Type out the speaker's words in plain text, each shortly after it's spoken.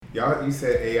you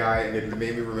said AI, and it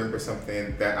made me remember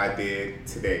something that I did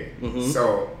today. Mm-hmm.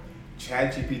 So,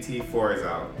 ChatGPT 4 is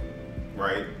out,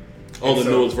 right? Oh, the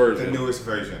newest version. The newest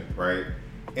version, right?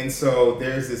 And so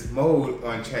there's this mode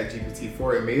on ChatGPT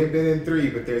 4. It may have been in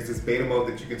 3, but there's this beta mode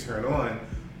that you can turn on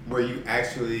where you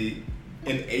actually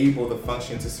enable the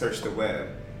function to search the web.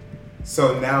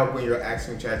 So now when you're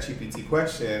asking ChatGPT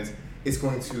questions, it's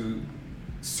going to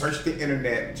search the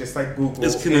internet just like Google.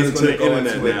 It's connected to the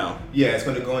internet now. It's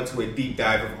going to go into a deep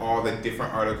dive of all the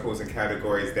different articles and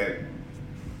categories that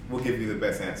will give you the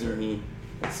best answer.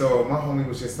 Mm-hmm. So my homie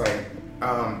was just like,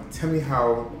 tell me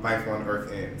how life on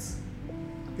Earth ends.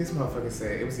 This motherfucker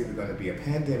said it was either going to be a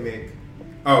pandemic.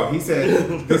 Oh, he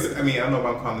said this. I mean, I don't know if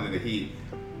I'm calling it a heat,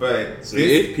 but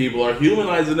people are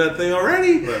humanizing that thing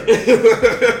already.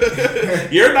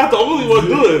 You're not the only one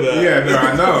doing that. Yeah, no,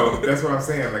 I know. That's what I'm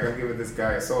saying. Like, I'm giving this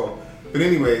guy a soul. But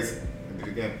anyways, I did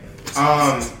it again.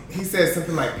 He said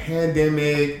something like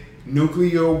pandemic,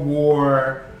 nuclear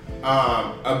war,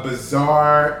 a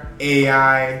bizarre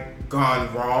AI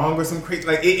gone wrong or some crazy,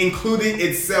 like it included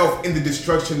itself in the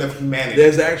destruction of humanity.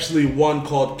 There's actually one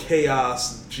called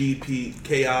Chaos GPT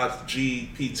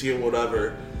or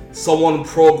whatever. Someone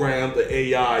programmed the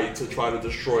AI to try to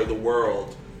destroy the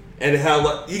world, and it had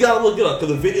like, you gotta look it up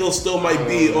because the video still might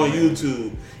be on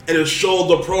YouTube, and it showed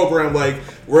the program like,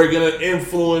 we're gonna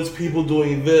influence people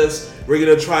doing this. We're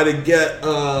gonna try to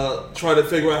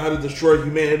figure out how to destroy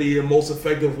humanity in the most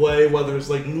effective way, whether it's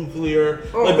like nuclear.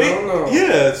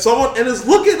 Yeah, someone, and it's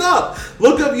look up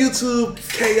YouTube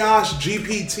Chaos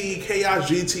GPT, Chaos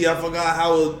GT. I forgot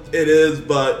how it is,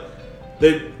 but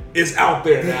it's out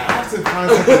there now. They have to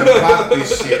find something to block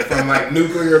this shit from like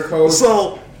nuclear code.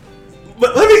 So,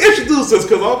 but let me introduce this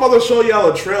because I'm about to show y'all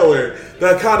a trailer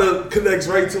that kind of connects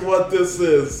right to what this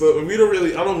is. So I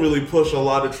don't really push a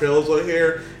lot of trailers on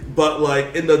here, but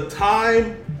like in the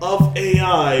time of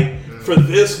AI for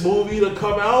this movie to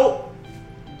come out,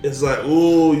 it's like,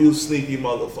 ooh, you sneaky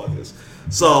motherfuckers.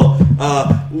 So,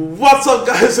 what's up,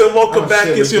 guys, and welcome back.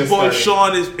 It's your boy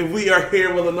Sean, and we are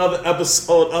here with another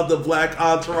episode of the Black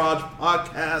Entourage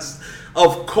podcast.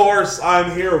 Of course,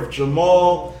 I'm here with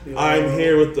Jamal. Yo. I'm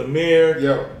here with Demir.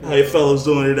 Yo. How you fellas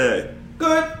doing today?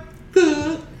 Good.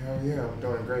 Good. Hell yeah, I'm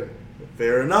doing great.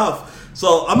 Fair enough.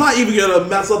 So I'm not even gonna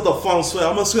mess up the fun sway.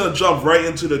 I'm just gonna jump right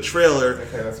into the trailer.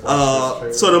 Okay, let's watch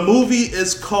this trailer. So the movie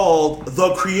is called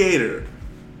The Creator.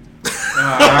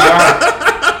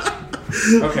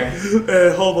 Okay.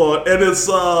 And hold on, and it's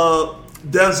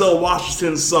Denzel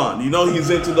Washington's son. You know he's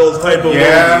into those type of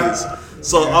movies.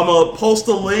 So I'm gonna post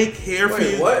a link here for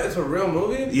you. What? It's a real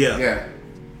movie? Yeah.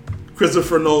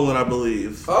 Christopher Nolan, I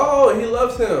believe. Oh, he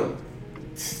loves him.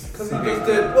 Because he just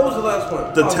did. What was the last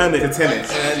one? The Tenet. The Tenet.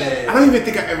 I don't even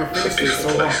think I ever finished it. So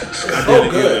long. I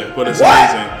did good, but it's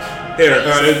amazing. Here,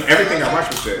 everything I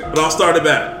watched was good. But I'll start it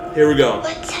back. Here we go.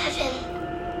 What's heaven?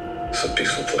 It's a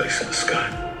peaceful place in the sky.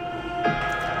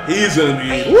 He's gonna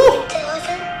be. Woo!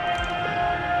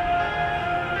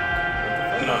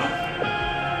 No.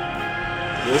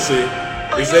 We'll see.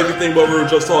 It's everything what we were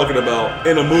just talking about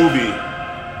in a movie.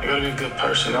 You gotta be a good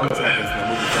person. No, it's the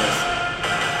movie first.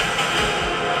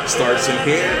 Starts in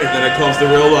here, and then it comes to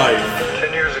real life.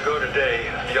 10 years ago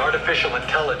today, the artificial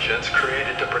intelligence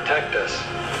created to protect us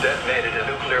detonated a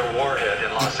nuclear warhead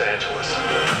in Los Angeles.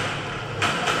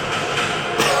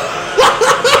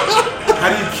 How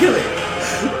do you kill it?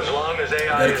 For as long as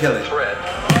AI is a threat,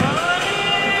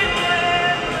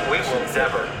 we will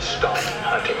never stop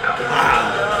hunting them.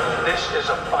 This is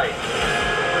a fight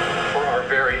for our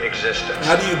very existence.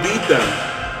 How do you beat them?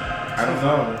 I don't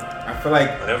know. I feel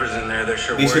like whatever's in there, they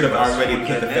should have already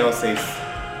put the fail-safe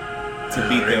to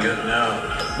beat them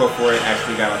before it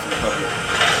actually got onto the public.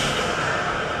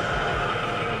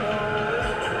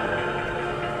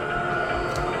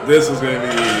 This is gonna be.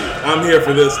 I'm here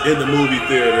for this in the movie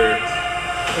theater.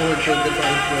 We're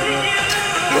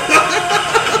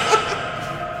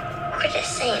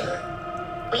just saying,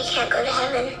 we can't go to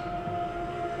heaven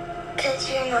because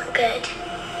you're not good.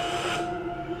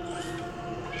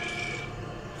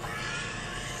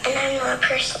 And I'm not a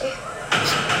person.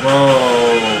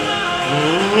 Whoa.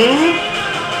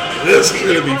 Mm-hmm. This is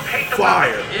gonna be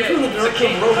fire. This is the director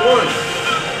of Rogue One.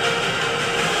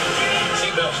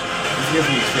 This gives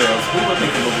me chills. Who would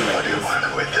make a movie like this?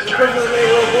 The person that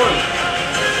made Rogue One.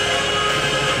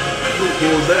 Who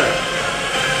was that?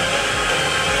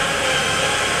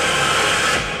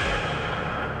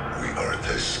 We are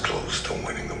this close to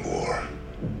winning the war.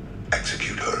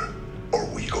 Execute her, or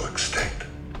we go extinct.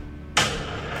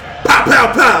 Pow, pow,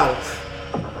 pow!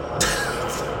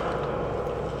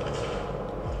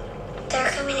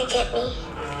 They're coming to get me.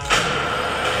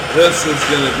 This is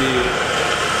gonna be.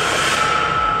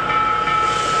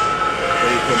 Let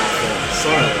me put my phone on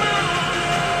silent.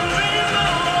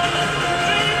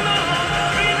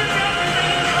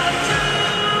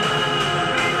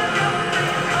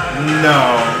 No,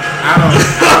 I don't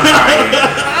buy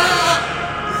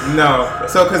it. No.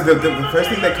 So, because the first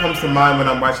thing that comes to mind when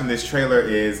I'm watching this trailer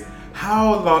is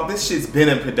how long this shit's been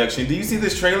in production. Do you see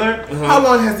this trailer? Uh-huh. How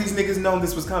long has these niggas known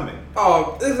this was coming?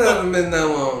 Oh, this hasn't been that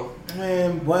long.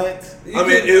 Man, what? I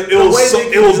mean, it was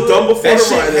done before That the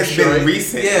shit writer's has been strike.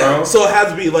 recent, Yeah. bro. So it had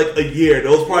to be like a year. It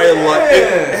was probably like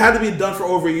Yeah. it had to be done for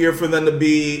over a year for them to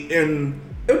be in.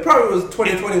 It probably was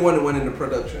 2021 it went into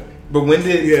production. But when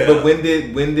did Yeah.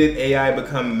 when did AI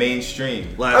become mainstream?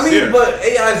 Last I mean, year. but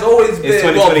AI's always been. It's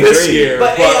Well, this 2023. year,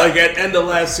 But but AI like at end of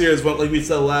last year is what, like we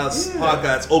said last Yeah.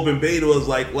 podcast, open beta was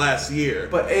like last year.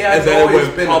 But AI's And then it always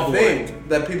went been public. a thing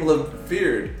that people have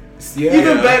feared. Yeah.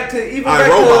 Even back to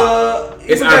iRobot.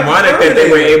 It's even back to ironic that they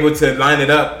were Terminator. able to line it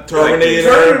up. Terminator,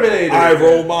 Terminator.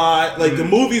 iRobot, like the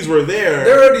movies were there.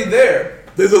 They're already there.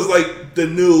 This is like the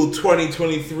new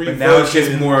 2023 But now it's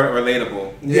version. just more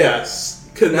relatable. Yes,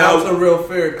 because Now it's a now real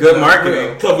fear. 'cause Good that's marketing.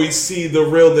 real. because we see the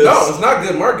realness. No, it's not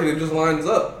good marketing. It just lines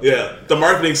up. Yeah, the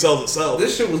marketing sells itself.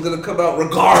 This shit was gonna come out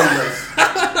regardless.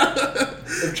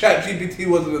 If ChatGPT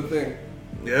wasn't a thing.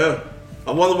 Yeah,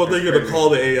 I wonder what they're gonna call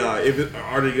the AI.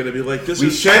 Are they gonna be like this? We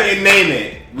is shouldn't name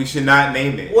it. We should not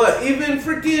name it. What? Even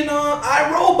freaking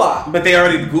iRobot. But they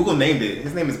already Google named it.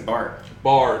 His name is Bard.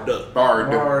 Bard?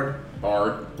 Bard.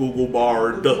 Google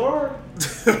Bard. Bard.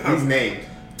 He's named.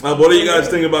 What do you guys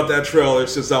think about that trailer?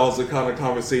 Since that was the kind of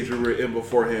conversation we were in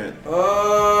beforehand.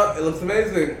 It looks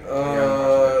amazing.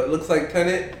 It looks like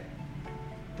Tenet.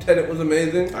 Tenet was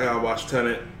amazing. I gotta watch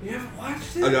Tenet. You haven't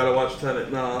watched it? I gotta watch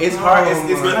Tenet now. It's hard.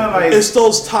 It's kind of like It's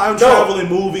those time traveling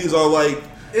movies are like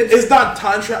it's not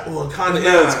time travel. Well, it kind of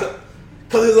Nah. is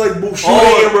because it's like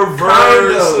shooting in reverse. kind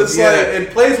of. It's Yeah, like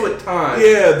it plays with time.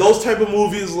 yeah, those type of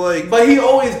movies like But he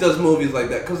always does movies like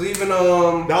that. Cause even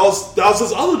that was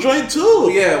his other joint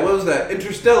too. yeah, what was that?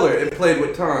 Interstellar. It played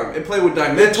with time. It played with They're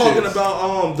dimensions. talking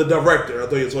about the director. I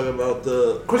thought you were talking about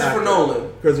the Christopher actor. Nolan.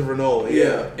 Christopher Nolan.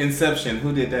 Yeah, Inception.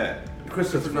 Who did that?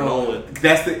 Christopher Nolan. Nolan.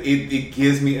 That's it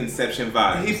gives me Inception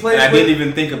vibes. He plays and I with- didn't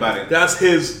even think about it. That's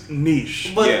his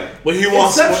niche. But Yeah. When he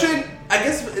wants Inception, I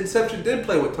guess Inception did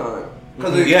play with time.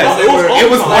 Because Yes, it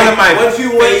was one of my once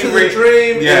you went to the favorite-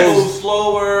 dream, Yes. it goes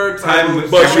slower. Time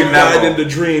moves but you every slower. died level. in the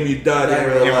dream. You died in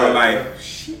real In life. real life.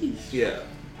 Yeah.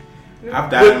 I've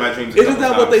died in my dreams. a Isn't couple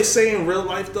that what times. they say in real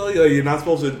life though? You're not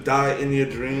supposed to die in your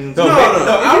dreams. No, No,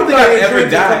 I don't think I've ever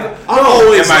died. I'm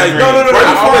always in my like, dreams. no, Right,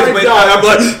 I always wake up. I'm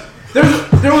like,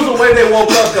 There was a way they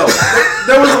woke up though.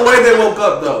 There was a way they woke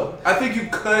up though. I think you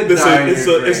could it's die in your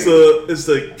dream. it's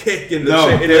the kick in the No,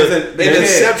 shit. there's In a-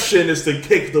 Inception is the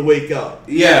kick to wake up.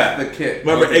 Yeah, the kick.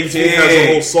 Remember, the 18 has a kick.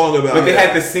 whole song about But they it.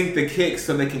 had to sync the kicks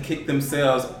so they can kick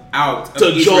themselves out To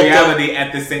of each jolt up. reality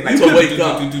at the same. Like To wake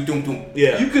up. dum.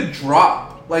 Yeah, You could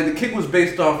drop. Like the kick was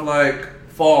based off like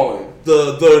falling.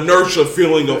 the inertia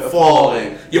feeling of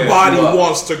falling. Your Yeah. body Yeah.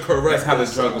 wants to correct. That's how the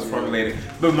drug was formulated.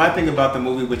 But my thing about the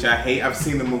movie, which I hate, I've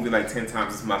seen the movie like 10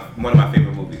 times. It's one of my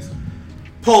favorite movies.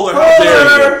 Polar, how dare you?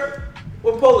 Polar.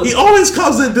 What polar? He always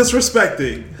comes in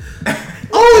disrespecting.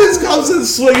 Always comes in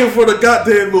swinging for the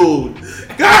goddamn mood.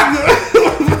 God,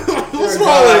 what's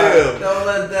wrong with him? Don't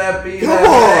let that be Come that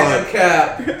on. mega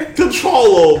cap.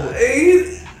 Control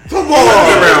him. Come You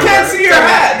on. can't see your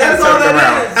hat. That's all that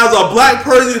is. As a black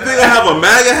person, you think I have a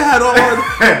MAGA hat on?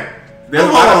 There's a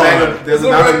Come lot of on. mega. There's a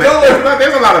It's lot a of red mega. color.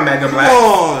 There's a lot of mega black. Come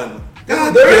on.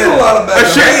 God There is damn. a lot of I mega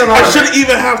shouldn't, black. I shouldn't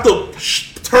even have to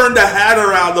turn the hat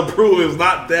around to prove it's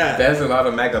not that. There's a lot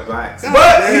of mega blacks.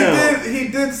 But Damn. he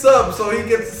did sub, so he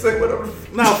gets to say whatever.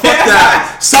 No, fuck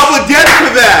that. Sub again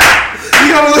for that.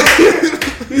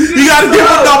 You gotta give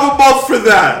another month for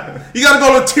that. You gotta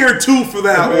go to tier 2 for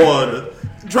that one.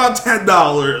 Drop $10.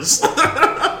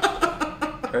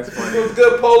 That's funny. It was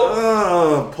good,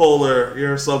 Polar. Polar,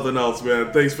 you're something else,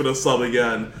 man. Thanks for the sub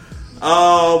again.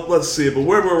 Let's see, but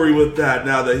where were we with that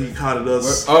now that he caught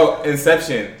us? Oh,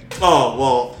 Inception. Oh,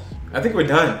 well. I think we're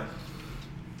done.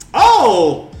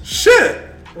 Oh, shit.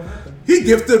 He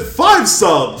gifted 5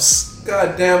 subs.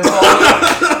 Goddamn, Polar.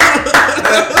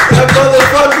 that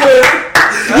motherfucker.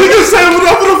 You can say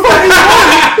whatever the fuck you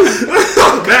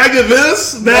want. Bag of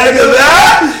this, bag of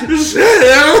that. Shit.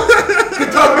 You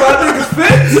talk about niggas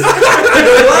fits.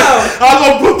 Wow. I'm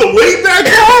gonna put the weight back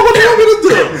on. What are you gonna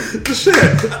do? Shit.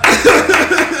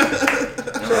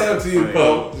 Shout out to you,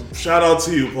 Polar. Shout out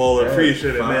to you, Polar.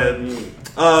 Appreciate it, fine. man.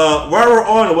 While we're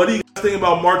on, what do you guys think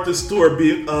about Martha Stewart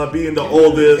being the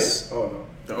oldest? Oh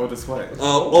no. The oldest what?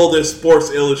 Oldest Sports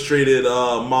Illustrated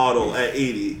model at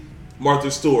 80.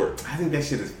 Martha Stewart. I think that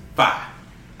shit is fire.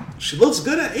 She looks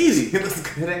good at 80. She looks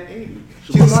good at 80.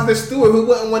 She She's looks- Martha Stewart. Who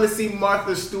wouldn't want to see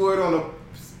Martha Stewart on a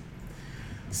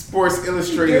Sports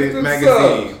Illustrated Gifted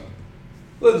magazine? subs.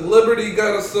 Look, Liberty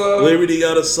got a sub. Liberty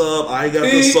got a sub. I got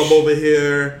the Peach. sub over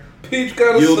here. Peach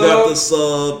got a You sub. got the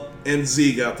sub. And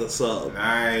Z got the sub.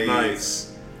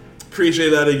 Nice. Appreciate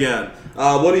that again.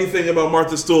 What do you think about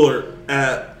Martha Stewart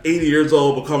at 80 years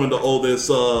old becoming the oldest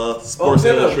Sports pinup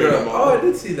Illustrated girl. model? Oh, I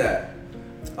did see that.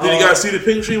 Did you guys see the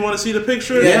picture? You want to see the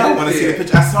picture? Yeah. I want to see the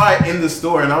picture. I saw it in the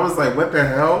store and I was like, what the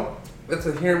hell? It's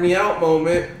a hear me out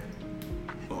moment.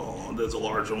 Oh, there's a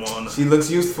larger one. She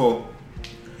looks useful.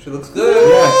 She looks good.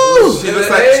 Yeah. She looks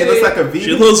like a vegan.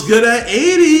 She looks good at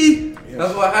 80.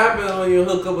 That's what happens when you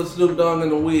hook up with Snoop Dogg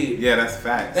and the weed. Yeah, that's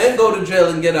facts. And go to jail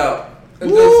and get out. And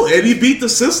Woo, and he beat the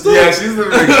sister? Yeah, she's living a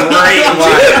great she didn't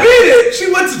life. beat it.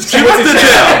 She went to jail. She went to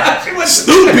jail. She went to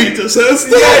Snoop beat the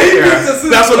sister. Yeah, he Yeah. beat the sister.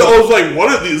 That's what I was like.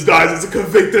 One of these guys is a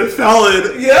convicted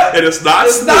felon. Yeah. And it's not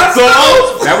It's Snoop not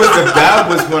Dogg. Snoop. That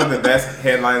was one of the best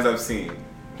headlines I've seen.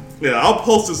 Yeah, I'll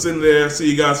post this in there so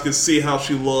you guys can see how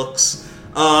she looks.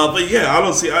 But yeah, I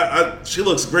don't see. She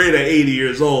looks great at 80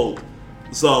 years old.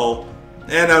 So,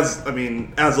 and as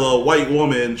a white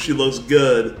woman, she looks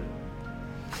good.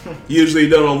 Usually,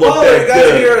 they don't look Oh, that you gotta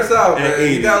good. hear us out, at man.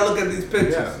 80. You gotta look at these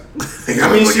pictures.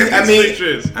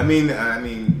 Yeah. I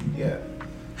mean, yeah.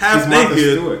 Half She's Martha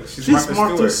naked. Stewart. She's She's Martha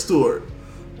Martha Stewart.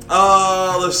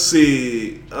 Let's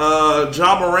see.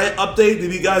 John Morant update.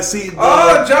 Did you guys see?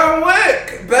 Oh, John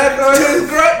Wick back on his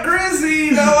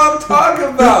Grizzy. Know what I'm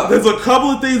talking about? There's a couple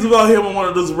of things about him I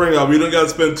wanted to bring up. We don't got to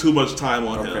spend too much time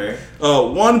on Okay.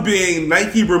 him. One being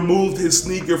Nike removed his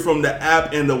sneaker from the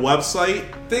app and the website.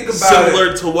 Think about similar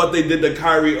it. to what they did to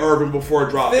Kyrie Irving before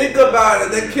dropping. Think about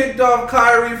it. They kicked off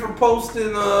Kyrie for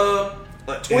posting a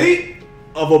tweet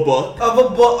of a book. of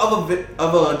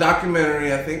a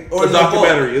documentary, I think, or A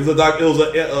documentary. It was a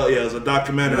documentary. It was a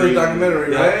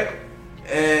documentary, Yeah. right?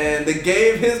 And they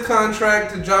gave his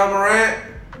contract to John Morant.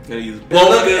 And he's And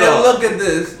blowing it up. look at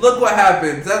this. Look what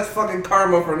happens. That's fucking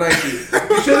karma for Nike.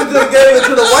 You should have just gave it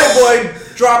to the white boy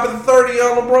dropping 30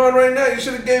 on LeBron right now. You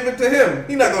should have gave it to him.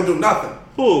 He's not gonna do nothing.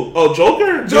 Who? Oh,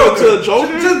 Joker? Joker.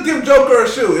 Joker? Just give Joker a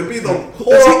shoe. It'd be the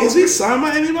Is he signed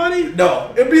by anybody?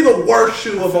 No, it'd be the worst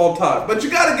shoe of all time. But you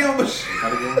gotta give him a shoe.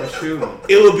 Gotta give him a shoe.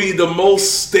 It would be the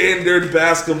most standard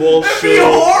basketball It'd shoe. be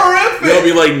horrific. It'll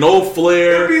be like no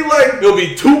flare. It'd be like It'll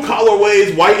be two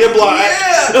colorways, white and black.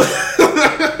 yeah.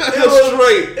 That's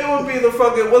straight. It would be the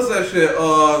fucking what's that shit?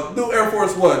 New Air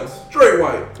Force Ones, straight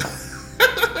white.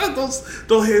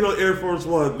 Don't hate on Air Force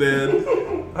One, man.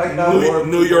 I got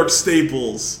New York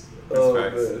staples. Oh,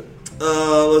 Facts. man.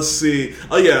 Let's see.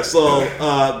 Oh yeah, so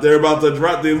they're about to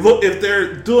drop. If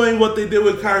they're doing what they did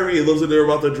with Kyrie, it looks like they're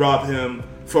about to drop him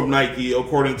from Nike,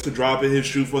 according to dropping his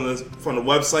shoe from the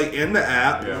website and the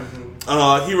app.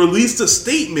 Yeah. He released a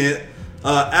statement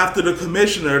after the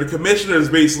commissioner. The commissioner is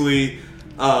basically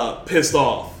pissed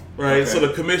off, right? Okay. So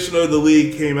the commissioner of the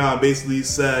league came out and basically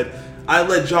said, "I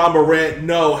let John Morant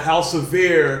know how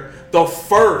severe the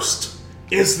first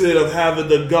incident of having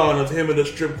the gun of him in the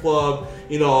strip club,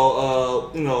 with all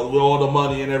the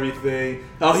money and everything.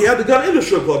 Now he had the gun in the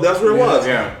strip club. That's where it was,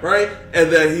 yeah. right? And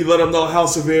then he let him know how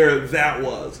severe that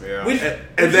was. Yeah.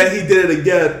 And then he did it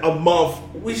again a month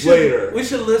later. We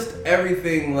should list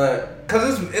everything,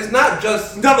 because it's not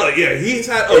just. Yeah, he's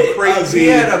had a crazy. He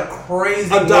had a crazy.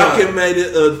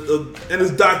 documented, and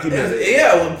it's documented.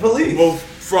 Yeah, with police. Well,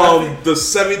 from the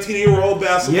 17-year-old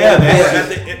basketball Yeah,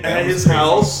 player at his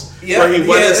house, where he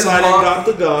went inside and got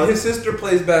the gun. His sister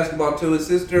plays basketball too. His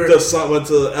sister. The son went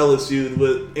to LSU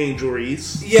with Angel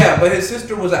Reese. Yeah, but his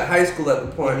sister was at high school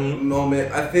at the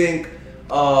moment. I think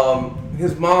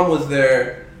his mom was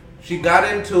there. She got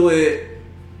into it.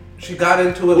 She got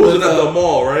into it. Was with it at the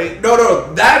mall, right?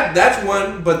 No, that's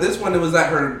one. But this one, it was at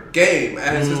her game,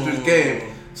 at his sister's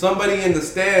game. Somebody in the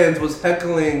stands was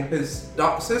heckling his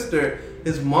sister.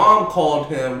 His mom called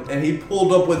him, and he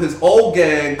pulled up with his whole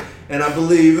gang. And I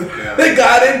believe they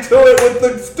got into it with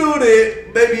the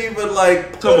student. Maybe even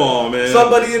come on, man.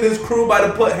 Somebody in his crew might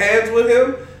have put hands with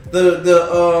him.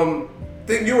 The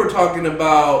thing you were talking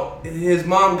about, his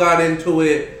mom got into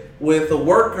it with a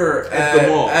worker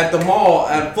at the mall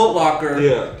at Foot Locker.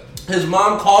 Yeah. His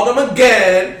mom called him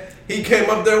again. He came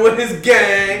up there with his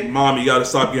gang. Mom, you gotta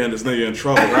stop getting this nigga in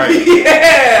trouble, right?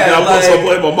 Yeah, Yeah, I put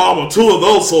blame my mom on 2 of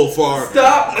those so far.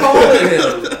 Stop calling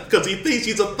him. Because he thinks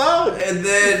he's a thug. And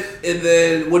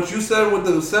then what you said with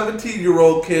the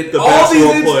 17-year-old kid, The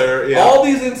basketball player, yeah. all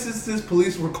these instances,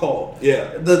 police were called.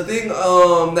 Yeah. The thing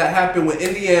that happened with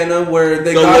Indiana where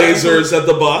they The got lasers at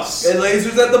the bus. and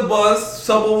lasers at the bus.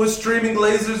 Someone was streaming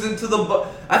lasers into the bus.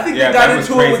 I think Yeah, they got that was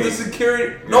into it with the crazy.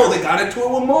 security. No, they got into it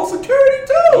with mall security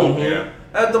too. Yeah.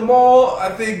 At the mall, I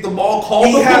think the mall called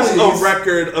He the has police. a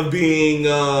record of being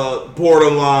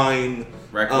borderline.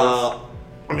 Reckless.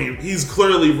 I mean, he's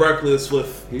clearly reckless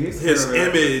with He's his clearly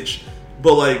image,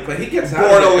 but like But he gets out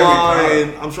of it every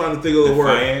borderline. time. I'm trying to think of the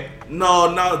Defiant? word.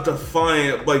 No, not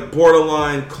defiant. Like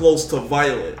borderline, close to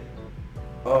violent.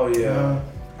 Oh yeah.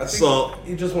 I think So-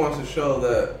 he just wants to show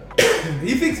that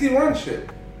he thinks he runs shit.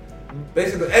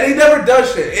 Basically. And he never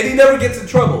does shit. And he never gets in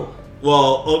trouble.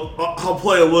 Well, I'll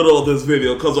play a little of this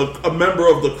video because a member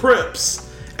of the Crips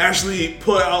actually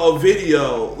put out a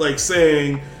video like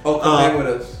saying, Oh, come hang with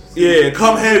us. yeah,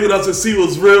 come hang with us and see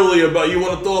what's really about. You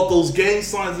want to throw up those gang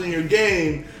signs in your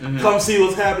game? Come see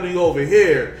what's happening over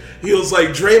here. He was like,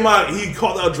 Draymond, he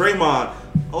called out Draymond.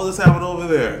 Oh, this happened over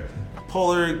there.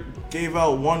 Polar gave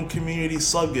out 1 community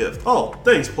sub gift. Oh,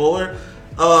 thanks, Polar.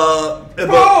 And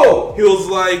Bro! he was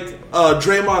like,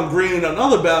 Draymond Green,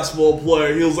 another basketball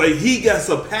player, he was like, he gets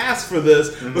a pass for this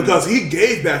because he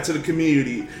gave back to the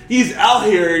community. He's out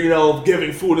here, you know,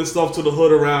 giving food and stuff to the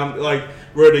hood around, like,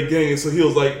 where they're getting. So he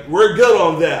was like, we're good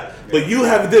on that. But you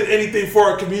haven't did anything for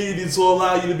our community to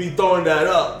allow you to be throwing that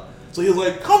up. So he was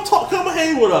like, come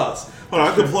hang with us. Hold on,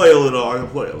 I can play a little. I'll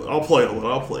play a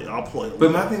little.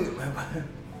 But my thing,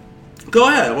 Go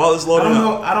ahead while it's loading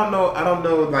up. I don't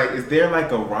know. Like, is there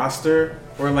like a roster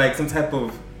or like some type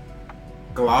of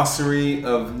glossary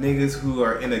of niggas who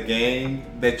are in a gang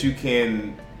that you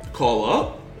can? Call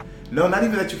up? No, not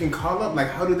even that you can call up. Like,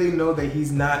 how do they know that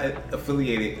he's not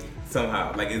affiliated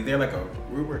somehow? Like, is there like a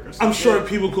rubric or something? I'm sure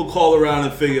people could call around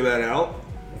and figure that out.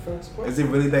 Is it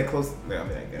really that close? Yeah, I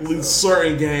mean, I guess so.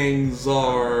 Certain gangs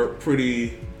are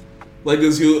pretty like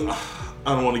this.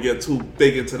 I don't want to get too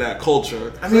big into that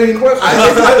culture. I mean,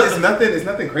 it's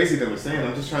nothing crazy that we're saying.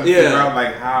 I'm just trying to figure Yeah. out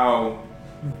like how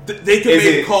They can Is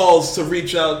make it- calls to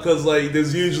reach out because like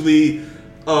there's usually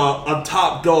a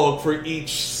top dog for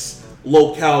each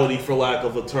locality, for lack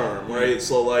of a term, right?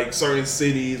 So like certain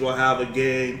cities will have a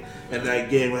gang, and that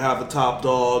gang will have a top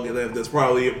dog, and then there's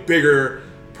probably a bigger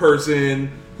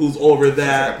person who's over it's like a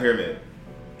that pyramid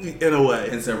in a way.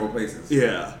 in several places.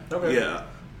 Yeah. Okay. Yeah.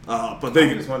 But they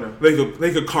I'm just wondering.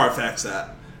 they could Carfax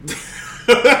that.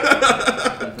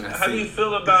 How do you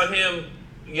feel about him,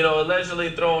 you know,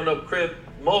 allegedly throwing up Crip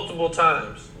multiple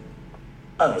times?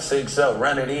 I'm a 6-0,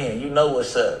 run it in. You know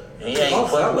what's up. He ain't Oh,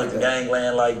 fucking sound with like the that.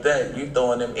 gangland like that. You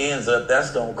throwing them ends up,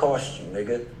 that's gonna cost you,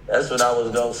 nigga. That's what I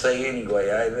was gonna say anyway.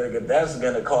 Nigga, that's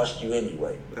gonna cost you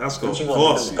anyway. That's What gonna you want to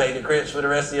cost do? you. Pay the Crips for the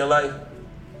rest of your life?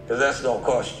 Because that's gonna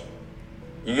cost you.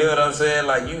 You get what I'm saying?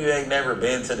 Like, you ain't never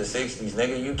been to the 60s,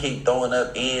 nigga. You keep throwing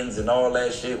up ends and all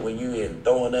that shit when you in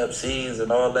throwing up C's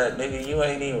and all that, nigga. You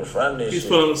ain't even from this He's shit.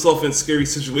 putting himself in scary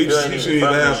situations You he ain't shouldn't even even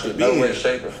from have this to shit, be no way, in.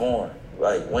 shape, or form.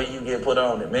 Like, when you get put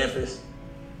on in Memphis,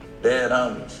 dead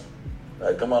homies.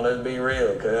 Like, come on, let's be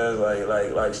real, cuz.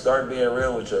 Like, start being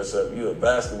real with yourself. You a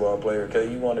basketball player,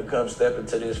 cuz. You want to come step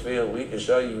into this field, we can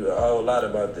show you a whole lot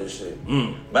about this shit.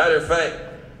 Matter of fact,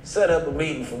 set up a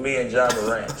meeting for me and John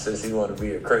Morant, since he want to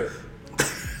be a Crip.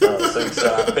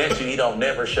 So I bet you he don't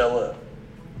never show up.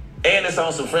 And it's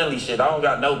on some friendly shit. I don't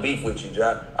got no beef with you,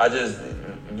 John.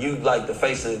 You like the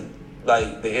face of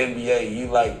like the NBA. You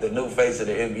like the new face of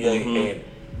the NBA, and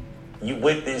you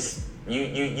with this.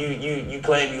 You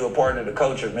claim you a part of the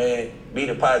culture, man. Be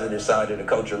the positive side of the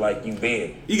culture, like you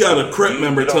been. You got a Crip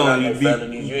member don't telling got you no be-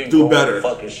 felonies. You ain't do going better.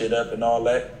 fucking shit up and all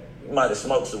that. You might have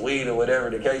smoked some weed or whatever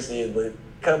the case is, but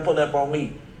come pull up on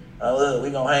me. Look, we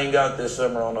gonna hang out this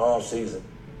summer on the off season.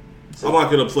 I'm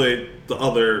not gonna play the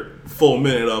other full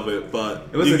minute of it, but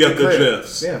It was you a get the good clip.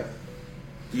 gifs. Yeah.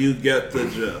 You get the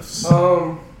gifs.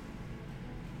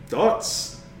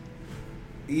 Thoughts?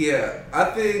 Yeah, I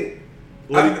think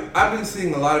What do you- I've been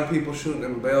seeing a lot of people shooting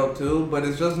him bail too, but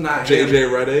it's just not him. JJ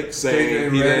Redick saying JJ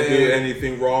he didn't do Redick.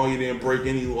 anything wrong, he didn't break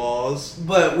any laws.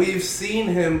 But we've seen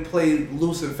him play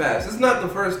loose and fast. It's not the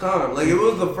first time. Like, if it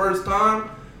was the first time,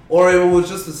 or it was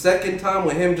just the second time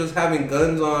with him just having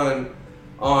guns on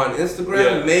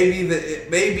Instagram, Yeah.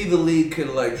 maybe the league could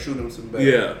like shoot him some bail.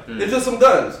 Yeah. It's just some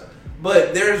guns.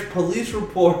 But there's police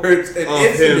reports and Of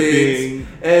him being incidents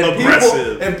and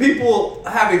aggressive. people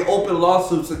having open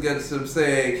lawsuits against him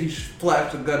saying he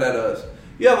flashed a gun at us.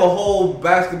 You have a whole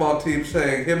basketball team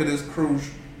saying him and his crew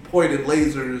pointed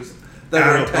lasers that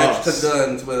are attached to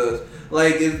guns with us.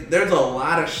 Like, there's a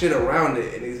lot of shit around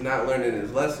it, and he's not learning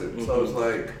his lesson. Mm-hmm. So it's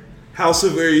like, how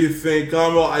severe you think?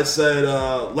 I said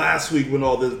last week when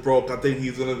all this broke, I think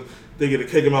they're gonna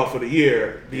kick him out for the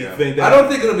year. Do you think that? I don't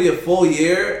think it'll be a full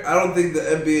year. I don't think the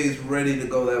NBA is ready to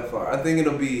go that far. I think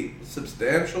it'll be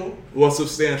substantial. What's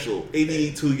substantial?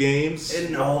 82 games?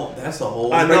 No, that's a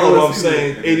whole. I know what I'm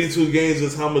saying. 82 games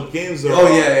is how much games there are.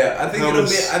 Oh yeah. I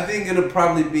think it'll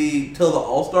probably be till the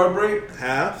All-Star break.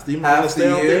 Half the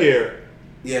year.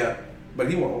 Yeah, but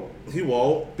he won't. He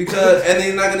won't because and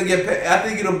he's not gonna get paid. I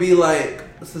think it'll be like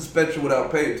suspension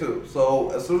without pay too.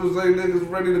 So as soon as they niggas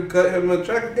ready to cut him a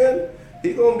check again,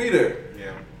 he gonna be there.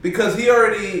 Yeah. Because he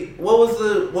already what was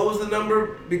the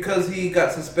number? Because he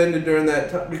got suspended during that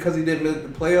time because he didn't make the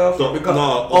playoffs.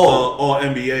 All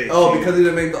NBA. Oh, because he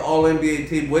didn't make the All NBA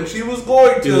team, which he was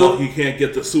going to. He can't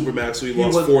get the Supermax, so he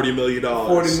lost $40 million.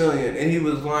 $40 million, and he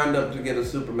was lined up to get a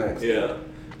Supermax. Yeah.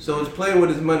 So he's playing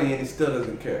with his money, and he still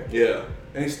doesn't care. Yeah.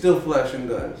 And he's still flashing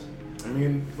guns. I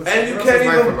mean, and you can't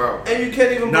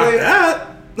even not blame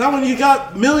that. Not when you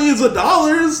got millions of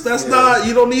dollars. That's not.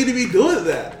 You don't need to be doing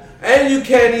that. And you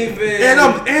can't even.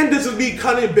 And this is me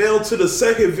cutting bail to the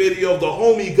second video of the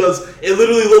homie because it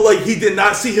literally looked like he did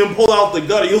not see him pull out the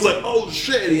gun. He was like, "Oh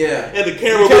shit!" Yeah. And the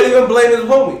camera. You can't even blame his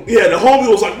homie. Yeah, the homie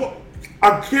was like, "What?"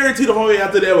 I guarantee the homie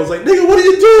after that was like, "Nigga, what are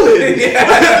you doing?"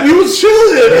 Yeah. We was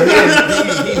chilling.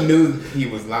 He knew he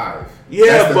was live.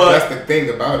 Yeah, that's the thing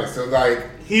about it. So like.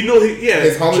 He knew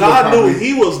John knew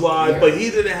he was live, but he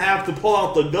didn't have to pull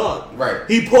out the gun. Right.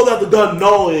 He pulled out the gun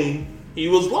knowing he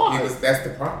was live. That's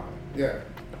the problem. Yeah.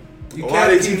 You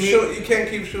can't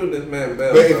keep shooting this man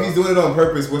back. But if he's doing it on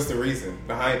purpose, what's the reason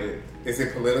behind it? Is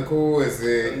it political? Is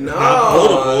it not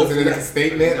political? Is it like a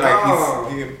statement?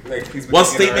 No. What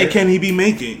statement can he be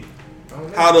making?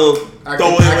 How to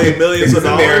throw away millions of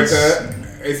dollars? America.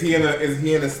 Is he in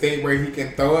a state where he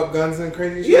can throw up guns and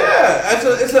crazy shit? Yeah,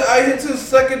 it's his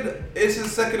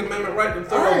second amendment right to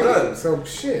throw up guns. So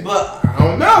shit. But I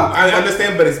don't know. I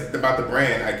understand, but it's about the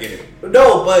brand. I get it.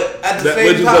 No, but at the same time,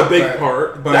 which is a big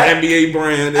part. But NBA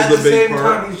brand is a big part. At the same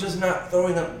time, he's just not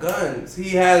throwing up guns. He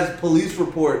has police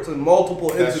reports and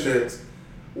multiple incidents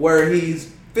where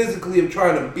he's physically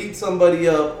trying to beat somebody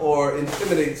up or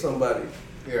intimidate somebody.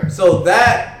 Yeah. So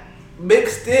that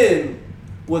mixed in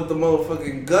with the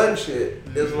motherfucking gun shit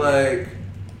is like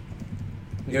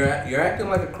you're acting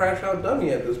like a crash out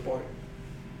dummy at this point.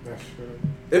 That's true.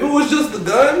 If it was just the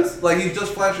guns, like he's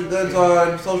just flashing guns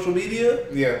on social media,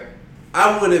 yeah,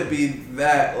 I wouldn't be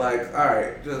that like, all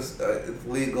right, just it's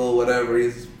legal, whatever.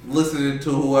 He's listening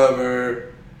to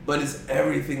whoever, but it's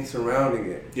everything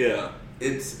surrounding it. Yeah,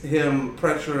 it's him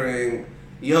pressuring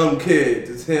young kids.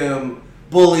 It's him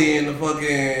bullying the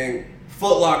fucking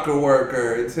Foot Locker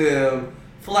worker. It's him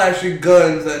flashing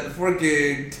guns at the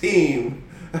freaking team,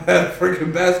 at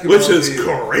freaking basketball which is team.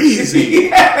 Crazy.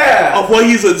 Yeah. Of what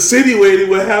he's insinuating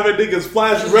with having niggas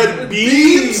flash red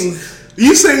beams.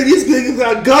 You say these niggas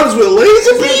got guns with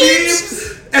laser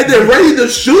beams? And they're ready to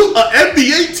shoot an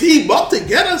NBA team up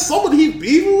together? Someone he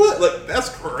beefing with? Like, that's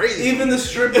crazy. Even the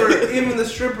stripper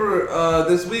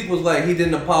this week was like, he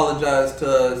didn't apologize to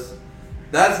us.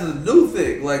 That's the new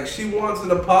thing. Like, she wants an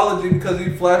apology because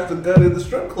he flashed a gun in the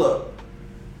strip club.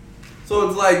 So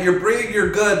it's like you're bringing your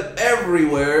gun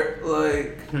everywhere.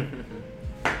 Like,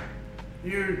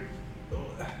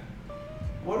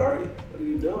 what are you? What are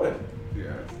you doing?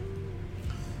 Yeah.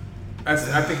 I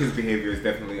think his behavior is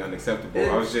definitely unacceptable.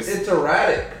 It's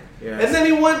erratic. Yeah. And then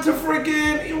he went to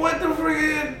freaking.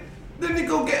 Didn't he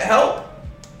go get help?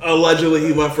 Allegedly,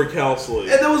 he went for counseling.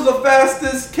 And it was the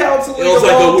fastest counseling of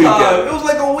all time. It was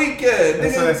like a weekend.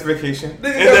 That's vacation. And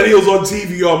then he was on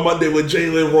TV on Monday with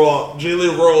Jalen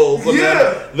Rose.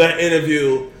 Yeah. That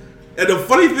interview. And the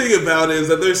funny thing about it is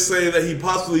that they're saying that he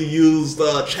possibly used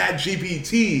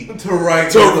ChatGPT to write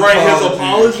his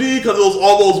apology because it was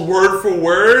almost word for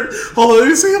word. Hold on, let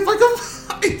me see if I can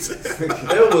find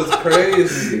it. It was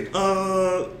crazy.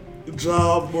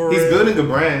 Ja Morant. He's building a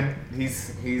brand.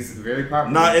 He's very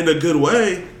popular. Not in a good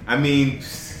way. I mean,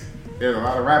 there's a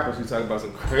lot of rappers who talk about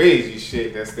some crazy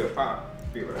shit that still pop.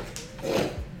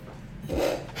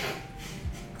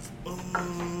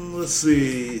 Let's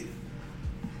see.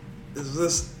 Is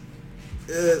this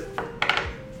it?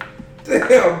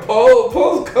 Damn,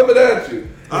 Paul's coming at you.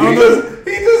 I don't know.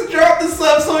 He just dropped the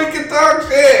sub so he can talk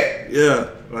shit. Yeah.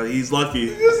 He's lucky.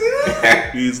 Did you see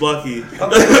that? He's lucky. I'm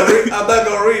not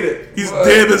gonna read it. He's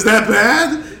damn. Is that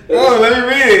bad? Oh, let me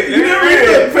read it. You didn't read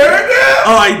the paragraph?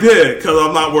 Oh, I did, because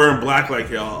I'm not wearing black like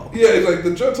y'all. Yeah, he's like,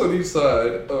 the jets on each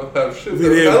side have shit. We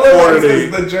didn't I love how it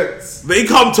coordinate. says the jets. They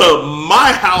come to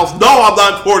my house. No, I'm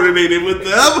not coordinating with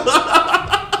them.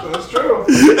 That's true.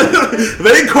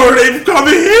 They coordinate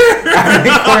coming here. I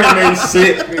ain't coordinating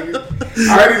shit, nigga.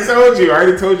 I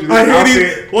already told you. I hear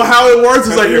these. Well, how it works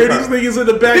is I hear these niggas in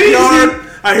the backyard.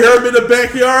 I hear them in the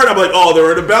backyard. I'm like, oh,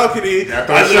 they're in the balcony. I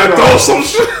throw some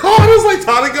shit on. It's like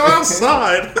time to go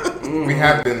outside. We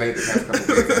have been late the past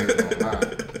couple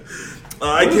days.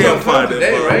 I can't find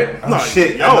today, it, right? No,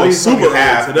 Shit, yo, super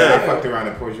late today. I fucked around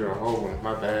and poured you a whole one.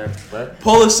 My bad. Right?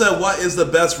 Polish said, what is the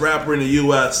best rapper in the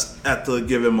U.S. at the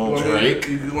given moment? Drake.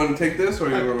 You want to take this or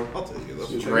you want I'll take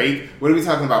it. Drake. What are we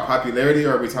talking about? Popularity,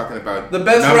 or are we talking about the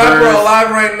best numbers? rapper alive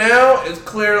right now is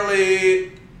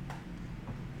clearly.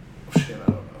 Shit,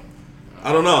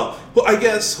 I don't know. Well, I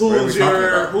guess What are we who's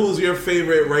talking your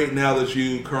favorite right now that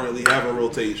you currently have in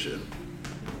rotation?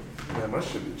 Man, my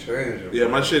shit be changing. Yeah,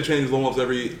 my shit changes almost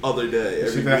every other day.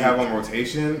 Shit that I have on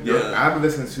rotation. Yeah. I've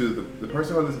listened to the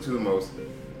person I listen to the most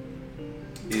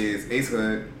is Ace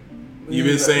Hood. You've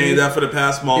been saying that for the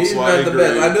past month, He's so I not the agree.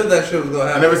 best. I knew that shit was gonna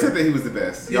happen. I never said that he was the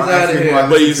best. He's Y'all outta asked me who here. I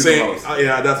But you listen to the saying, most.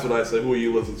 yeah, that's what I said. Who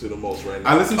you listen to the most right now?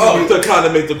 I listen to to kind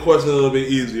of make the question a little bit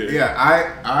easier. Yeah,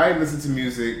 I listen to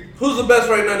music. Who's the best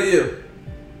right now to you?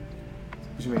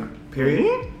 What you mean?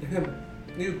 Period? Him.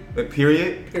 You. Like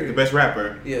period? The best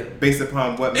rapper. Yeah. Based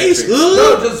upon what Ace metrics?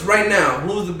 Hood? No, just right now.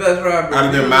 Who's the best rapper? Out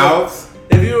of their If you were mouths?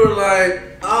 like- If you were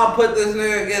like, I'll put this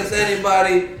nigga against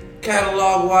anybody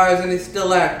catalog wise and he's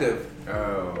still active.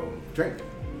 Oh, Drake.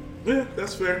 Yeah,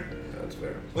 that's fair. That's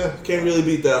fair. Yeah, can't really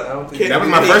beat that. I don't think- Can't- That was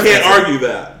my you first can't answer. argue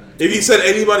that. If you said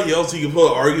anybody else, you can put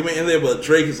an argument in there, but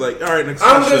Drake is like, all right, next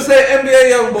I'm question. gonna say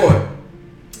NBA YoungBoy.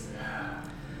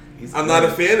 He's I'm not a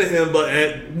good. fan of him, but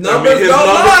Numbers his don't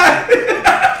numbers- lie.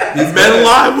 Men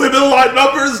lie, women lie,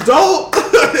 numbers don't.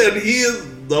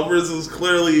 And numbers is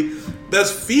clearly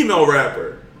best female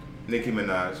rapper. Nicki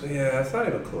Minaj. Yeah, it's not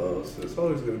even close. It's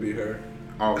always gonna be her.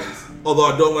 Always. Although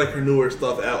I don't like her newer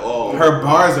stuff at all. Her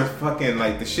bars are fucking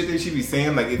like the shit that she be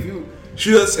saying. Like if you,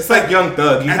 she just, it's like Young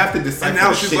Thug. You have to decipher. And now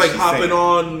the she's shit like hopping saying.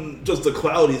 on just the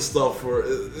cloudy stuff for.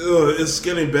 It's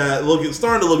getting bad. It's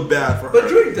starting to look bad for her. But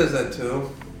Drake does that too.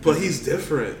 But he's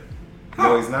different.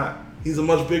 No, he's not. He's a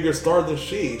much bigger star than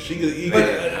she. But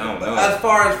I don't know. as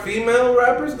far as female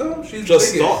rappers go, she's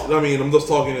just biggest. I mean, I'm just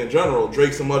talking in general.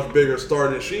 Drake's a much bigger star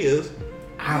than she is.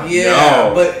 I don't Yeah,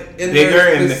 know. but in bigger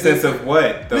their in the sense specific- of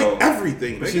what though? Like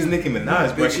everything. But nigga. she's Nicki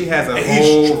Minaj, but she has a And he's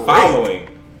whole Drake. following.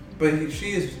 But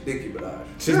she is Nicki Minaj.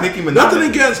 She's Nicki Minaj. Nothing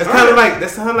against That's her. kind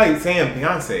of like saying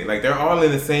Beyonce. Like they're all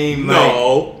in the same. Like,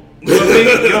 No. You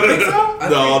don't think so?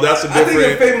 No, that's a I think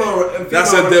different.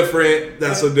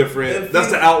 That's a different. That's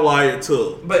the outlier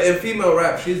too. But in female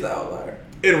rap, she's the outlier.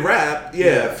 In rap,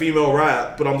 yeah, female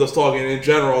rap. But I'm just talking in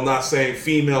general, not saying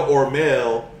female or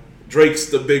male. Drake's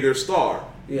the bigger star.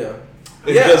 Yeah.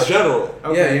 It's Yeah. just general.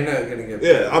 Yeah, you're not gonna get.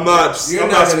 Yeah, I'm not. You're I'm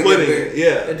not not gonna splitting get it. big.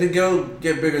 Yeah, And to go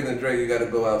get bigger than Drake, you got to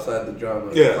go outside the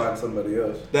drama Yeah. and find somebody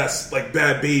else. that's like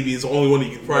Bad Baby is the only one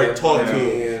you can probably Yeah, talk yeah.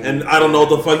 to, and I don't know what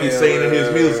the fuck he's saying in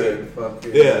his music.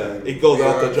 Fucking, Yeah, it goes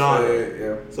out the Beyonce, genre.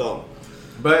 Yeah. So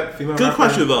But female good rapper,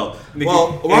 question though. Nicki,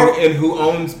 Well, and who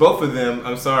owns both of them?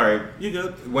 I'm sorry, you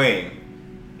good? Wayne.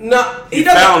 No, he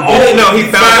found doesn't. both. No, he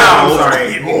found. I'm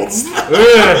sorry. He owns-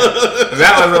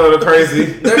 That was a little crazy.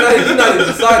 They're not. He's not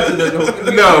even signed to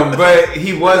them. No, but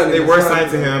he was. Not They even were signed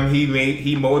signed to to him.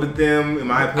 He molded them. In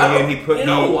my I opinion, don't- he put. You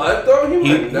know what though? he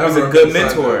might was never a good been signed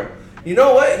to mentor. them. You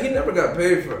know what? He never got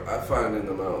paid for finding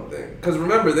them. I don't think. Because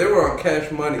remember, they were on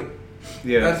Cash Money.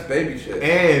 Yeah, That's baby shit.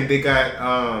 and they got.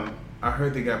 I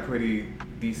heard they got pretty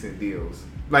decent deals.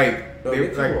 Like No, they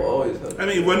Nicki like. will always have. I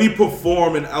mean, when you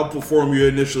perform and outperform your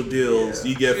initial deals,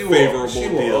 you get She favorable She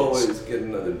will deals. always get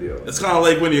another deal. It's kind of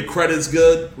like when your credit's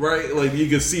good, right? Like you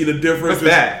can see the difference.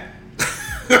 What's that?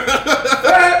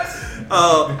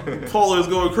 Polar's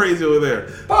going crazy over there.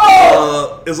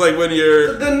 Paul! It's like when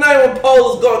you're The night when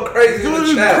Paul is going crazy in the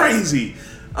going chat. crazy.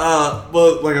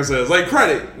 But like I said, it's like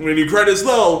credit. When your credit's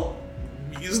low,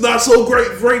 it's not so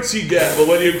great rates you get. But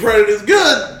when your credit is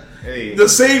good, Hey. the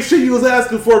same shit you was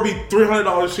asking for be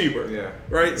 $300 cheaper. Yeah.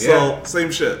 Right? Yeah. So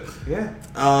same shit. Yeah.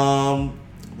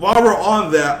 While we're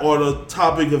on that, on the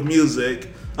topic of music,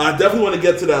 I definitely want to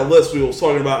get to that list we was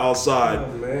talking about outside.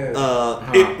 Oh,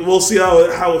 man. We'll see how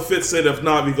it fits in. If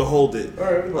not, we can hold it. All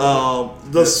right, we'll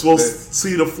We'll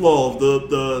see the flow of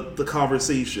the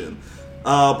conversation.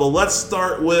 But let's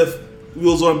start with we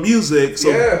was on music. So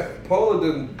Yeah, Paula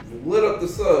done lit up the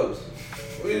subs.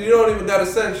 You don't even gotta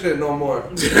send shit no more.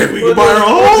 We can buy our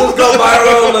own. Let's just go buy our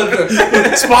own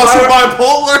liquor. Sponsored by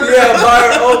Polar. Yeah, buy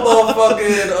our own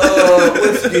motherfucking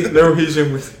whiskey.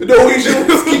 Norwegian whiskey. Norwegian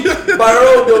whiskey. Buy our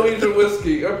own Norwegian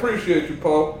whiskey. I appreciate you,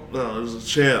 Paul. No, it was a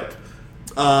champ.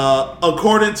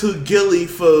 According to Gilly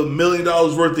for $1 million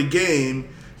worth of game,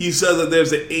 he says that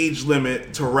there's an age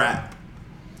limit to rap.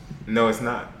 No, it's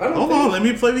not. Hold on, let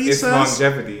me play what he it's says.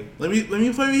 Longevity. Let me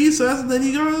play what he says, and then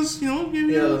you guys, give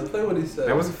Yeah, let's play what he said.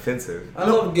 That was offensive. I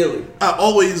love Gilly. I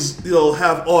always,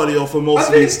 have audio for most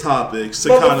of these topics to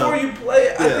but kind before of. you play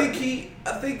it,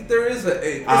 Yeah. I think there is an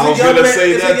age. I was gonna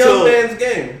say that It's a young too. man's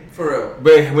game, for real.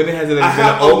 But when it has been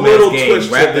an old man's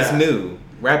game, rap is new.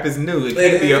 Rap is new. It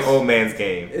can't be an old man's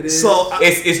game. It is. So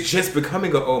it's just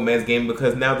becoming an old man's game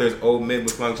because now there's old men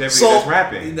with longevity that's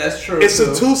rapping. That's true. It's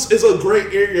a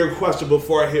great area question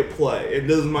before I hit play, and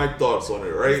this is my thoughts on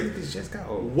it. Right? It's just got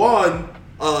old. One,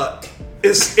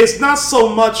 it's not so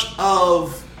much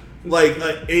of like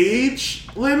an age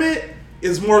limit.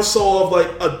 It's more so of like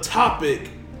a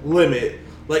topic limit.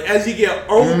 Like as you get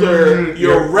older,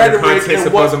 your rhetoric context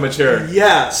and what supposed to mature.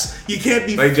 Yes, you can't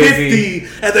be like 50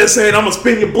 and then saying I'm gonna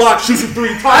spin your block, shoot you 3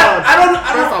 times.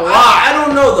 I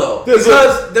don't know though because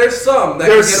there's some that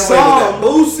can get away with that.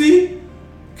 Boosie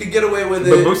could get away with it,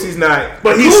 but Boosie's not.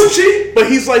 But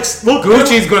he's like look,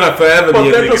 Gucci's gonna forever but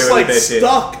be they're able to just get away like with that shit.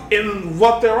 stuck in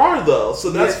what there are though, so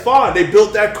that's fine. They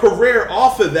built that career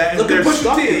off of that, and Look they're at Pusha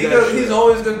stuck T. in that He's shit.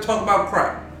 always gonna talk about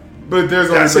crack. But there's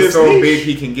only That's his so niche. big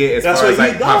he can get as That's far as what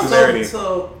he like does. popularity.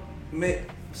 So maybe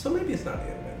it's not the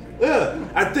man. Yeah,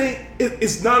 I think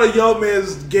it's not a young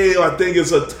man's game. I think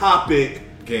it's a topic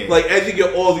game. Like as you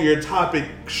get older, your topic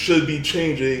should be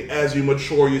changing as you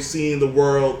mature. You're seeing the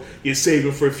world. You're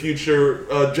saving for future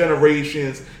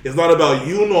generations. It's not about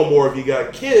you no more. If you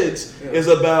got kids, it's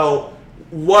about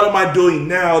what am I doing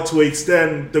now to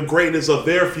extend the greatness of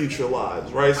their future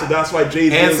lives, right? So that's why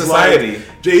Jay-Z and is society.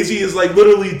 like Jay-Z is like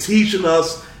literally teaching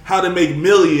us how to make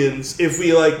millions if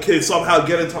we like can somehow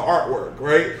get into artwork,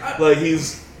 right? Like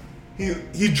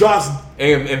he drops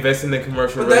and invest in the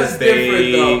commercial but real that's estate.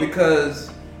 different though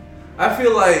because I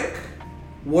feel like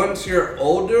once you're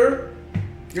older,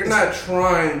 you're not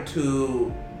trying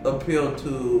to appeal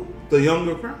to the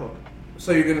younger crowd.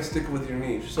 So you're gonna stick with your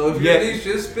niche. So if your niche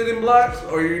is spitting blocks,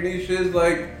 or your niche is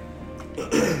like,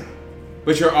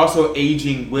 but you're also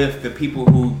aging with the people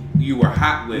who you were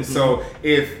hot with. Mm-hmm. So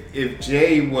if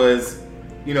Jay was,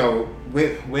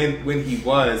 when he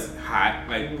was hot,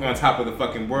 like on top of the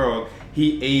fucking world,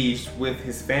 he aged with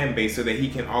his fan base so that he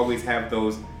can always have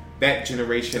that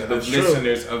generation of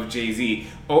listeners of Jay-Z.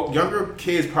 Oh, younger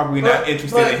kids probably not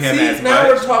interested in him as much. Now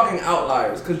we're talking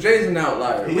outliers because Jay's an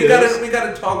outlier. We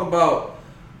gotta talk about.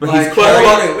 But like, he's one of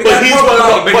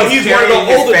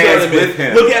the older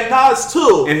gentlemen. Look at Nas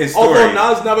too. In his story. Although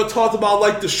Nas never talked about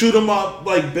like the shoot 'em up,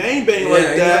 like bang bang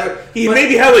like that. He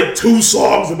maybe had like 2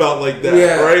 songs about like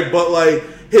that, right? But like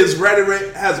his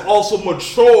rhetoric has also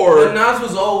matured. But Nas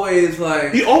was always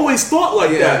like he always thought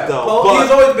like that though.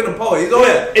 He's always been a poet. He's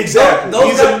always, exactly.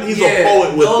 He's a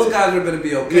poet with those it. guys are gonna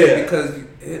be okay because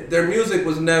their music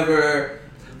was never.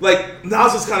 Like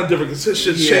Nas is kind of different because his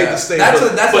shit stayed the same. That's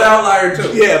an outlier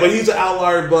too. Yeah, but he's an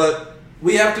outlier. But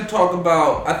we have to talk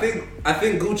about. I think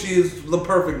Gucci is the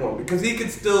perfect one because he could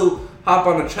still hop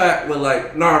on a track with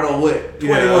like Nardo Wick,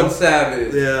 21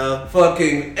 Savage,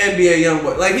 fucking NBA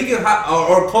YoungBoy. Like he can hop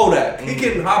or Kodak. Mm-hmm. He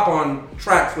can hop on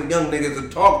tracks with young niggas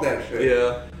and talk that shit.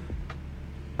 Yeah,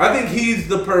 I think he's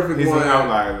the perfect one. He's an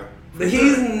outlier.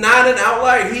 He's not an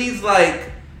outlier. He's like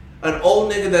an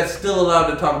old nigga that's still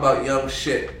allowed to talk about young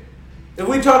shit. If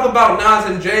we talk about Nas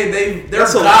and Jay, they're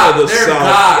gods. They're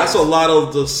gods. That's a lot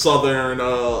of the southern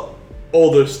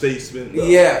older statesmen. Though.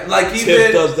 Yeah, like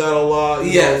Tip does that a lot.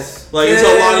 Yes, like it's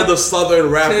a lot of the southern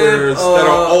rappers that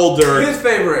are older. His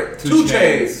favorite, 2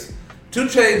 Chainz. 2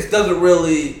 Chainz doesn't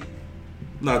really.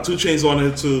 Nah, 2 Chainz on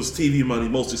it too. It's TV money,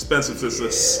 most expensive to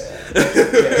this.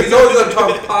 Yeah. He's always gonna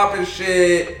talk pop and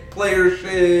shit, player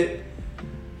shit.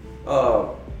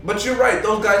 But you're right.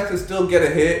 Those guys can still get a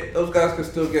hit. Those guys can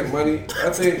still get money. I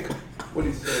think. What do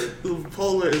you say?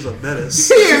 Polar is a menace.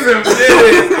 He is a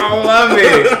menace. I love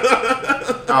it.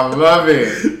 I love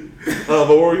it. But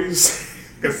what were you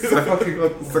saying?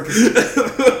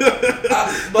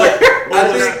 But I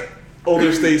think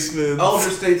older statesmen.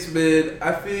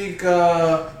 I think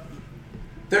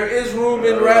there is room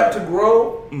in rap to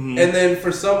grow, and then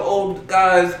for some old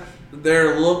guys,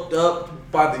 they're looked up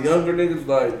by the younger niggas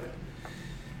like.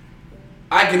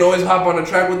 I can always hop on a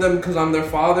track with them because I'm their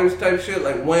fathers type shit,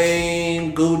 like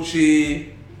Wayne,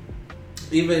 Gucci,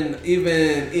 even.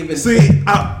 See,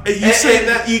 you say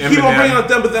that you keep on Eminem. bringing up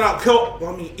them, but then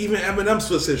even Eminem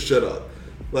splits his shit up.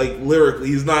 Like lyrically,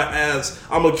 he's not as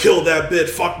I'm gonna kill that bitch,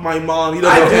 fuck my mom. He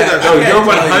doesn't do that. No, shit.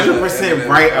 you're 100%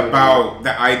 right about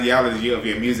the ideology of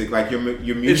your music. Like your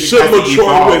music should has to mature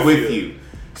evolve with with you.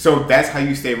 So that's how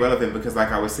you stay relevant. Because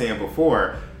like I was saying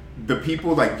before, the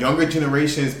people like younger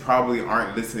generations probably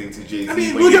aren't listening to Jay-Z. I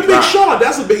mean, look at Big Sean.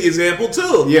 That's a big example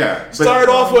too. Yeah, but-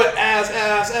 Started off with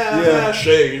ass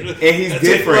shake, and he's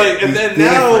different. And then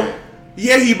now,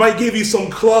 yeah, he might give you some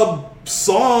club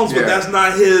songs, but that's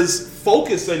not his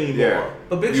focus anymore. Yeah.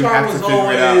 But Big You Sean have to was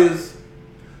figure it out. always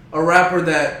a rapper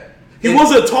that He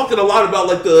wasn't talking a lot about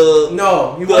like the.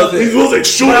 No, he wasn't. He wasn't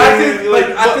shooting.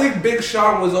 But I think Big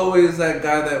Sean was always that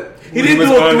guy that he didn't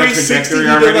do a 360. He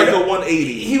did like a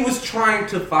 180. He was trying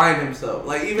to find himself.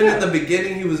 Like even in the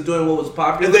beginning, he was doing what was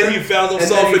popular, and then he found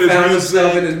himself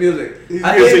in his music. His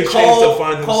I music think changed to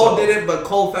find himself. Cole did it, but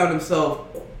Cole found himself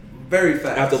very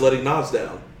fast after letting Nas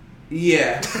down.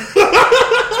 Yeah.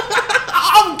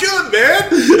 I'm good, man.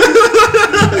 he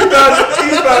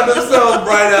found himself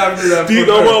right after that. Do you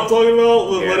know what I'm talking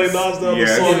about? With letting Nas down the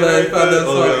song.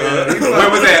 Where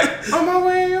was that? On my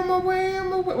way.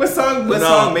 What song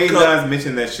made Nas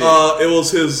mention that shit? It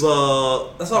was his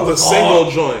the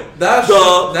single joint.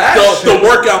 The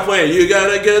workout plan. You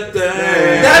gotta get that.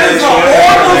 That is a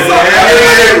horrible song.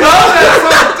 Everybody loves that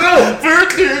song too.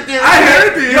 I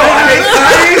hate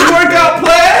Kanye's workout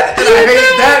plan, and I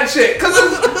hate that shit. Cause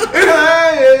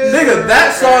nigga,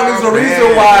 that song is the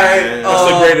reason why. That's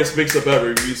the greatest mix-up ever.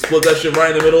 You split that shit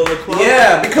right in the middle of the club.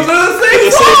 Yeah, because they're the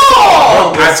same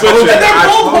song. And they're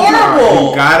both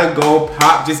horrible. You gotta go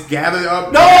pop. Just gather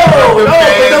up. No, but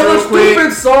those are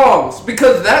stupid songs.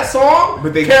 Because that song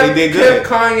kept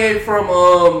Kanye from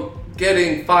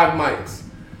getting 5 mics.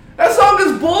 That song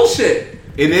is bullshit.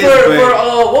 It is.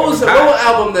 What was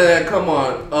album that had come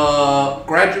on?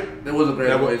 Graduate. It wasn't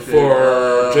Graduate.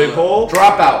 For J. Cole?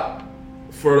 Dropout.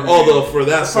 For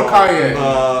that song. For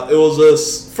Kanye. It was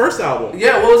his first album.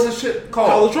 Yeah, what was this shit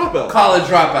called? College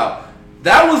Dropout.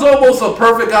 That was almost a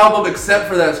perfect album except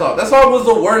for that song. That song was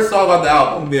the worst song on the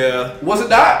album. Yeah. Was it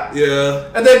not? Yeah.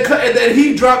 And then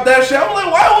he dropped that shit. I'm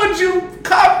like, why would you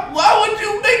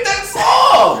make that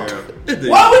song? Yeah.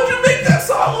 Why would you make that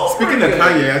song over Speaking again? of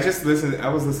Kanye, I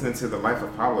was listening to The Life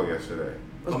of Pablo yesterday.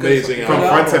 Amazing From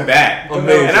front to back.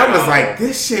 Amazing. And I was like,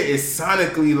 this shit is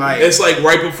sonically like. It's like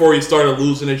right before he started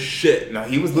losing his shit. No,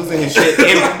 he was losing his shit.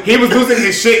 He was losing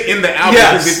his shit in the album.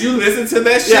 Yes. Because if you listen to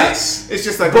that shit, it's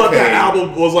just like. But that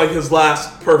album was like his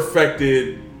last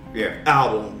perfected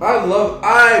album.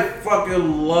 I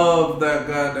fucking love that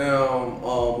goddamn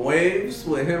Waves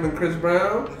with him and Chris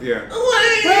Brown. Yeah.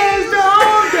 Waves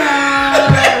don't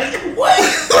die.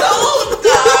 Waves don't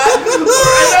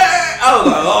die. I was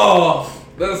like, oh,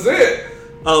 that's it.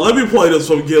 Let me play this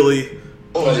from Gilly.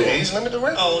 Oh, the age limit to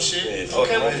rap? Oh shit. Yeah,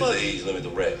 Okay, well fuck the age limit to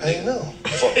rap. I ain't know.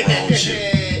 Fuck wrong with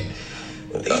you.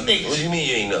 What do you mean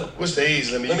you ain't know? What's the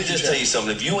age limit? Let me just tell you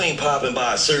something. If you ain't popping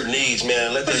by a certain age,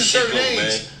 man, let that shit go,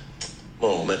 man. Come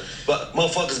on, man. But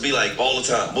motherfuckers be like all the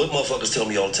time. What motherfuckers tell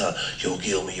me all the time? Yo,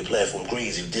 Gil, man, your platform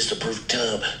crazy. This the perfect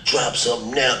time. Drop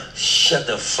something now. Shut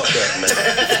the fuck up, man.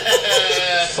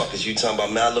 Fuck is you talking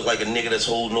about, man? I look like a nigga that's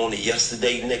holding on to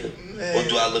yesterday, nigga. Man. Or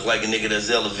do I look like a nigga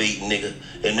that's elevating, nigga,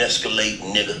 and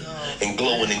escalating, nigga, and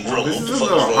glowing and growing? What the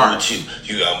fuck is wrong with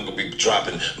you? I'm gonna be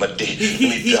dropping my dick.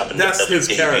 That's his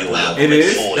character. It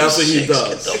is. That's what he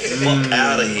does. Get the fuck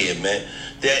out of here, man.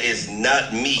 That is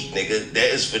not me, nigga.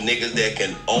 That is for niggas that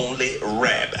can only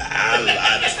rap.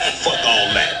 I fuck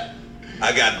all that.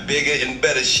 I got bigger and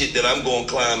better shit that I'm gonna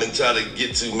climb and try to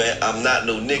get to, man. I'm not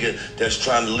no nigga that's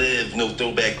trying to live no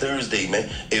Throwback Thursday,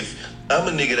 man. If I'm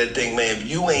a nigga that think, man, if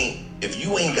you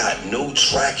ain't got no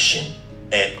traction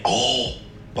at all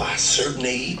by a certain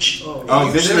age.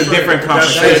 This is a different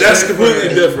conversation. That's completely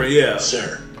different, yeah.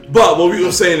 Sir. But what we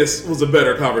were saying was a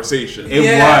better conversation. It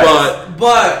was.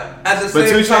 But at the same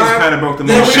 2 Chainz time, kind of broke the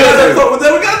then mold. we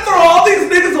gotta throw all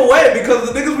these niggas away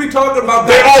because the niggas we talking about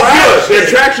They're all traction. good. Their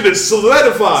traction is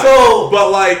solidified.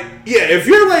 But like, yeah, if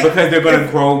you're like, because they're gonna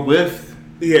grow with.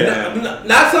 Yeah.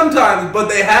 Not sometimes, but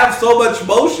they have so much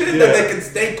motion that they can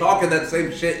stay talking that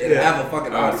same shit and have a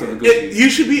fucking audience. You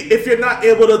should be, if you're not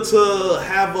able to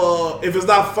have if it's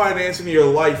not financing your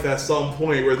life at some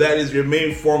point where that is your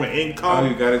main form of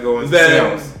income, you gotta go into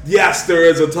then sales. yes, there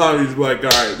is a time you're like, all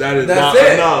right, that's not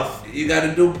it. enough. You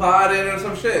gotta do podding or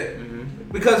some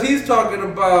shit. Because he's talking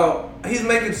about, he's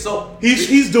making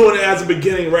He's doing it as a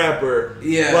beginning rapper.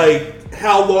 Yeah. Like,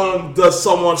 how long does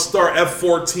someone start at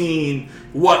 14?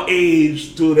 What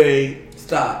age do they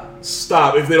stop?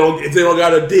 stop. If they don't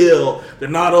got a deal, they're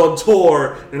not on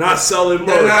tour, they're not selling merch.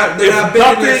 They're not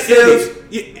big in their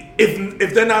city.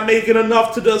 If they're not making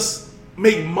enough to just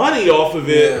make money off of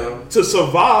it to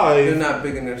survive, they're not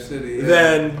big in their city. Yeah.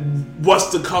 Then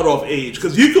what's the cutoff age?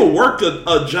 Because you can work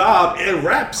a job and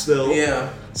rap still. Yeah.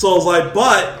 So it's like,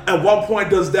 but at what point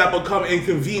does that become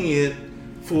inconvenient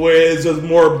for where it's just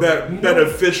more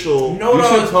beneficial? You know what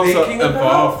I was thinking about?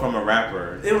 Evolve from a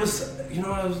rapper. It was, you know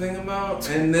what I was thinking about?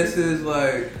 And this is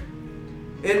like,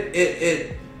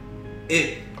 it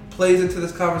plays into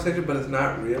this conversation, but it's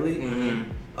not really.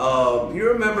 Mm-hmm. You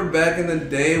remember back in the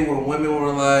day when women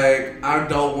were like, I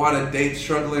don't want to date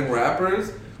struggling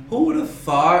rappers? Who would have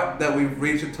thought that we've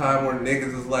reached a time where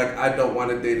niggas is like, I don't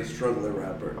want to date a struggling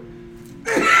rapper?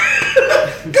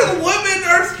 Because women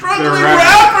are struggling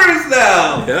rappers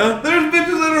now. Yeah. There's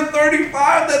bitches that are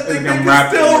 35 that think they can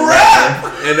still rap.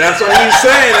 And that's what he's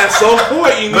saying. At some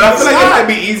point, you need But I to feel like it stop. might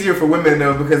be easier for women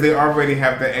though because they already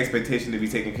have the expectation to be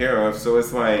taken care of. So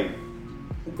it's like,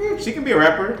 she can be a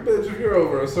rapper. Bitch, if you're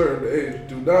over a certain age,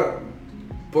 do not.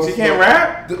 She can't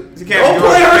rap. She can't. Don't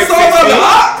play her song on the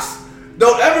aux.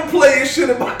 Don't ever play your shit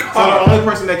in my So car. the only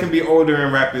person that can be older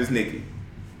and rap is Nicki.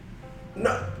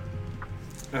 No.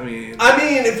 I mean,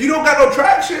 if you don't got no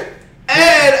traction,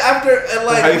 and after and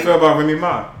like, How do you feel about Remy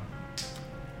Ma?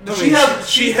 she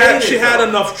had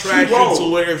enough traction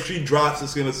to where if she drops,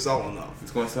 it's gonna sell enough.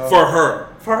 It's gonna sell for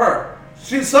her. For her,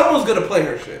 someone's gonna play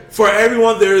her shit. For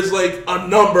everyone, there's like a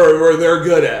number where they're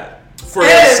good at. For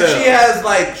And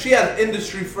themselves. she has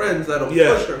industry friends that'll push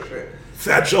her shit.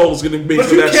 Fat Joe's gonna be But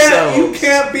for that you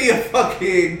can't be a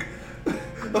fucking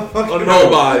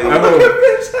nobody.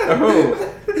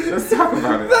 Let's talk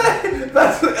about it.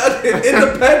 That's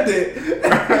independent,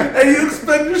 and you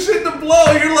expect your shit to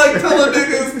blow. You're like telling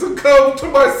niggas to come to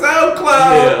my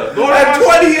SoundCloud at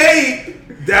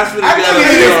 28. That's when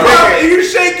you're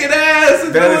shaking ass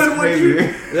and doing what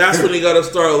you. That's when you gotta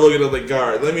start looking at the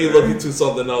guard. Let me look into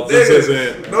something else. This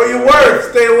isn't. Know your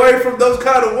worth. Stay away from those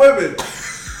kind of women.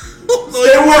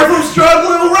 Stay away from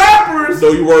struggling rappers.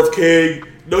 Know your worth, King.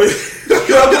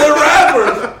 Struggling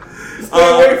rappers. Stay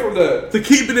away from that. To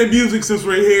keep it in music, since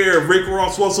we're here, Rick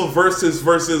Ross wants a versus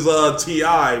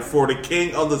T.I. for the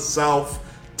King of the South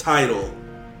title.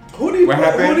 Who did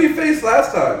he face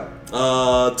last time? 2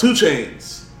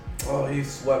 Chainz. Oh, he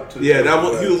swept 2 Chainz.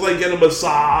 Yeah, he was like getting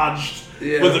massaged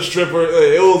with the stripper.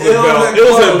 It was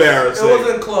embarrassing. It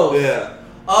wasn't close. Yeah.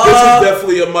 This is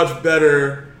definitely a much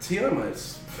better. T.I.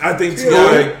 might. I think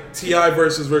T.I.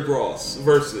 versus Rick Ross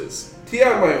versus.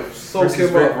 T.I. might soak Versus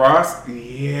him Rick up. Ross?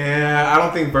 Yeah, I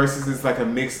don't think versus is like a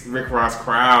mixed Rick Ross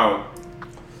crowd.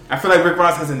 I feel like Rick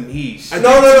Ross has a niche.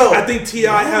 No. I think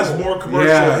T.I. has more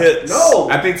commercial hits. No.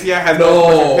 I think T.I. has more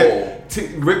commercial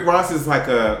hits. Rick Ross is like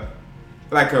a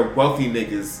wealthy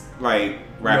niggas like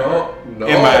rapper. No.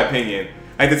 In my opinion.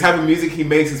 Like the type of music he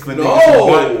makes is for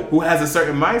niggas who has a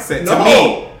certain mindset. To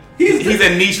me. He's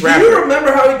a niche rapper. Do you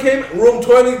remember how he came? Room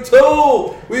 22.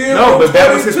 But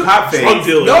that was his pop phase.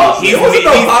 No, it wasn't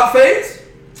no pop phase.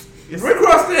 Rick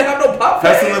Ross didn't have no pop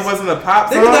phase. Pestilence wasn't a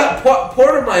pop song. That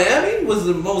Port of Miami was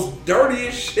the most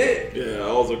dirtiest shit. Yeah,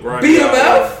 that was a grind.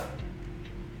 BMF.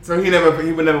 So he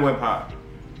would never went pop.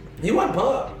 He went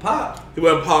pop. He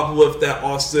went pop with that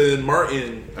Austin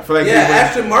Martin. I feel like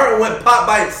Aston Martin went pop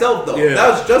by itself though. Yeah. That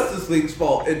was Justice League's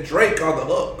fault and Drake on the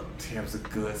hook. Damn, it's a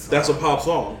good song. That's a pop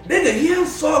song. Nigga, he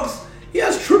has songs. He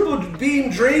has Triple Beam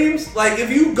Dreams. Like if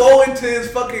you go into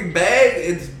his fucking bag,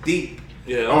 it's deep.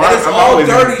 Yeah, and it's all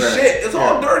dirty shit. It's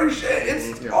all dirty shit.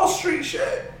 It's all street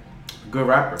shit. Good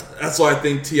rapper. That's why I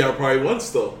think T.I. probably wins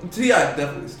still. T.I.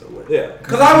 definitely still wins. Yeah,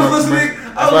 because I was listening.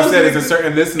 That's why I said it's a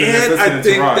certain listener. And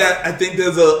I think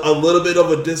there's a little bit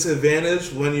of a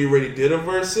disadvantage when you already did a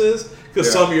versus because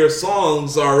some of your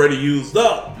songs are already used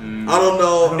up. I don't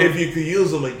know if you could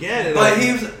use them again.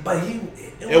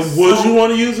 Would you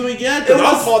want to use them again? Because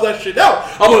I'll call that shit out.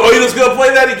 I'm like, oh, you just gonna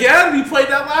play that again? You played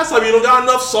that last time. You don't got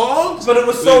enough songs. But it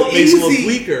was so easy. It look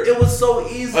weaker. It was so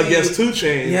easy against 2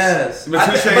 Chainz. Yes, but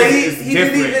 2 Chainz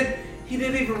he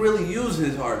didn't even really use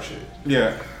his hard shit.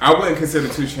 Yeah, I wouldn't consider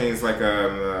 2 Chainz like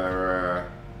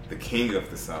the king of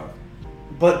the South.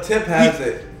 But Tip has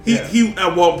it. He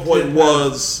at one point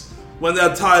was when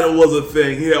that title was a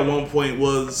thing. He at one point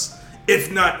was, if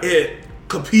not it,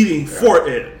 competing for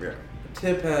it. Yeah.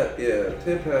 Tip has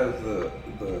the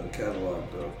catalog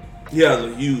though. He has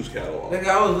a huge catalog. Nigga,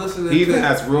 I was listening He to... even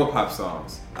has real pop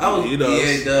songs. He does.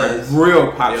 Yeah, he does. Like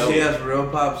real pop He songs. has real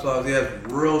pop songs. He has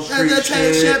real street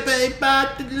shit.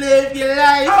 About to live your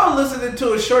life. I was listening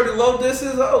to a Shorty Low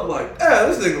disses. I was like,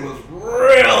 this nigga was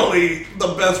really the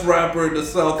best rapper in the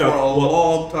South for a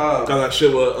long time. Got that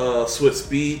shit with Swizz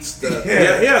Beatz.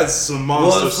 Yeah. He has some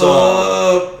monster What's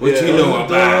songs. up? What you know about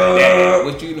that?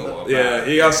 What you know about Yeah,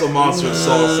 he got some monster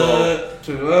songs. So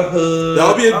to the hood. that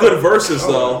would be a good versus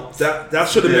though. That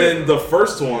should have been the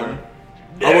first one.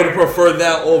 I would have preferred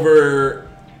that over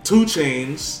 2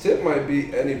 Chainz. Tip might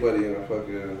beat anybody in a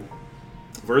fucking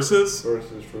Versus for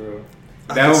real.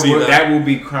 That will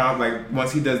be crowned, like,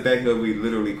 once he does that, he'll be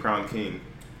literally crowned king.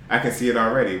 I can see it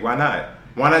already. Why not?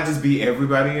 Why not just beat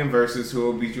everybody in verses who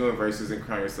will beat you in verses and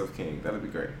crown yourself king? That'd be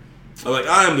great. I'm like,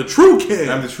 I am the true king.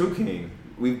 I'm the true king.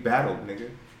 We've battled,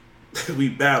 nigga. We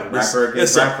battled. Rapper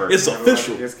against rapper. It's catalog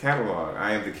official. against catalog.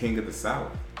 I am the king of the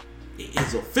South. It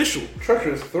is official.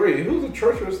 Treacherous 3. Who's the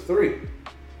Treacherous 3?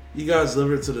 You guys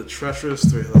delivered to the Treacherous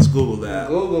 3. Let's Google that.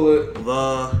 Google it.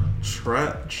 The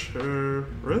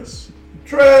Treacherous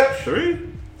Tretch. 3?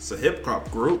 It's a hip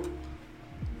hop group.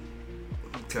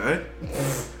 Okay.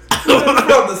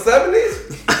 From the 70s?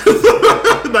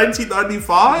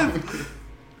 1995?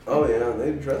 Oh yeah,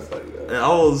 they dress like that. I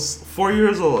was 4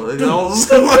 years old. If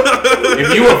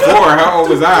you were 4, how old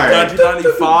was I?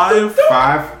 1995?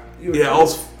 5? Yeah, I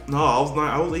was 9.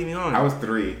 I was 89. I was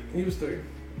 3. He was 3.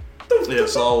 Yeah,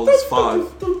 so I was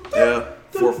 5. Yeah,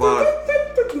 4 or 5.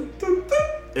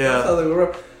 Yeah.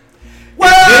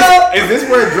 Is this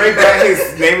where Drake got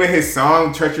his name of his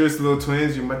song, Treacherous Little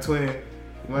Twins? You my twin. You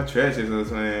my treacherous little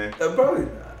twin. Probably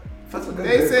not. That's a good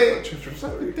They name. say. Treacherous.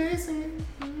 They say.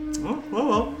 Oh,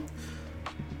 well.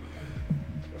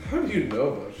 How do you know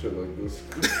about shit like this?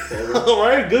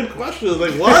 Alright, good question.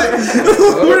 Like, what?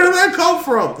 Where did that come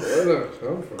from? Where did that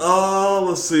come from?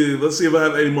 Let's see. Let's see if I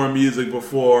have any more music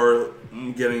before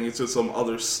getting into some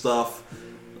other stuff.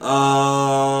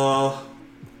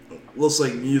 Looks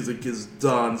like music is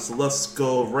done, so let's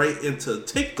go right into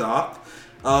TikTok.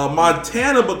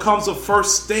 Montana becomes the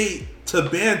first state to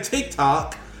ban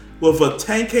TikTok with a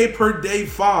 $10,000 per day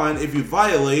fine if you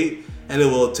violate, and it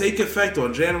will take effect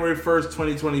on January 1st,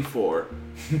 2024.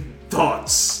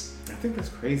 Thoughts? I think that's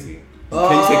crazy.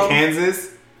 Can you say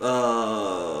Kansas?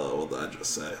 What did I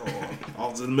just say? Hold on. I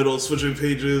was in the middle of switching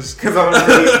pages. Because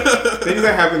things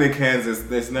that happen in Kansas.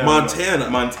 There's no Montana.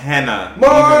 Montana.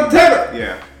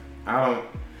 Yeah. I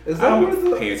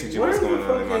don't pay attention to what's going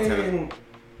on in Montana.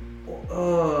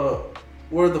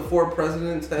 Where the 4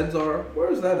 presidents' heads are?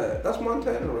 Where is that at? That's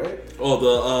Montana, right? Oh,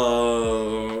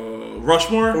 the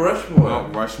Rushmore? Rushmore.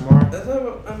 Rushmore? Is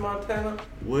that in Montana?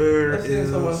 Where I seen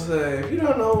someone say, if you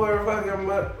don't know where fucking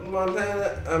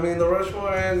Montana, I mean the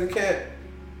Rushmore is, you can't.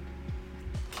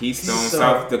 Keystone,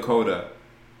 South Dakota.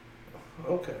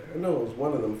 Okay, I know it was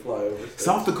one of them flyovers.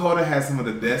 South Dakota has some of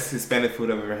the best Hispanic food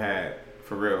I've ever had.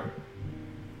 For real.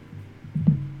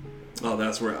 Oh,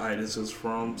 that's where Itis is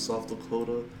from, South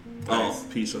Dakota. Nice. Oh,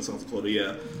 Peach in South Dakota,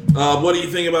 yeah. What do you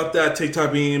think about that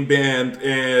TikTok being banned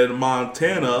in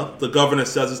Montana? The governor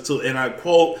says it's to, and I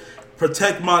quote,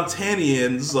 protect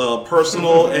Montanians'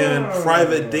 personal and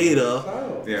private data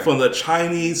from the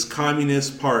Chinese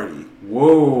Communist Party.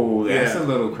 Whoa, that's a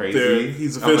little crazy.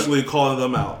 He's officially calling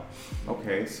them out.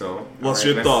 Okay, so what's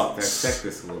your thoughts? Let's check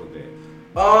this a little bit.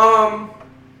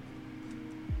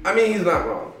 I mean, he's not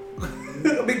wrong.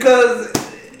 Because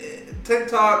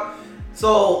TikTok,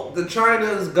 so the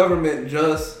China's government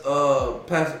just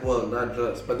passed, well, not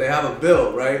just, but they have a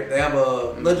bill, right? They have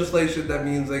a legislation that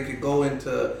means they could go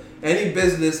into any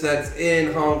business that's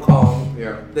in Hong Kong.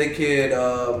 Yeah. They could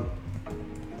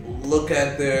look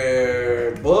at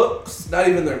their books, not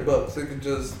even their books. They could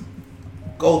just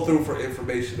go through for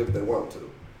information if they want to.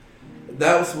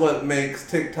 That's what makes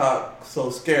TikTok so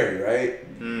scary, right?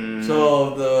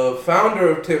 So the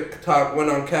founder of TikTok went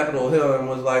on Capitol Hill and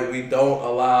was like, we don't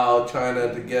allow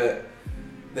China to get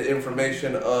the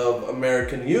information of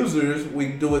American users. We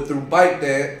do it through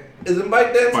ByteDance. Isn't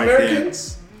ByteDance American?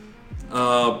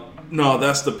 No,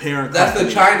 that's the parent That's company.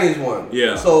 the Chinese one.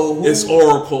 Yeah. So it's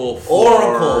Oracle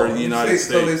for the United States.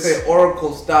 So they say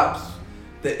Oracle stops,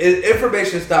 the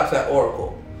information stops at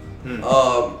Oracle.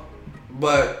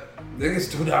 But niggas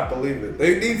do not believe it.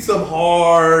 They need some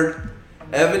hard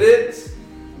evidence.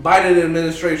 Biden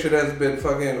administration has been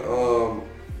fucking,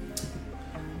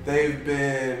 they've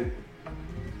been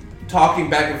talking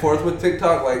back and forth with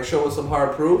TikTok, like show us some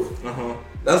hard proof.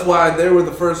 That's why they were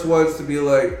the first ones to be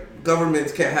like,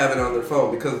 governments can't have it on their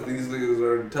phone because these niggas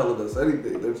aren't telling us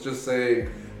anything. They're just saying,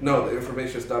 No, the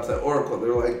information stops at Oracle.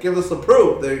 They're like, give us a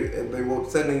proof. They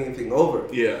won't send anything over.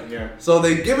 Yeah. So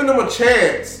they've given them a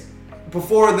chance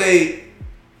before they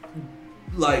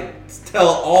like tell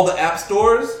all the app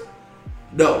stores,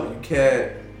 no, you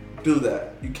can't do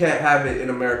that. You can't have it in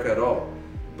America at all.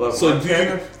 But So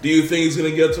Montana, do you think it's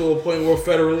gonna get to a point where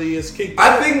federally it's kicked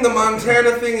I out? think the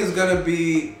Montana thing is gonna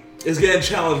be. It's getting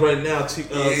challenged right now.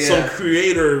 Some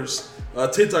creators,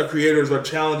 TikTok creators, are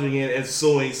challenging it and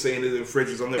suing, saying it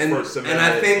infringes on their First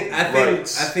Amendment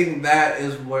rights. I think that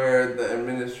is where the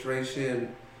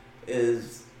administration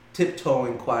is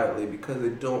tiptoeing quietly because they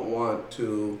don't want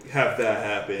to have that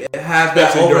happen. Have that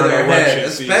Especially over during their election head,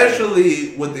 season.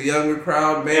 especially with the younger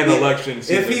crowd. Maybe And election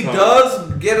season if he coming.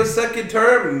 does get a second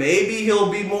term, maybe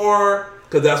he'll be more.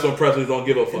 Because that's when presidents don't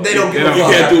give a fuck. They don't give a You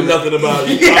fuck. can't do nothing about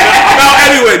it. Yeah. I'm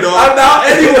out anyway, dog. I'm out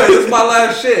anyway. This is my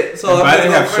last shit. So And I'm Biden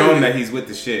gonna have go shown crazy. that he's with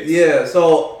the shit. Yeah,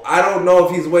 so I don't know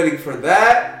if he's waiting for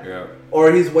that Yeah.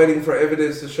 or he's waiting for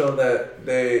evidence to show that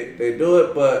they do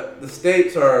it, but the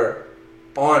states are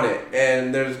on it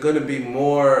and there's going to be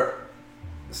more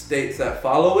states that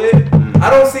follow it. I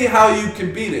don't see how you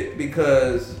can beat it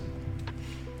because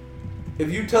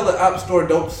if you tell the App Store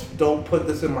don't put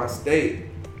this in my state,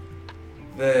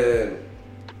 then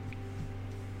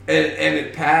and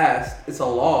it passed, it's a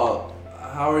law,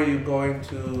 how are you going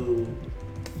to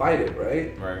fight it,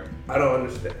 right? Right. I don't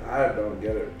understand. I don't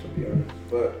get it, to be honest.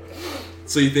 But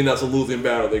So you think that's a losing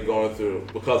battle they're going through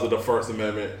because of the First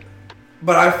Amendment?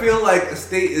 But I feel like a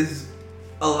state is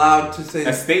allowed to say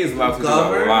A state is allowed to do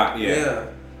a lot, yeah.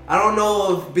 I don't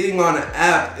know if being on an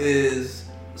app is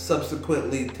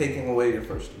subsequently taking away your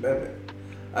First Amendment.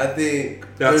 I think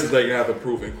That's what they're gonna have to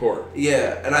prove in court.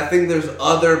 Yeah, and I think there's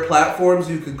other platforms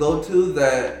you could go to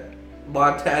that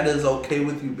Montana is okay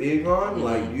with you being on,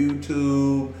 like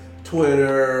YouTube,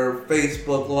 Twitter,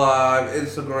 Facebook Live,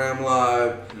 Instagram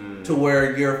Live, to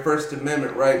where your First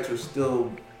Amendment rights are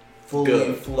still fully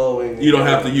Good. flowing. You don't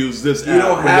have to use this You app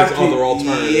don't when have there's to. other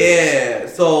alternatives. Yeah,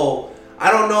 so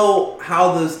I don't know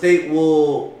how the state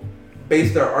will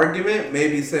base their argument.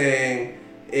 Maybe saying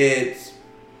it's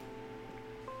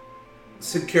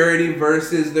security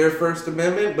versus their First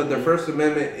Amendment, but their First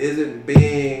Amendment isn't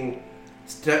being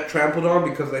trampled on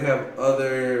because they have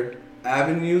other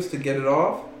avenues to get it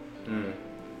off.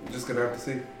 Just gonna have to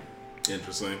see.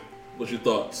 Interesting. What's your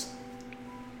thoughts?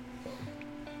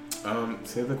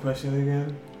 Say the question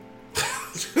again.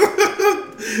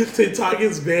 TikTok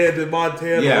is banned in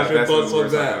Montana. Yeah, What's your that's thoughts what on we're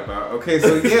that? talking about. Okay,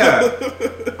 so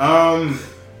yeah.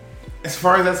 As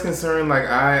far as that's concerned, like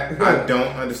I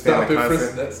don't understand Stop the it,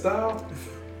 concept. that style.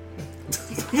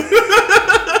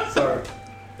 Sorry.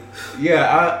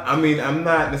 Yeah, I mean, I'm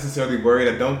not necessarily worried.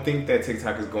 I don't think that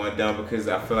TikTok is going down because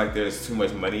I feel like there's too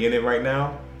much money in it right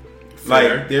now.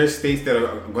 Fair. Like, there's states that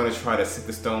are going to try to set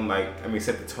the tone,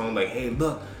 like, hey,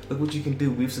 look what you can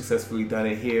do. We've successfully done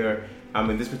it here.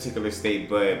 In this particular state,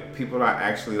 but people are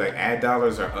actually, like, ad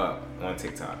dollars are up on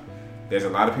TikTok. There's a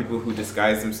lot of people who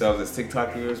disguise themselves as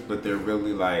TikTokers, but they're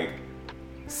really, like,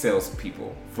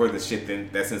 salespeople for the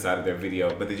shit that's inside of their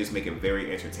video, but they just make it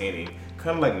very entertaining.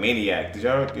 Kind of like Maniac. Do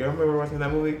y'all remember watching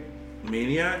that movie?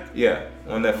 Maniac? Yeah,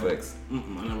 on Netflix. I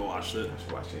never watched it. I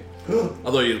should watch it.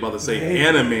 I thought you was about to say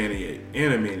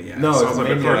Animaniac. No, Sounds it's like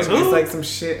a Maniac. cartoon. It's like some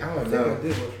shit. I don't know.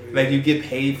 Like you get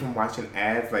paid from watching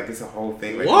ads. Like it's a whole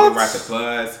thing. Like What? you write the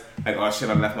buzz. Like oh shit,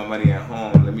 I left my money at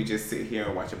home. Let me just sit here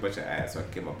and watch a bunch of ads so I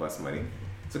can get my bus money.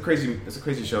 It's a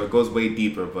crazy show. It goes way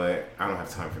deeper, but I don't have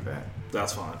time for that.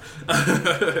 That's fine.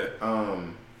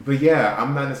 But yeah,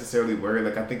 I'm not necessarily worried.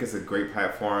 Like I think it's a great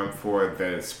platform for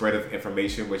the spread of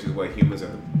information, which is what humans are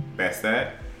the best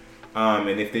at. And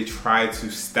if they try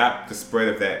to stop the spread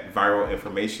of that viral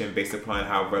information based upon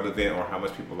how relevant or how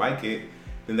much people like it,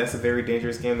 then that's a very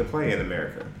dangerous game to play in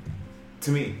America.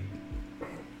 To me.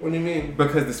 What do you mean?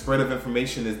 Because the spread of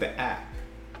information is the app.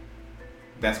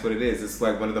 That's what it is. It's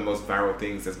like one of the most viral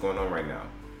things that's going on right now.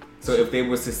 So if they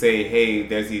was to say, hey,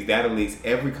 there's these data leaks,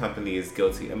 every company is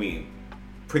guilty. I mean,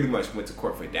 pretty much went to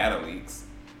court for data leaks.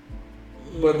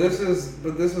 But this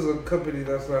is a company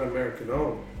that's not American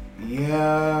owned.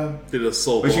 Yeah. Did a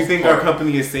soul. But you think our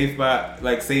company is safe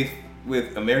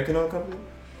with American-owned company?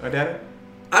 Our data?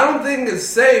 I don't think it's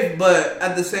safe, but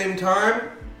at the same time,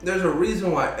 there's a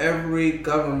reason why every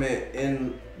government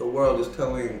in the world is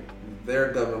telling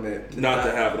their government not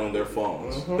to have it on their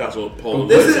phones. Mm-hmm. That's what Polar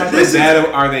What type of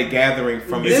data are they gathering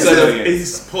from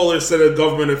civilians? Polar said that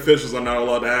government officials are not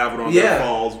allowed to have it on their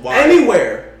phones. Why?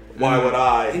 Anywhere. Why would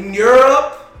I? In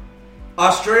Europe,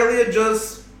 Australia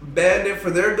just banned it for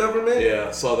their government. Yeah,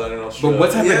 I saw that in Australia. But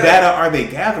what type of data are they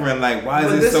gathering? Like, why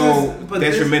is it so but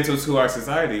detrimental to our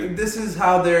society? This is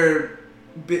how they're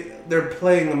they're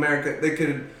playing America. They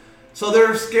could, so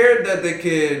they're scared that they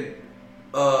could,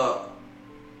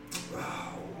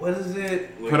 what is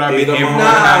it? Put our big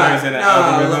counters in the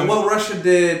algorithm. What Russia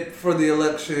did for the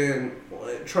election,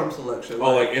 Trump's election.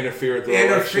 Oh, like interfere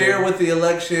with the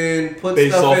election. Put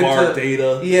based stuff off into our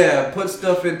data. Yeah, put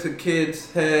stuff into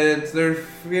kids' heads. They're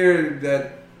feared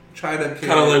that China can.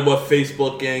 Kind of like what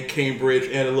Facebook and Cambridge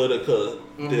Analytica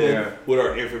did with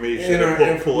our information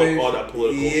and pull up all that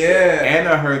political shit. And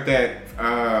I heard that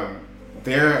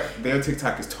their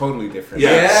TikTok is totally different.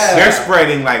 Yes. They're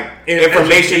spreading like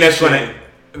information that's going to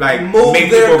like move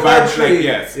make their people vibe country. like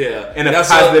yes, yeah, in a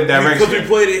positive direction. Because we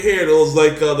played it here, it was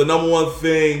like the number one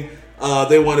thing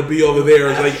they want to be over there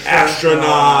is like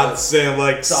astronauts and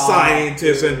like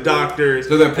scientists and doctors.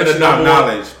 So they're pushing out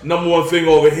knowledge. Number one thing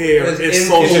over here is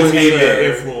social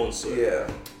media influencer.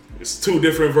 Yeah, it's two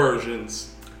different versions.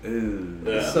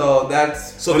 Yeah. So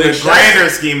that's in the grander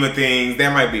scheme of things,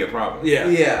 that might be a problem.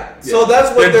 Yeah. So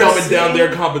that's what they're dumbing down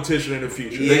their competition in the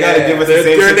future. They got to give us the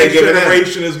same shit their next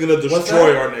generation is going to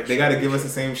destroy our next. They got to give us the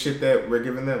same shit that we're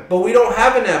giving them. But we don't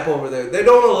have an app over there. They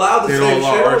don't allow the same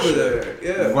shit over there.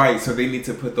 Yeah. Right. So they need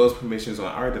to put those permissions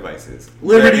on our devices.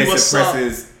 Liberty was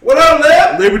What up,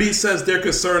 Lib? Liberty says their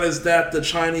concern is that the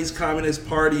Chinese Communist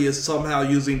Party is somehow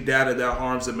using data that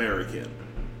harms America.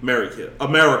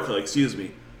 Excuse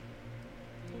me.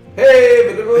 Hey,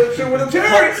 but they're shit with a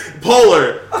cherry.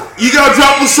 Polar, you gotta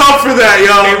drop the sub for that,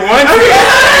 yo.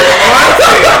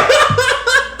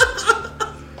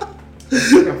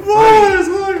 Polar's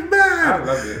like mad. I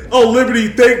love it. Oh, Liberty,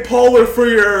 thank Polar for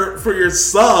your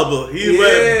sub. He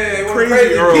went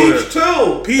crazy earlier.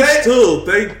 Peach too.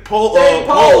 Thank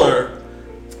Polar.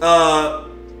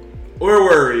 Where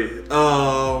were we?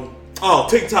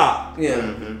 TikTok. Yeah.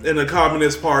 And the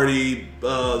Communist Party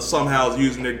somehow is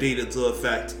using their data to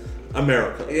affect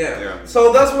America. Yeah.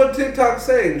 So that's what TikTok's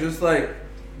saying. Just like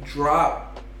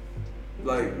drop,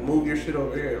 like move your shit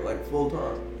over here, like full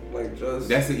time, like just.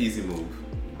 That's an easy move.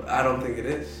 I don't think it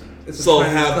is. It's a so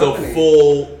Chinese have company.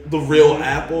 the real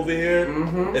app over here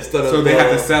instead of. So they have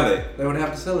to sell it. They would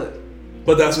have to sell it.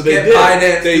 But that's what they Get did.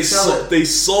 Binance They to sell it. They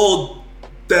sold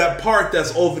that part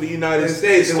that's over the United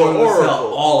States They to wanted to Oracle. sell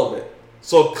all of it.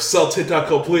 So sell TikTok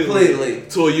completely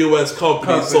to a U.S.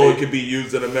 company so it can be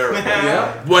used in America.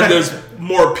 Yeah. When there's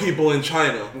more people in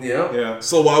China. Yeah.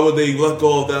 So why would they let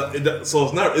go of that? So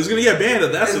it's not. It's gonna get banned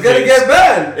if that's It's the case. gonna get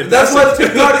banned. If That's what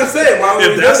TikTok is saying. Why would we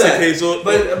if do that's that? the case, so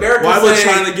But America's why would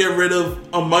saying- China get rid of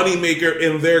a moneymaker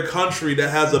in their country that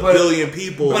has a billion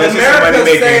people? But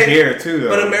America's saying,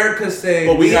 But America's saying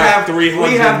But we got 300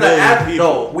 we have the million people.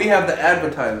 No, we have the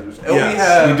advertisers. And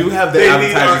Yes. We do have the they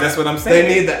advertisers, need our- that's what I'm saying.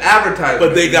 They need the advertisers.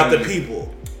 But they got the people.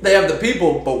 They have the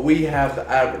people, but we have the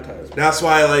advertisers. That's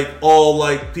why, like, all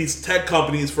like these tech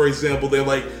companies, for example, they're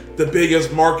like the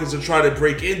biggest markets to try to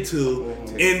break into.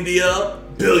 India,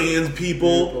 billions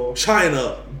people.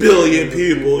 China, billion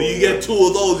people. You get two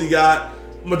of those, you got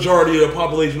majority of the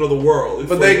population of the world.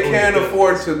 But they can't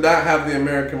afford to not have the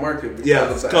American market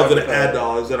because because of the ad advertising.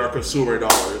 dollars and our consumer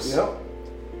dollars. Yep.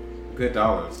 Good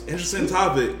dollars. Interesting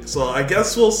topic. So I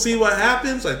guess we'll see what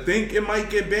happens. I think it might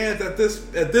get banned at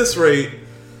this rate.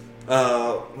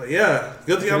 But yeah,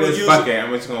 good thing I don't use Fuck it. it.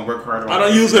 I'm just gonna work hard on I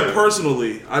don't use it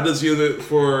personally. I just use it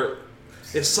for.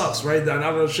 It sucks, right? Now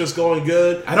that it's just going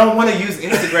good. I don't want to use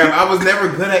Instagram. I was never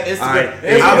good at Instagram.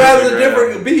 Instagram's a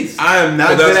different beast. I am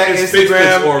not good at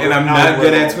Instagram, and I'm not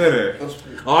good at Twitter.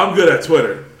 Oh, I'm good at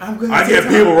Twitter. I'm good I at get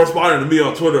TikTok. people responding to me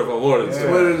on Twitter if I wanted to.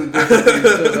 Twitter's a different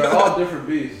beast. Too. They're all different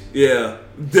beasts. Yeah,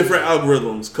 different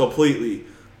algorithms completely.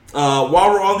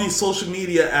 While we're on these social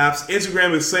media apps,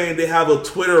 Instagram is saying they have a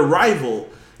Twitter rival,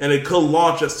 and it could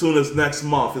launch as soon as next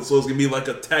month. And so it's gonna be like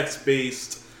a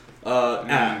text-based app.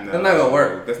 That's not gonna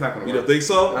work. That's not gonna work. You don't think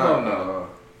so? No.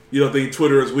 You don't think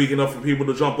Twitter is weak enough for people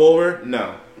to jump over?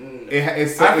 No.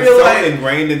 It's I it's feel so like-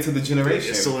 ingrained into the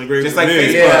generation. It's so ingrained Just with like me.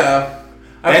 Facebook. Yeah.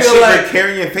 I That feel shit like we're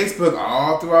carrying Facebook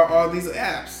all throughout all these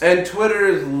apps. And Twitter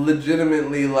is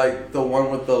legitimately like the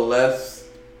one with the least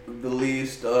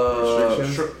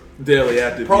Restrictions? Daily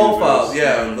active profiles. users.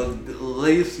 Yeah, the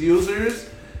least users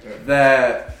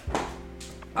that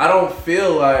I don't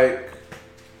feel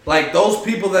like those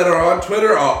people that are on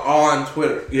Twitter are on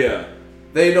Twitter. Yeah.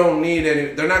 They don't need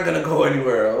any. They're not gonna go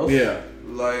anywhere else. Yeah.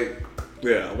 Like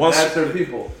Yeah. that's their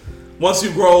people. Once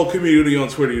you grow a community on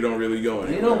Twitter, you don't really go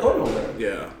anywhere. You don't go nowhere.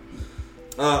 Yeah.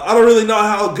 I don't really know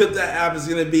how good that app is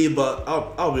going to be, but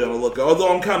I'll be on the lookout.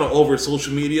 Although I'm kind of over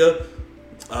social media,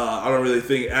 I don't really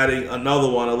think adding another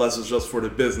one, unless it's just for the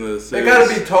business. It gotta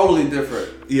be totally different.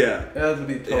 Yeah. It has to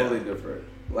be totally different.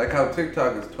 Like how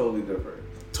TikTok is totally different.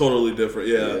 Totally different,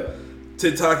 yeah.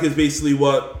 TikTok is basically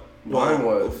what Vine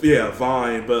was. Yeah,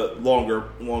 Vine, but longer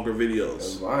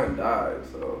videos. And Vine died,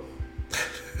 so.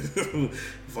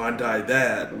 Vine died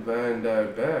bad. Vine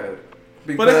died bad.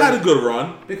 But it had a good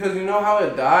run. Because you know how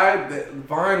it died?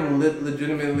 Vine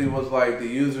legitimately was like, the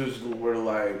users were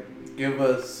like, give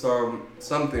us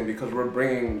something because we're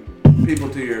bringing people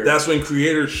to your... That's when content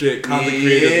creators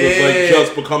was like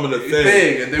just becoming a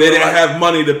thing. And they didn't have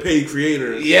money to pay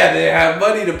creators. Yeah, they didn't have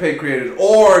money to pay creators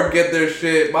or get their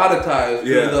shit monetized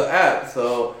through the app.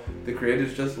 So the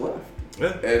creators just left.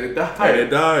 Yeah. And it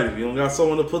died. If you don't got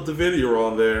someone to put the video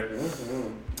on there.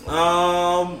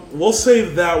 We'll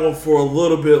save that one for a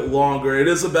little bit longer. It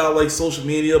is about like social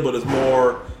media, but it's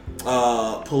more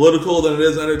political than it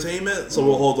is entertainment. So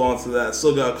we'll hold on to that.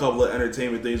 Still got a couple of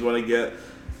entertainment things we want to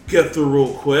get through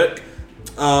real quick.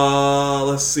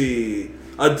 Let's see.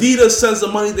 Adidas says the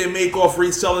money they make off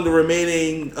reselling the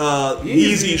remaining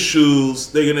Yeezy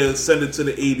shoes, they're gonna send it to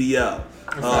the ADL,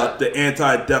 the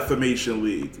Anti-Defamation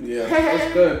League. Yeah,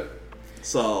 that's good.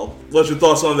 So, what's your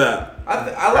thoughts on that?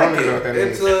 I like it.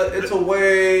 It's a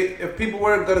way, if people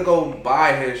weren't gonna go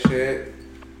buy his shit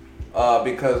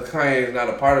because Kanye's not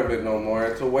a part of it no more,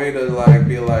 it's a way to like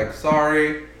be like,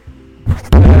 sorry.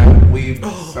 We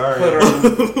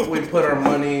put our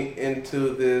money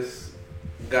into this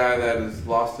guy that has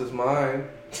lost his mind,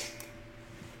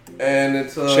 and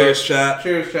it's a cheers chat,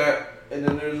 and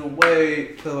then there's a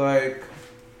way to like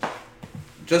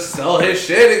just sell his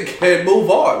shit and move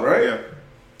on, right? Yeah,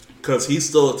 because he's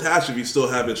still attached if you still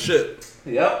have his shit.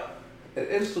 Yep,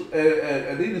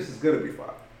 Adidas is gonna be fine.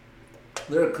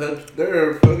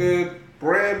 They're a fucking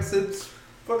brand since.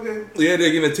 Yeah,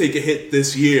 they're gonna take a hit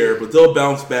this year, but they'll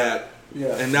bounce back.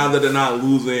 Yeah. And now that they're not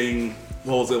losing,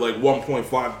 what was it, like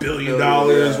 $1.5 billion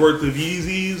worth of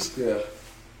Yeezys? Yeah.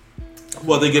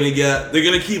 What they're gonna get? They're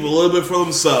gonna keep a little bit for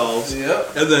themselves.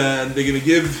 Yep. And then they're gonna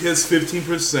give his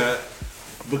 15%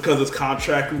 because it's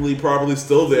contractually probably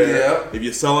still there. Yep. If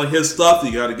you're selling his stuff,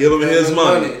 you gotta give him his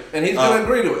money. And he's gonna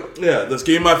agree to it. Yeah, let's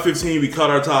give him my 15. We cut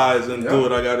our ties and do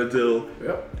what I gotta do.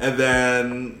 Yep. And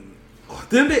then.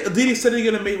 Did he say they're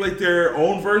gonna make like their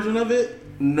own version of it?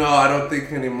 No, I don't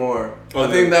think anymore. Okay. I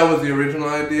think that was the original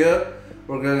idea.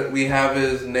 We have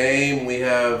his name, we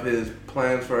have his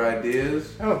plans for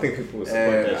ideas. I don't think people would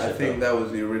support that shit. I think that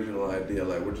was the original idea.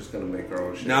 Like, we're just gonna make our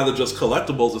own shit. Now they're just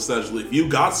collectibles essentially. If you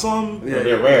got some,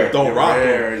 they're rare. Don't rock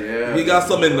them. Yeah. If you got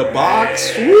some in the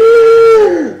box,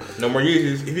 woo! No more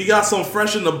uses. If you got some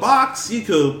fresh in the box, you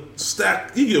could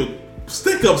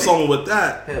stick up someone with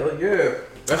that. Hell yeah.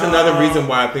 That's another reason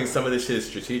why I think some of this shit is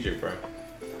strategic, bro.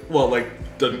 Well, like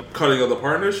the cutting of the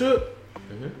partnership.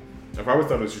 Mm-hmm. If I was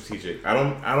done with strategic, I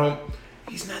don't.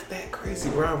 He's not that crazy,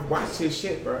 bro. I've watched his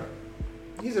shit, bro.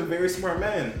 He's a very smart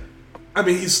man. I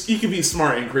mean, he can be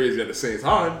smart and crazy at the same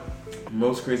time.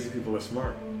 Most crazy people are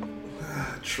smart.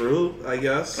 True, I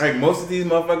guess. Like most of these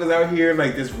motherfuckers out here,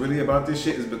 like this really about this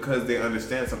shit is because they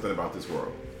understand something about this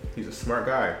world. He's a smart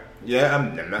guy. Yeah,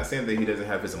 I'm not saying that he doesn't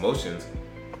have his emotions.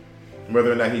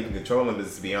 Whether or not he can control them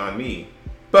is beyond me.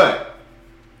 But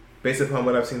based upon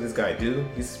what I've seen this guy do,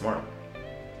 he's smart.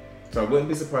 So I wouldn't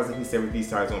be surprised if he severed these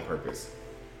ties on purpose,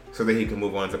 so that he can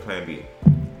move on to Plan B.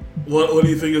 What do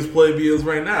you think his Plan B is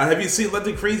right now? Have you seen like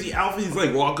the crazy outfits? He's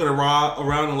like walking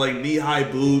around in like knee-high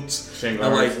boots and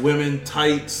like women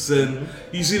tights, and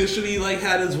you see the shit he like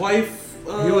had his wife.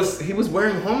 He was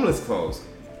wearing homeless clothes.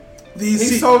 He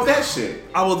sold that shit.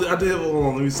 I did. Hold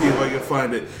on, let me see if I can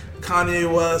find it.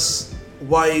 Kanye West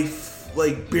wife,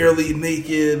 like barely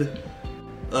naked.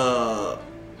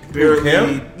 Barely.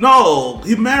 Him? No,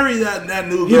 he married that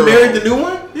new He girl. married the new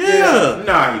one? Yeah.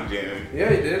 Nah, he didn't. Yeah,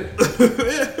 he did. Wow.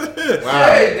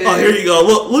 Yeah, he did. Oh, here you go.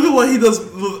 Look at what he does.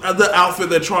 The outfit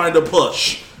they're trying to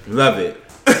push. Love it.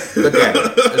 Look at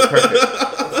it. It's perfect.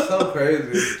 It's so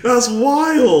crazy. That's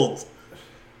wild.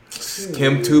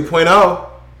 Kim 2.0.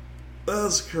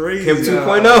 That's crazy. Kim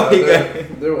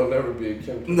 2.0. There will never be a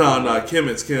Kim 2.0. No, Kim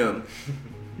is Kim.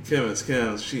 Kim is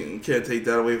Kim. She can't take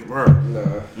that away from her.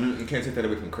 No. You can't take that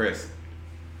away from Kris.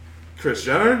 Kris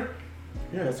Jenner?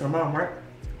 Yeah, that's her mom, right?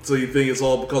 So you think it's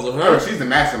all because of her? Oh, she's the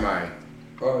mastermind.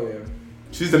 Oh, yeah.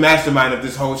 She's the mastermind of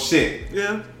this whole shit.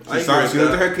 Yeah. She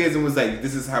looked at her kids and was like,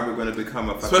 this is how we're going to become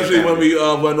a fucking Especially when family.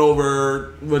 we went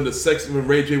over, when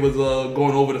Ray J was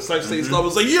going over the sex tape stuff, it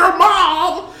was like, your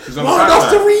mom wanted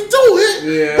us to redo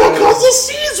it because the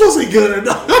scenes wasn't good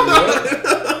enough.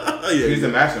 Yeah, she's the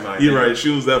mastermind. You're right. She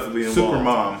was definitely involved. Super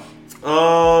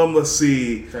mom. Let's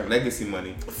see. Legacy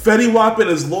money. Fetty Wap and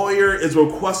his lawyer is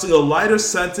requesting a lighter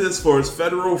sentence for his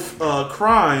federal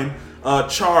crime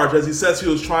charge, as he says he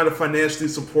was trying to financially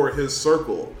support his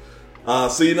circle.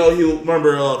 So you know, he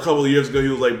remember a couple of years ago he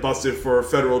was like busted for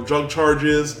federal drug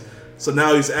charges, So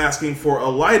now he's asking for a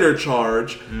lighter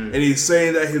charge, and he's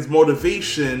saying that his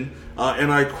motivation,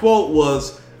 and I quote,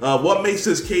 was what makes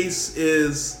his case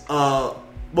unusual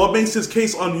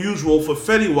for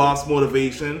Fetty Wap's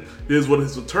motivation, this is what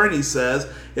his attorney says,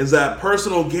 is that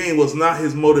personal gain was not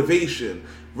his motivation.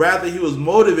 Rather, he was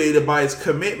motivated by his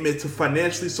commitment to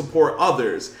financially support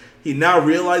others. He now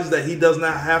realizes that he does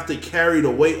not have to carry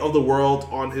the weight of the world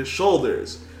on his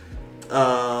shoulders.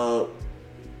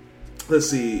 Let's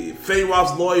see. Fetty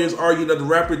Wap's lawyers argue that the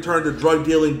rapper returned to drug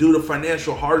dealing due to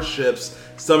financial hardships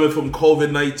stemming from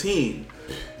COVID-19.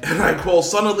 And I quote,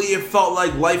 suddenly it felt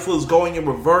like life was going in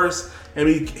reverse, and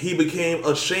he became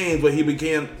ashamed when he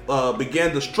began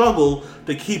to struggle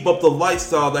to keep up the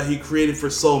lifestyle that he created for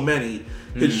so many.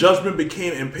 His judgment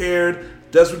became impaired,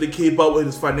 desperate to keep up with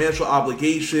his financial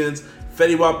obligations.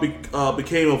 Fetty Wap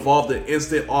became involved in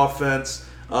instant offense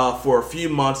for a few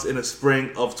months in the spring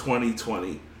of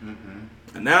 2020.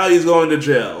 And now he's going to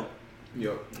jail.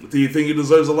 Yo. Do you think he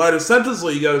deserves a lighter sentence,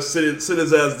 or you gotta sit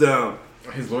his ass down?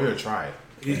 His lawyer tried.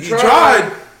 He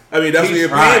tried. I mean, that's what you're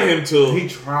paying him to. He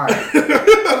tried.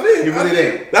 He really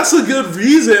did. That's a good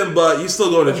reason, but you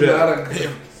still going to jail.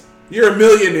 You're a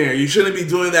millionaire. You shouldn't be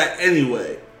doing that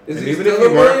anyway. Is he still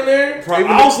a millionaire?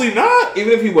 Obviously not.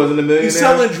 Even if he wasn't a millionaire. He's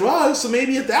selling drugs, so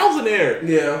maybe a thousandaire.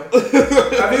 Yeah.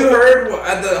 Have you heard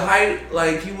at the height,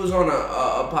 like he was on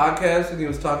a podcast and he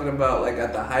was talking about like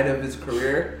at the height of his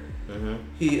career,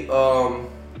 he was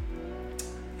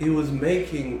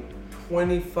making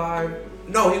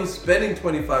he was spending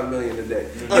 $25 million a day.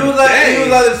 He was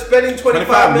either spending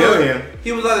 $25 million.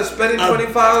 He was either spending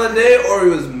 $25 a day or he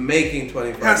was making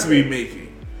 $25. Has to be making.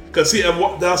 Because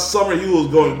that summer he was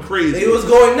going crazy. He was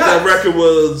going nuts. That record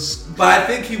was... But I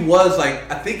think he was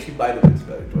like... I think he might have been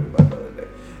spending $25 a day.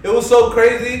 It was so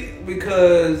crazy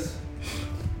because...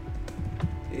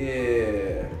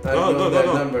 Yeah. I know that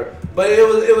number. But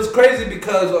it was crazy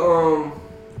because...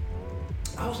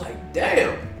 I was like,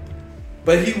 damn.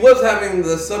 But he was having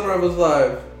the summer of his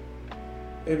life.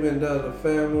 He been down a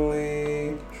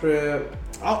family trip.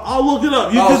 I'll look it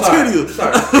up. You continue.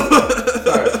 Sorry.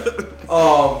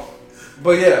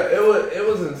 But yeah, it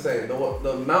was insane.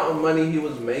 The amount of money he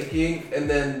was making, and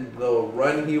then the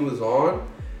run he was on,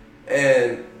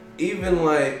 and even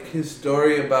like his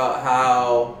story about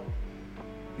how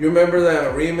you remember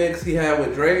that remix he had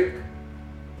with Drake.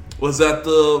 Was that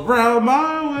the Round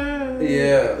My Way?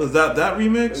 Yeah. Was that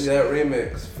remix? Yeah, that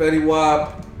remix.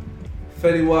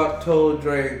 Fetty Wap told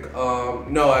Drake,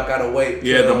 no, I gotta wait.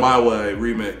 Yeah, the My Way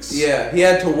remix. Yeah, he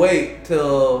had to wait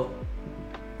till...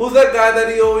 Who's that guy that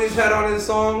he always had on his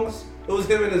songs? It was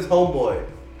him and his homeboy.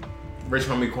 Rich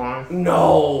Homie Quan?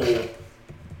 No.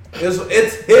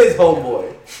 It's his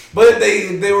homeboy. But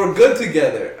they were good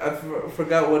together. I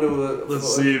forgot what it was.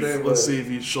 Let's see if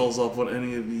he shows up on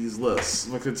any of these lists.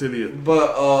 We'll continue.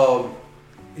 But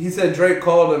he said Drake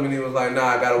called him and he was like, nah,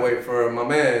 I gotta wait for my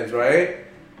mans, right?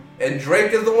 And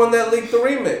Drake is the one that leaked the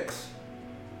remix.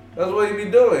 That's what he be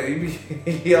doing.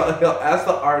 He'll ask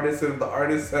the artist, and if the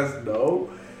artist says no,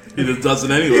 he just does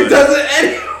it anyway. He does it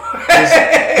anyway.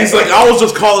 He's like, I was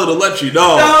just calling to let you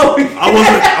know. No,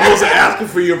 I wasn't asking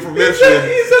for your permission.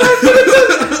 He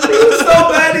was so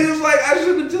bad. He was like, I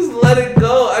should have just let it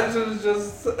go. I should have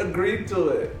just agreed to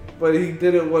it. But he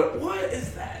didn't want. What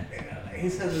is that? He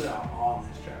says it on all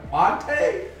this track.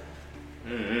 Monte.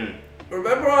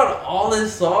 Remember on all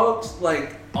his songs,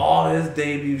 like all his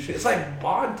debut shit. It's like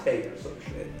Monte or some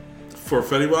shit. For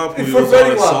Fetty Wap? For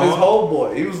Fetty Wap, his whole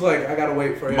boy. He was like, I gotta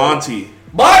wait for him. Monty!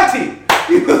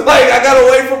 He was like, I gotta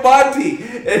wait for Monty.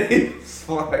 And he was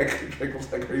like, Drake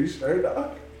was like, are you sure,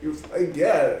 dog? He was like,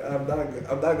 yeah, I'm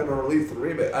not gonna release the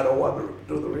remix. I don't want to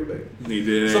do the remix. He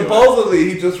did.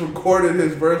 Supposedly, he just recorded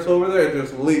his verse over there and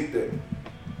just leaked it.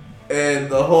 And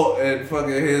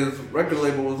fucking his record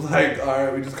label was like, all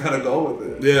right, we just gotta go with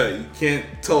it. Yeah, you can't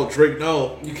tell Drake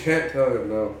no. You can't tell him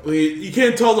no. You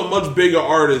can't tell the much bigger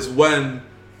artists when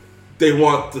they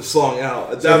want the song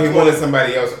out. At so that he point, wanted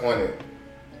somebody else on it.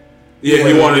 Yeah,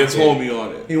 he wanted his homie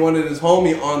on it. He wanted his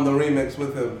homie on the remix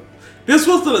with him. This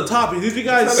was to the topic. Did you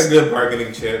guys? That's a good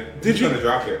bargaining chip. Did you gonna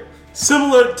drop it?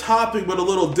 Similar topic, but a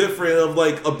little different. Of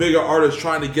like a bigger artist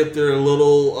trying to get their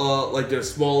little, like their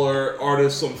smaller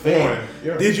artists some fame.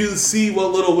 Yeah. Did you see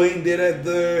what Lil Wayne did at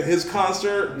his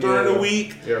concert during the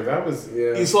week? Yeah, that was.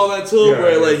 Yeah. You saw that too,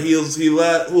 where like he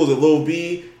let who was it, Lil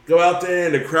B go out there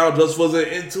and the crowd just wasn't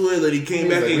into it. Then he came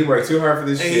back like, and we worked too hard for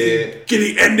this shit.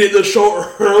 He ended the show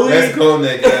early. That's cool,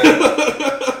 nigga.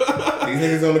 These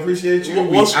niggas don't appreciate you.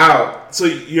 We out. So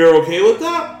you're okay with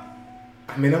that?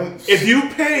 I mean, if you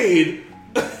paid.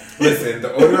 Listen,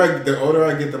 the older I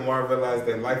get, the more I realize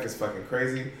that life is fucking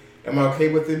crazy. Am I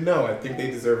okay with it? No, I think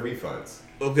they deserve refunds.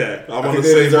 Okay, I'm I on the think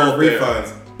they same deserve boat there.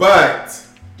 refunds. But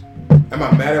am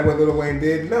I mad at what Lil Wayne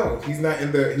did? No, he's not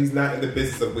in the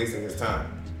business of wasting his time.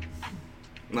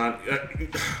 Not,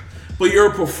 but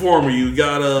you're a performer. You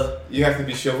have to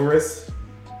be chivalrous.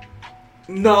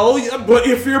 No, but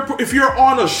if you're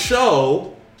on a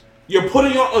show, you're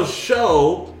putting on a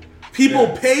show. People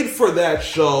paid for that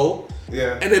show.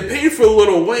 Yeah. And they paid for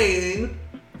Lil Wayne,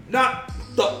 not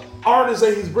the artist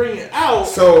that he's bringing out.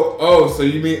 So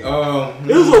you mean it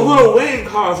was a Lil Wayne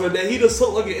concert that he just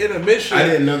took like an intermission. I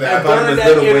didn't know that. I thought it was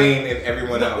Lil Wayne and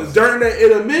everyone else. During that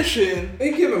intermission,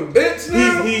 he giving bits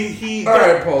now. He all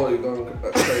right, Paulie, going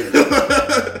crazy.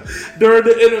 During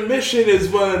the intermission is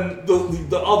when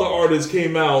the other artist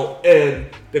came out and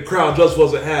the crowd just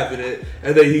wasn't having it,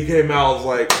 and then he came out and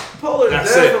was like, Polar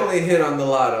that's definitely hit on the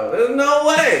lotto. There's no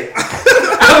way.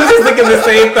 I was just thinking the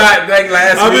same thought like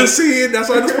last week. I've been seeing. That's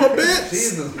why I just put bits.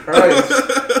 Jesus Christ.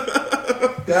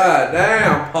 God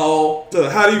damn, Paul. So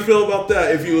how do you feel about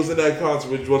that? If you was in that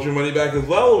concert, would you want your money back as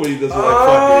well, or would you just like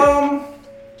fuck it?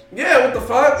 Yeah, what the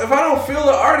fuck? If I don't feel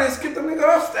the artist, get the nigga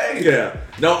off stage. Yeah.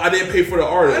 No, I didn't pay for the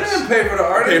artist. I didn't pay for the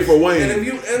artist. I paid for Wayne. And if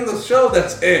you end the show,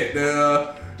 that's it.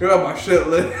 You're on my shit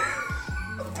list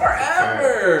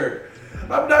forever.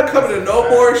 I'm not coming to no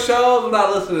more shows. I'm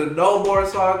not listening to no more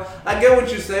songs. I get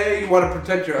what you say. You want to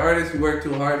protect your artist. You work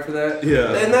too hard for that.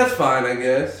 Yeah. And that's fine, I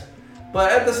guess.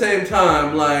 But at the same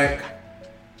time, like, I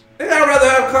think I'd rather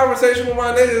have a conversation with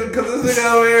my niggas because this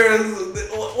nigga over here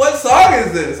is. What song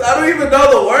is this? I don't even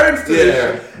know the words to this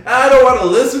shit. I don't want to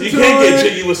listen to it. You can't get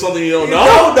jiggy with something you don't know.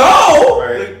 Don't know.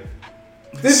 Right.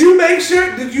 Did you make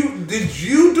sure? Did you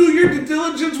do your due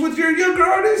diligence with your younger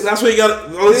artists? That's what you got.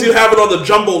 Unless you have it on the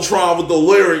jumbotron with the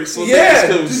lyrics, so yeah,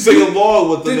 niggas can sing along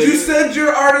with the. Did you send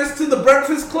your artist to the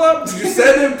Breakfast Club? Did you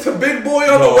send him to Big Boy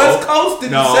on the West Coast?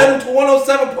 Did you send him to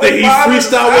 107.5? Did he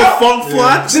freestyle with Funk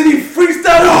Flex? Did he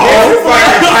freestyle with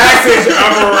passage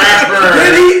of a rapper?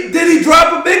 Did he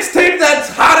drop a mixtape that's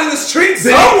hot in the street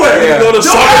somewhere? Did he go to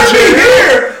Summer Jam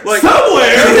here like somewhere?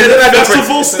 Did he hit a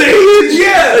festival stage?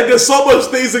 Yeah, like there's so much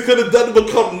things that could have done to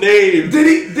become named. Did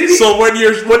he? So when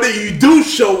you do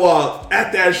show up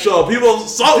at that show,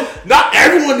 not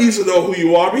everyone needs to know who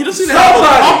you are, but you just need to have a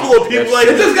couple of people like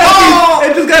it just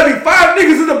gotta be 5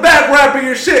 niggas in the back rapping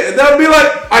your shit, and they'll be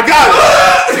like, I got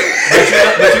it.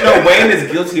 but you know, Wayne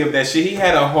is guilty of that shit. He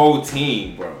had a whole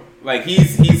team, bro. Like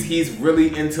he's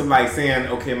really into like saying,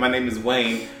 okay, my name is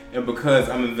Wayne, and because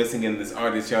I'm investing in this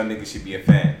artist, y'all niggas should be a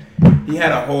fan. He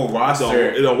had a whole roster.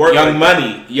 It don't work. Young like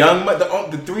Money, Young Money,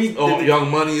 the three.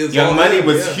 Young Money is Young all Money him,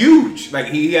 was huge. Like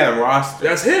he had a roster.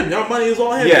 That's him. Young Money is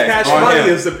all him. Yeah, Cash all Money him.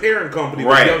 is the parent company.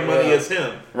 Right. But Young Money is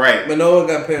him. Right. But no one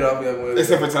got paid off Young Money.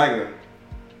 Except for Tiger.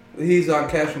 He's on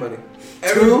Cash Money.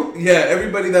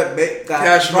 Everybody that got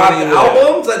Cash dropped Money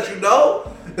albums that you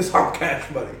know is on Cash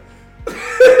Money.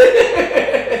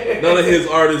 None of his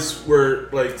artists were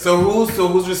like. So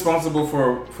who's responsible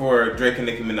for Drake and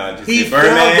Nicki Minaj? He found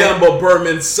them, but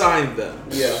Birdman signed them.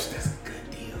 Yeah, that's a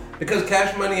good deal. Because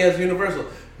Cash Money has Universal.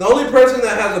 The only person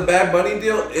that has a Bad Bunny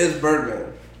deal is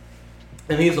Birdman,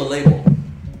 and he's a label.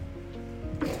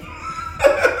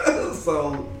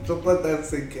 So just let that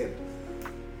sink in.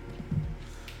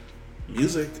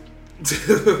 Music.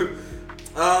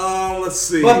 Let's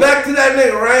see. But back to that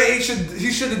nigga, right? He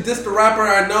should have dissed the rapper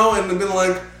I know and been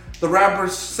like, the rapper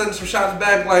sent some shots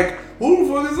back like, who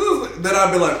the fuck is this? Then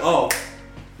I'd be like, oh.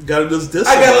 Gotta just diss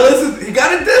I somebody. gotta listen. He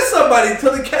gotta diss somebody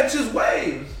until he catches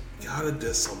waves. Gotta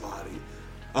diss somebody.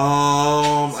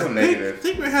 I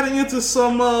think we're heading into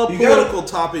some political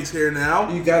topics here now.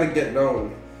 You gotta get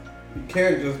known. You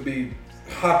can't just be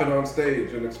hopping on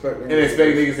stage and expect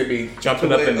niggas to be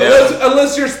jumping up and down.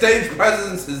 Unless your stage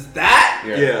presence is that.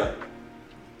 Yeah.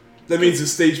 That means the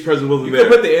stage presence wasn't You there.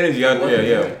 can put the energy out.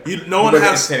 Yeah. No one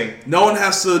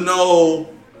has to know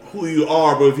who you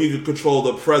are, but if you can control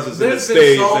the presence of the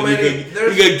stage, then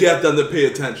you can get them to pay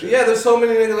attention. Yeah, there's so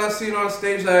many niggas I've seen on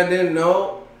stage that I didn't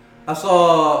know. I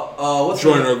saw what's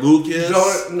Joyner Lucas,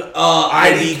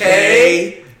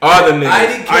 IDK, all the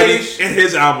niggas. IDK, and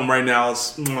his album right now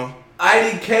is.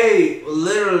 IDK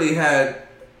literally had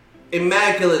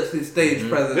immaculate stage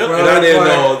presence. Yep, bro. and I didn't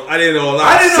know a lot. I didn't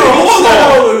know who the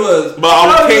hell it was. But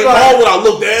I came home and I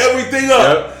looked everything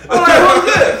up. I'm like,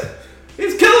 who's this?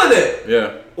 He's killing it.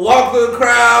 Yeah. Walk through the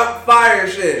crowd, fire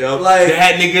shit. Yep. Like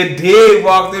that nigga did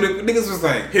walk through the niggas was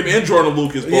like him and Jordan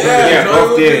Lucas both. Yeah,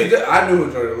 both did. I knew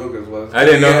who Jordan Lucas was. I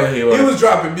didn't know who he was. He was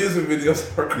dropping music videos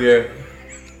for Yeah.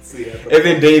 And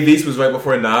then Dave East was right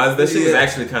before Nas. That shit was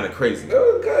actually kind of crazy. It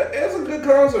was good. It's a good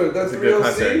concert. That's It's a real good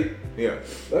concert. C. Yeah.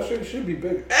 That shit should be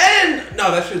big. And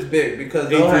no, that shit's big because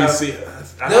they'll have.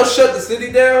 They'll shut the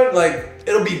city down. Like,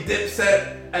 it'll be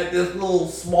Dipset at this little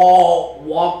small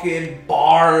walk-in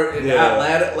bar in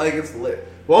Atlanta. Like, it's lit.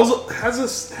 Well,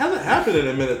 hasn't happened in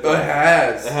a minute though? It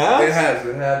has. It has? It has.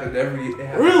 It happened every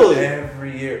year. Really?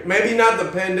 Every year. Maybe not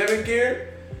the pandemic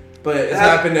year, but it's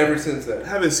happened ever since then. I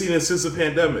haven't seen it since the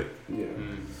pandemic. Yeah.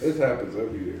 It happens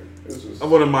every year. It's just, I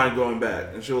wouldn't mind going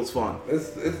back. And shit was fun.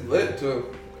 It's lit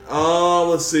too.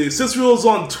 Let's see. Since we was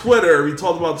on Twitter, we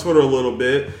talked about Twitter a little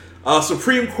bit.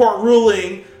 Supreme Court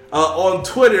ruling on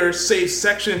Twitter saves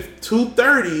Section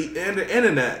 230 and the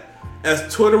internet.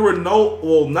 As Twitter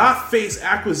will not face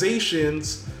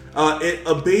accusations, it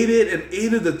abated and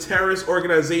aided the terrorist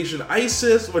organization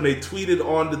ISIS when they tweeted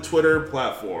on the Twitter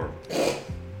platform.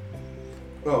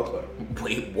 Oh,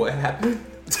 wait, what happened?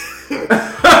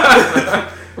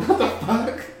 What the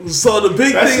fuck? So the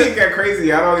big that thing shit got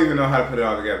crazy. I don't even know how to put it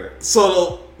all together.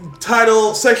 So the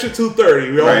title, Section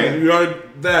 230, we already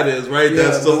that is right. Yeah,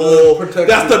 that's the whole. protection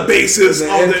That's the basis of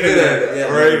of the the internet, yeah,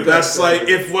 right? yeah. That's like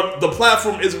if what the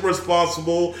platform isn't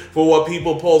responsible for what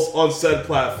people post on said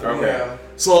platform. Okay. Yeah.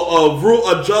 So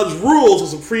a judge rules, a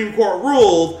Supreme Court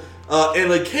ruled.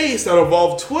 In a case that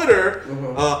involved Twitter,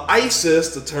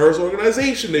 ISIS, the terrorist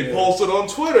organization, they posted on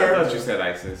Twitter. I thought you said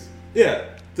ISIS. Yeah,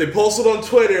 they posted on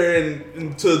Twitter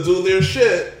and to do their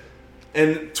shit,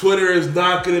 and Twitter is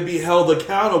not going to be held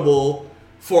accountable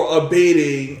for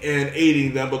abating and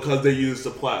aiding them because they used the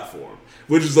platform,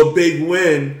 which is a big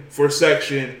win for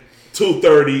Section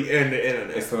 230 and the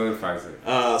internet. It solidifies it.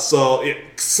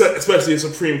 Especially the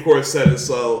Supreme Court said it,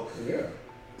 so yeah.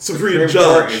 Supreme Court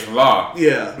Judge is law.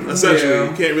 Yeah, essentially,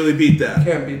 you can't really beat that.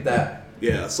 Can't beat that.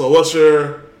 Yeah. So, what's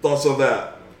your thoughts on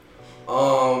that?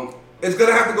 It's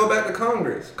gonna have to go back to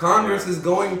Congress. Congress is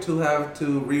going to have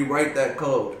to rewrite that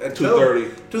code.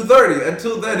 230.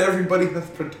 Until then, everybody has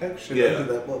protection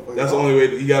under that motherfucker. That's the only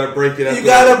way. You gotta break it at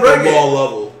the law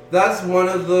level. That's one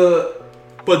of the.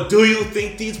 But do you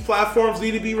think these platforms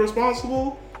need to be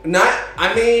responsible? Not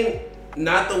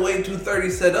the way 230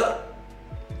 set up.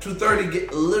 230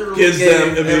 literally gives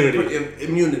them immunity.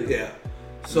 Immunity. Yeah.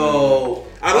 So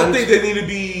I don't think they need to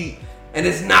be. And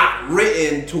it's not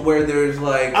written to where there's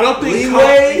like. I don't think.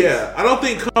 I don't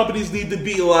think companies need to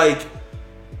be like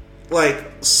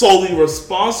solely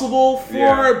responsible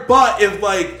for it. But if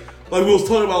like we was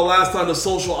talking about last time, the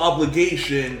social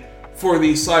obligation for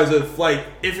these sites of like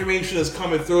information is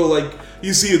coming through. Like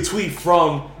you see a tweet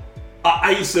from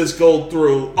ISIS go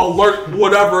through alert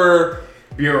whatever.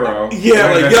 Bureau.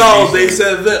 Yeah, like yo, they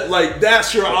said that like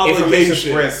that's your obligation.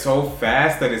 Information spreads so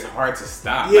fast that it's hard to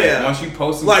stop. Yeah, like, once you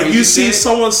post, like you see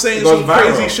someone saying some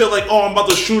crazy shit, like oh, I'm about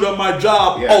to shoot up my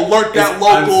job. Yeah. Alert that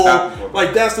local.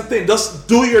 Like that's the thing. Just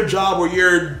do your job where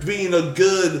you're being a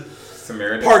good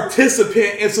Samaritan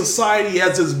participant in society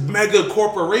as this mega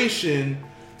corporation.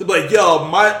 To be like yo,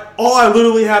 all I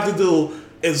literally have to do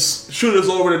is shoot us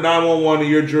over to 911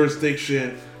 in your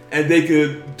jurisdiction. And they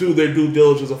could do their due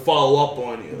diligence and follow up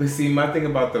on you. But see, my thing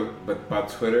about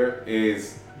Twitter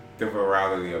is the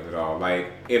virality of it all.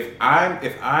 Like, if I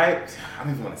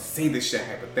don't even want to say this shit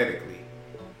hypothetically.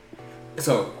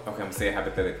 So, okay, I'm gonna say it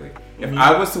hypothetically. If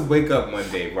I was to wake up one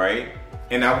day, right,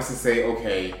 and I was to say,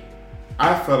 okay,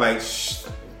 I feel like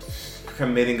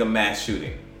committing a mass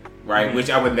shooting, right, which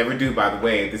I would never do, by the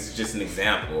way. This is just an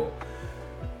example.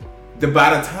 By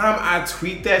the time I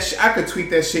tweet that shit, I could tweet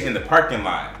that shit in the parking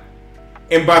lot.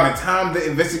 And by the time the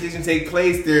investigation takes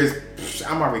place,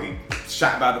 I'm already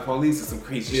shot by the police or some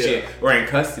crazy shit or in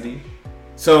custody.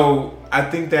 So I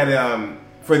think that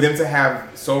for them to have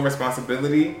sole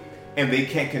responsibility and they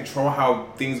can't control how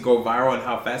things go viral and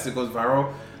how fast it goes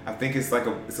viral, I think it's like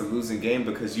it's a losing game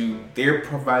because they're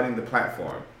providing the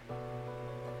platform.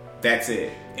 That's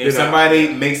it. If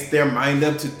somebody makes their mind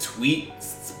up to tweet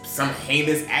some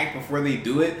heinous act before they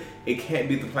do it, it can't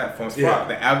be the platform's fault.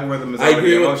 The algorithm is already I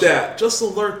agree with that. Just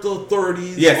alert the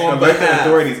authorities. Yes, alert the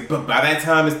authorities. But by that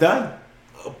time, it's done.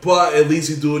 But at least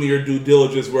you're doing your due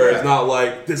diligence, where it's not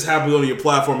like this happened on your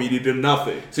platform and you did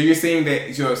nothing. So you're saying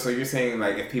that? So you're saying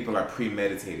like if people are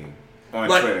premeditating on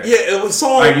Twitter, it was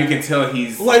so like you can tell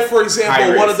he's like for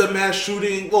example one of the mass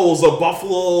shooting. Was a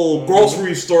Buffalo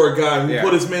grocery store guy who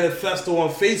put his manifesto on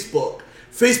Facebook.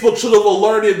 Facebook should have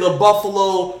alerted the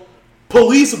Buffalo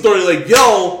police authority, like,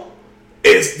 yo,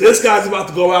 this guy's about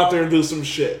to go out there and do some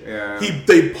shit. Yeah.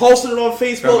 They posted it on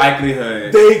Facebook. The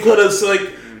likelihood. They could have, like,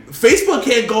 Facebook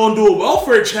can't go and do a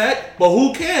welfare check, but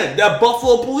who can? That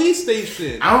Buffalo police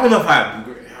station. I don't know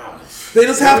if they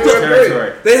just have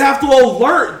to. They have to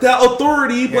alert that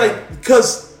authority,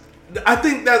 because I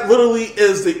think that literally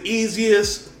is the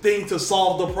easiest thing to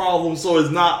solve the problem. So it's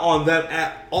not on them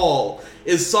at all.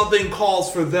 If something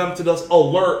calls for them to just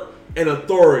alert an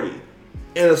authority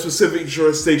in a specific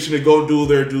jurisdiction to go do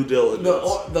their due diligence.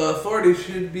 The authority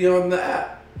should be on the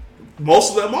app.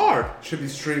 Most of them are. Should be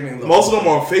streaming. Most of them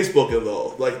are on Facebook,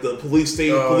 though. Like the police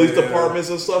departments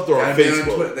and stuff, they're on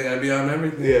Facebook. They gotta be on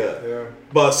everything. Yeah.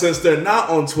 But since they're not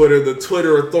on Twitter, the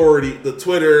Twitter authority, the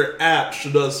Twitter app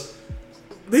should just.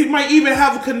 They might even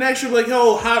have a connection, like,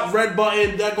 yo, hot red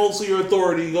button, that goes to your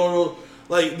authority. Go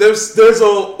like, there's a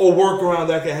workaround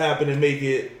that can happen and make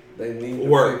it they need to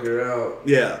work. Figure out.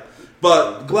 Yeah.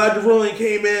 But glad the ruling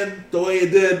came in the way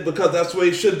it did, because that's the way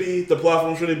it should be. The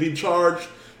platform shouldn't be charged,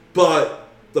 but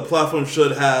the platform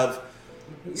should have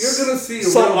you're gonna see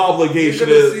some obligation.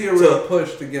 You're gonna see a real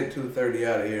push to get 230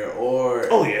 out of here, or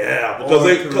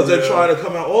because they're trying to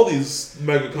come out all these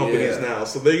mega companies now,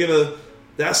 so they're gonna.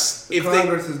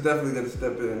 Congress is definitely gonna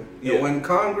step in. Yeah. And when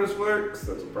Congress works,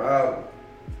 that's a problem.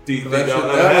 Do you think that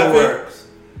that'll never works?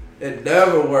 It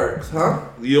never works, huh?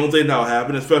 You don't think that'll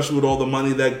happen, especially with all the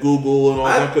money that Google and all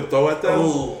that could throw at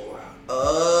them?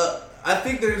 I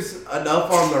think there's enough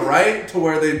on the right to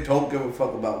where they don't give a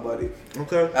fuck about money.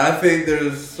 Okay. I think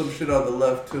there's some shit on the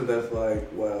left too that's like,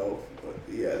 well,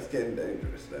 yeah, it's getting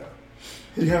dangerous now.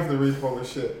 You have to read all the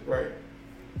shit, right?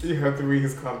 You have to read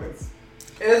his comments.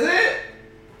 Is it?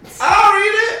 I'll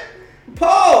read it.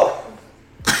 Paul.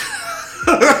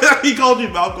 He called you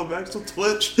Malcolm X on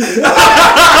Twitch. I'm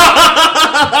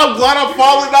glad I'm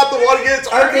probably not the one who gets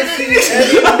targeted. He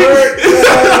said,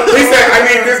 I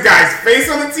need this guy's face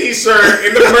on the t-shirt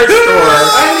in the merch store.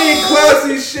 I need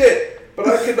classy shit, but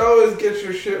I can always get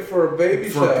your shit for a baby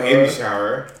shower. For a baby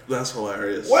shower. That's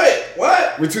hilarious. Wait,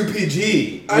 what? We're too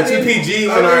PG. We're too PG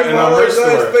in our merch store.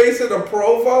 store. Face in a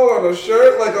profile on a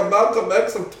shirt like a Malcolm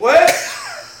X of Twitch.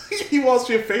 He wants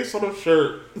your face on a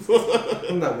shirt.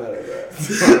 I'm not mad at that.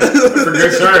 It's a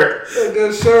good shirt. A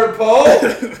good shirt, Paul.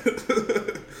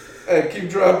 Hey, keep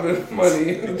dropping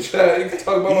money in the chat. You can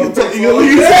talk about my face all day. All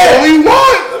you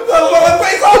want. Talk about my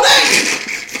face all day.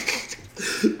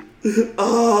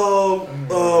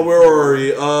 Where are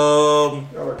we? Y'all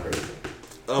are crazy.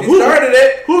 He started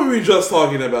it. Who were we just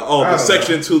talking about? Oh, the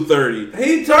Section 230.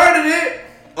 He started it.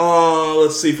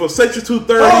 Let's see. For Section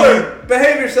 230,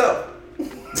 behave yourself.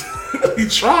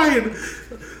 He's trying.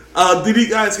 Did you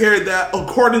guys hear that?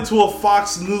 According to a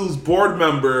Fox News board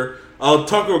member,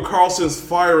 Tucker Carlson's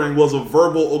firing was a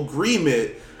verbal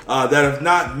agreement that, if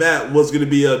not met, was going to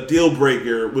be a deal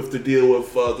breaker with the deal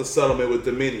with the settlement with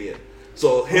Dominion.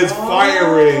 So his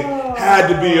firing had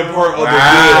to be a part of the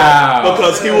deal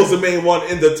because he was the main one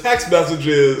in the text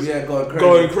messages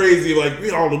going crazy. Like, we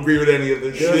don't agree with any of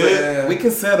this shit. Yeah. We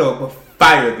can settle, but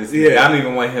fire this nigga. I don't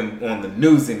even want him on the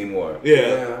news anymore.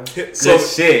 So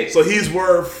shit. So he's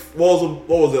worth what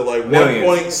was it like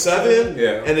 1.7?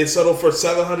 Yeah. And they settled for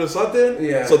 700 something.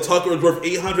 Yeah. So Tucker was worth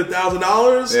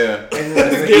 $800,000. Yeah.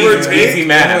 Give or take. Easy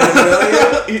math.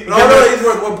 No, he's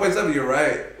worth 1.7. You're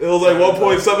right. It was like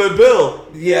 1.7 bill.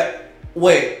 Yeah.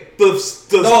 Wait. The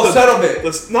settlement.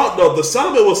 The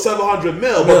settlement was 700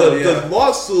 mil, but the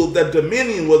lawsuit that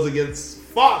Dominion was against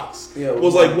Fox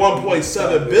was like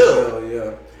 1.7 bill.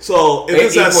 Yeah. So if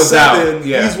it's at 7,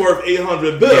 he's worth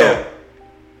 800 bill. Yeah.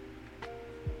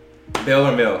 Bill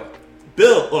or mil?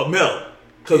 Bill or mil.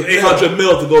 Because 800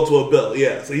 mil to go to a bill.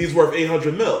 Yeah. So he's worth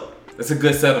 800 mil. That's a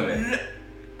good settlement.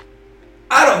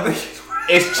 I don't think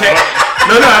it's check.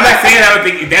 No, I'm not saying I don't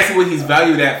think that's what he's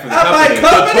valued at for the company.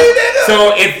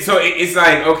 So it's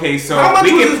like, okay, so we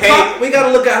can pay. We got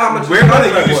to look at how much. We're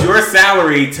going to use your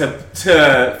salary to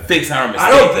fix our mistake.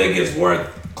 I don't think it's worth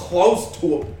close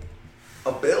to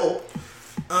a bill.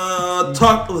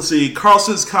 Let's see.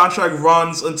 Carlson's contract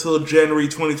runs until January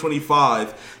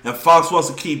 2025, and Fox wants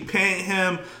to keep paying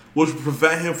him, which would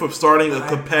prevent him from starting a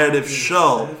competitive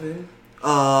show.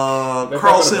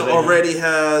 Carlson already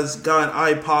has gotten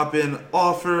eye-popping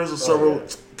offers of several.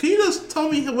 Can you just tell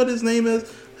me what his name is?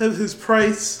 His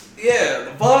price? Yeah,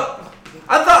 the fuck.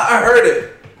 I thought I heard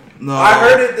it. No, I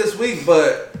heard it this week,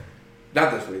 but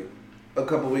not this week. A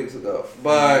couple weeks ago,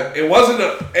 but it wasn't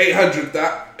It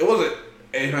wasn't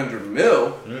 800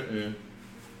 mil.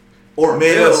 Or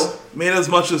made as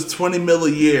much as 20 mil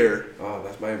a year. Oh,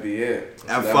 that might be it.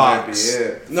 At that Fox. Might be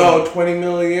it. No, 20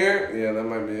 mil a year? Yeah, that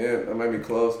might be it. That might be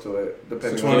close to it.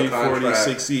 Depending 20, on the contract. 40,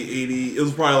 60, 80. It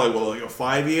was probably like a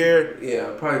 5-year? Yeah,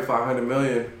 probably 500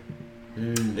 million.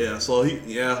 Yeah, so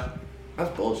that's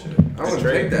bullshit. I wouldn't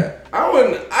take that. I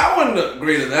wouldn't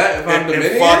agree to that if I'm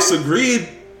Dominion. And Fox agreed.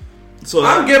 So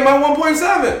I'm getting my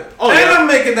 1.7. I'm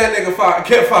making that nigga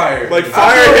get fired. Like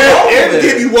fire him and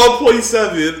give you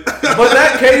 1.7. But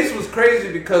that case was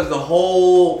crazy because the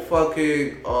whole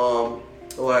fucking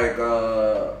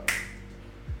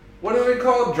what do they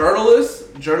call journalists?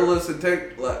 Journalists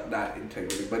not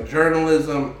integrity, but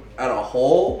journalism at a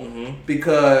whole,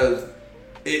 because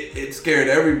it scared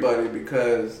everybody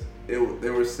because they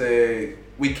were saying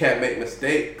we can't make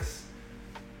mistakes.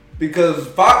 Because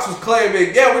Fox was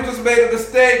claiming, yeah, we just made a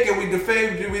mistake and we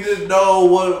defamed you. We didn't know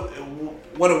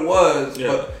what it was. Yeah.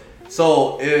 But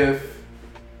so if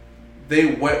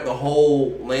they went the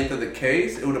whole length of the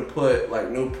case, it would have put like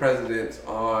new precedents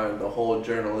on the whole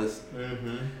journalist.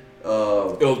 It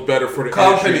was better for the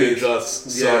companies just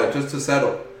to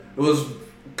settle. It was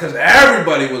because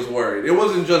everybody was worried. It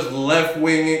wasn't just left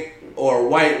wing or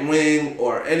white wing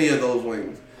or any of those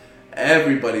wings.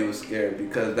 Everybody was scared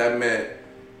because that meant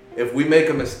if we make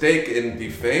a mistake and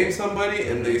defame somebody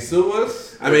and they sue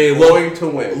us, we're going to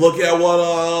win. Look at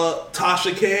what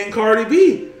Tasha K and Cardi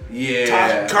B.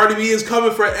 Yeah, Cardi B is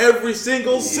coming for every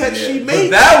single set she makes.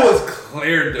 But that was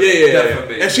clear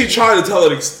defamation. And she tried to tell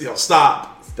her, stop.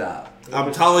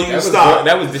 I'm telling you, stop.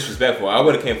 That was disrespectful. I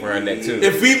would have came for her neck too.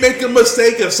 If we make a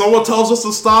mistake, if someone tells us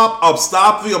to stop, I'm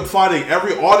stopping. I'm finding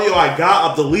every audio I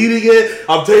got. I'm deleting it.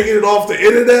 I'm taking it off the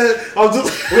internet. I'm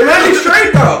just. We're not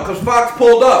straight though, because Fox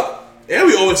pulled up. And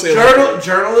we always say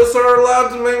journalists are allowed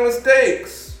to make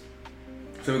mistakes.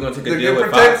 So we're gonna take a deal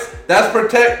with Fox. That's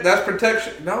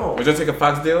protection. No, we're gonna take a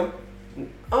Fox deal.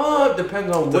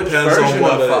 Depends on which version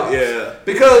of Fox. Yeah,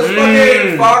 because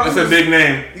fucking Fox. That's a big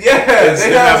name. Yeah,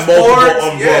 they have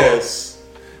multiple umbrellas. Yeah.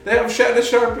 They have Shannon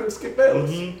Sharp and Skip Bayless.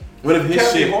 What if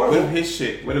his shit? What if his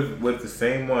shit? What if the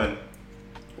same one?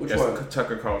 Which one?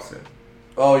 Tucker Carlson.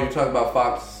 Oh, you're talking about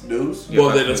Fox News? Well,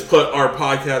 they just put our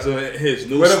podcast in his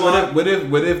news slot. What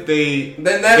if they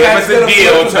then that gave us a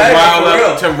deal to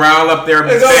rile up their fan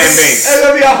base? It's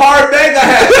gonna be a hard thing to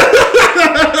have.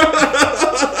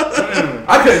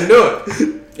 I couldn't do it.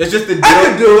 It's just a deal. I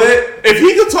could do it. If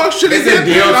he could talk shit, it's a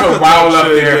deal to rile up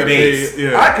their base.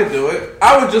 Yeah. I could do it.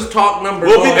 I would just talk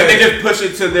numbers. And they just push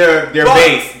it to their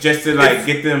base just to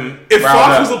get them. If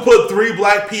Fox was to put 3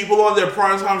 black people on their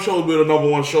primetime show, it would be the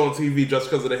 #1 show on TV just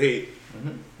because of the hate.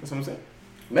 That's what I'm saying.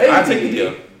 Maybe I'll take the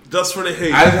deal. Just for the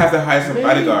hate. I just have to hire some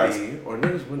bodyguards. Or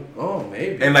niggas wouldn't. Oh,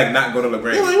 maybe. And not go to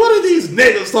LaGrange. You're like, what are these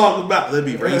niggas talking about? They'd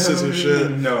be racist and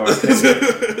shit. No,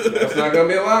 that's not gonna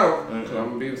be allowed. I'm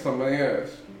gonna be somebody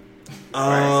else.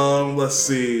 Let's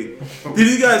see. Did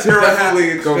you guys hear what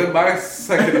happened?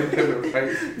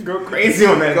 Go crazy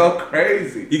on that. Go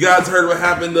crazy. You guys heard what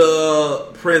happened to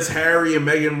Prince Harry and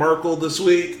Meghan Markle this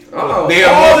week? They got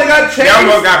changed. They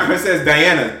almost got Princess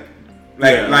Diana.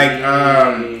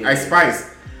 Ice Spice.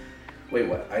 Wait,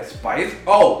 what? Ice Spice?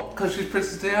 Oh, because she's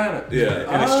Princess Diana.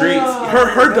 Yeah. In the streets.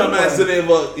 Her dumbass didn't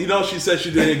she said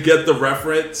she didn't get the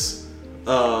reference.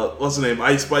 What's her name?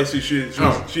 Ice Spice. She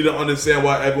didn't understand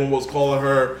why everyone was calling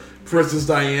her Princess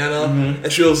Diana, and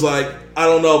she was like, "I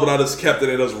don't know, but I just kept it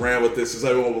and just ran with this since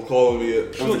everyone was calling me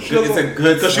it." It's a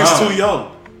good because she's too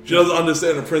young. She doesn't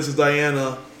understand the Princess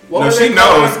Diana. What she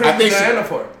knows. I think Diana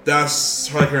for?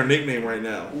 That's like her nickname right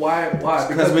now. Why?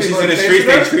 Because when she's in the streets,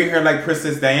 they treat her like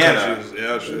Princess Diana.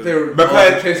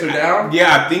 They chase her down.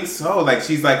 Yeah, I think so.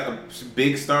 She's like a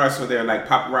big star, so they're like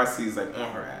paparazzi's on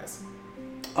her ass.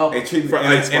 Oh, they treat her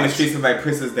in the streets of like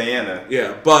Princess Diana.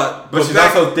 Yeah, but she's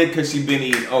also thick because she's been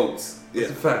eating oats. Yeah,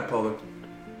 it's a fact, Poland.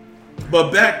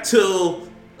 But back to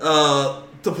the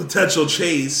potential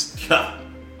chase.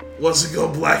 Once it go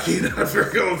Blackie, never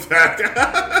go back.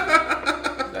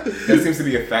 That seems to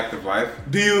be a fact of life.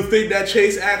 Do you think that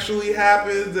chase actually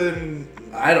happened? And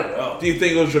I don't know. Do you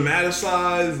think it was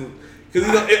dramatized?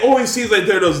 Because it always seems like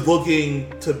they're just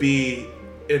looking to be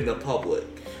in the public.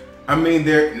 I mean,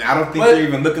 I don't think they're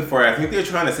even looking for it. I think they're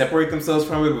trying to separate themselves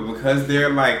from it, but because they're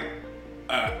like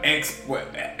ex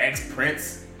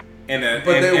prince and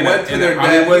they went to their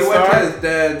dad. He went to his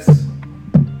dad's.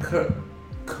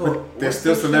 They're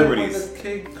still celebrities.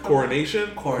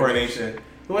 Coronation.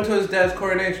 He went to his dad's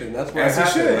coronation. That's what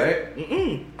happened, right?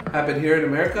 Happened here in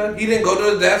America. He didn't go to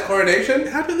his dad's coronation. It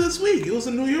happened this week. It was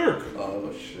in New York.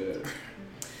 Oh shit.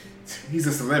 He's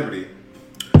a celebrity.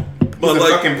 But he's a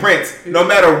fucking prince. No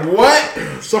matter what.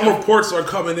 Some reports are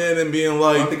coming in and being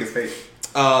like, I don't think it's fake.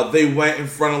 They went in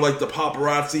front of the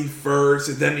paparazzi first,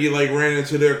 and then he ran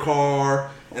into their car,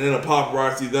 and then the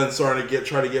paparazzi then started to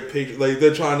try to get pictures.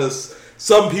 They're trying to.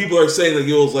 Some people are saying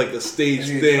it was a staged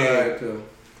thing.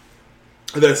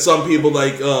 And then some people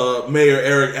Mayor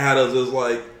Eric Adams is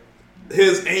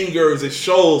his anger as it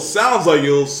shows sounds like it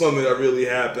was something that really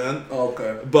happened.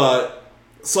 Okay, but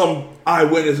some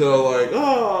eyewitnesses are like,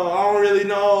 oh, I don't really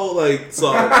know,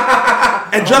 so.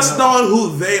 And just knowing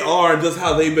who they are and just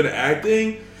how they've been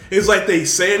acting, It's like they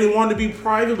say they want to be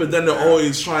private, but then they're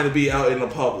always trying to be out in the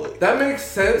public. That makes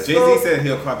sense. Jay-Z said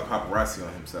he'll call the paparazzi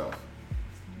on himself.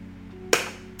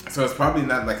 So it's probably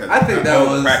not like I think that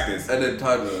was practice. an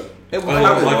entitlement. It was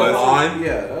like a line?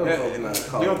 Yeah, that was not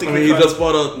You don't think he just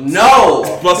bought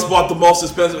just bought the most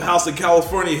expensive house in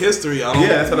California history. I don't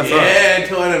that's what I saw. Yeah,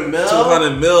 200 mil.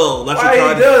 200 mil. Why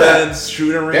you do that? Fence,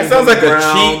 shooting range. That sounds like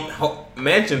ground. a cheap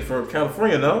mansion for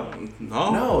California, no?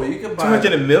 No, you can buy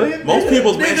 200 million? Most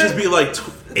people's mansions be like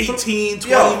 18,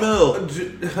 20 mil.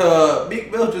 Meek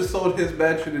Mill just sold his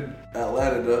mansion in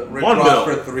Atlanta to Rick 1 Ross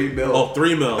mil. for 3 mil. Oh,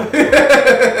 3 mil.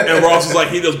 And Ross was like,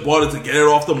 he just bought it to get it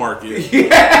off the market.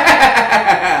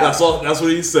 Yeah. That's all. That's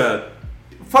what he said.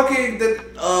 Fucking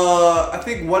I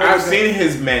think one. I've seen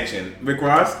his mansion, Rick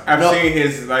Ross. I've seen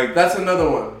his like. That's another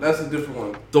one. That's a different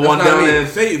one. The That's one not down me. in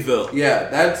Fayetteville. Yeah,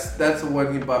 that's the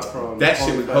one he bought from. That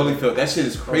shit was Holyfield. That shit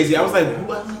is crazy. I was like,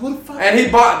 who the fuck? And he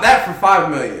bought that for $5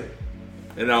 million.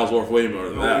 And that was worth way more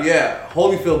than that. Yeah,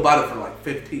 Holyfield bought it for like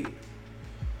 15.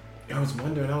 I was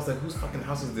wondering. I was like, whose fucking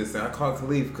house is this? And I called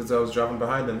Khalif because I was driving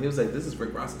behind him. He was like, this is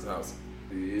Rick Ross's house.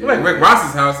 Yeah. I'm like, Rick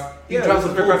Ross's house? He drops a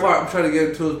pool party. I'm trying to get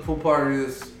into his pool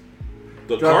parties.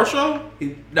 The car show?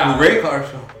 Nah, Rick? the car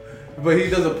show. But he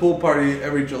does a pool party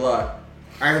every July.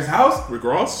 At his house? Rick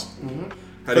Ross? Mm-hmm.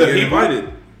 How do you get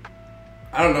invited?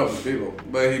 I don't know the people,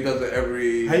 but he does it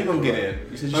every. How you gonna get in?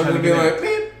 You said you I'm trying to gonna be get like,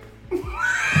 in. beep.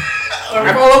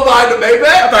 I'm all behind the Maybach.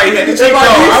 I thought you had to check out.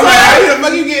 I'm like, how the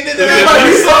fuck you getting in there?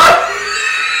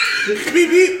 Beep,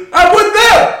 beep. I'm with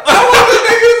them. I'm with the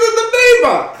niggas in the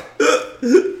Maybach.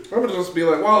 I'm gonna just be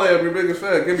like, Wale, I'm your biggest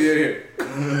fan. Get me in here.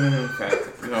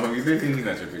 Facts. No, you think he's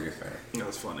not your biggest fan.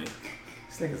 That's funny.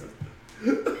 This nigga's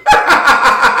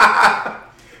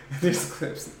There's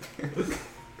clips.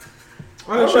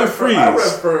 Why did you freeze? I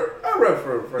rep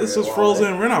for This is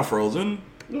Frozen. We're not frozen.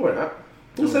 No, we're not.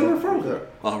 Who said we're frozen?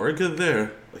 Oh, we're good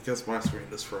there. I guess my screen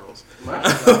just froze. My I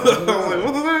was like,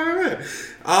 what the heck?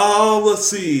 Oh, let's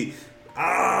see.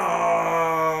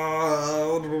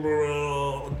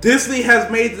 Disney has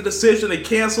made the decision to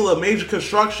cancel a major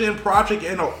construction project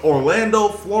in Orlando,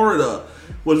 Florida,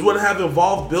 which would have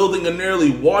involved building a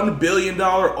nearly $1 billion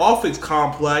office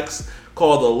complex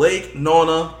called the Lake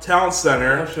Nona Town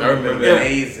Center. I remember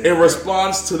amazing. In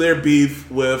response to their beef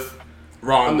with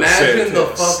Ron DeSantis. Imagine the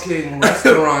fucking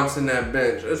restaurants in that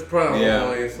bench. It's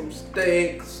probably some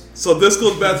steaks. So this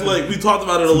goes back to like we talked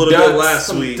about it a little bit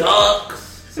last week. Some ducks,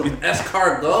 some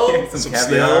escargot, some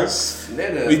snails.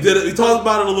 We did it. We talked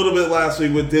about it a little bit last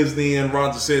week with Disney and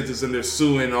Ron DeSantis and their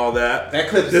suing and all that. That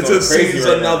clip this is crazy seems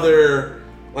right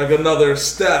another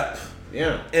step.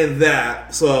 Yeah. In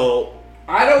that, so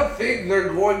I don't think they're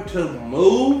going to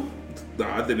move. No,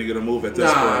 I think they're gonna move at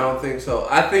this point. I don't think so.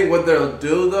 I think what they'll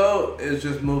do though is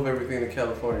just move everything to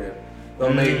California.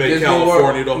 They'll make Disney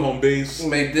California World, the home base.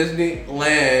 Make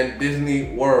Disneyland,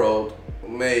 Disney World,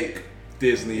 make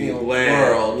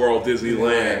Disneyland, World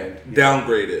Disneyland,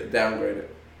 downgraded.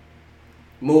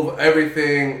 Move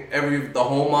everything, the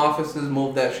home offices,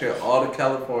 move that shit all to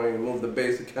California. Move the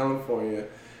base to California,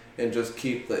 and just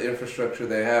keep the infrastructure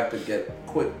they have to get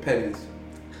quick pennies.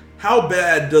 How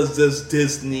bad does this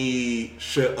Disney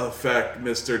shit affect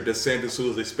Mr. DeSantis, who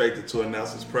is expected to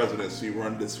announce his presidency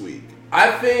run this week?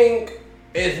 I think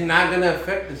it's not going to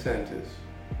affect DeSantis.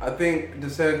 I think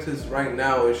DeSantis right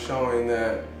now is showing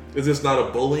that. Is this not a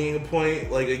bullying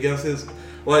point, like against his,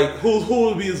 like who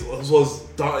would be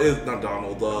not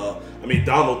Donald?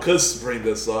 Donald could bring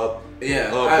this up. Yeah,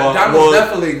 Donald's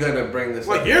definitely gonna bring this.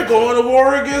 Like you're going to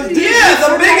war against Disney. Yeah,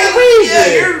 the biggest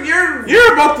reason. Yeah,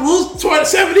 you're about to lose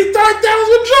 73,000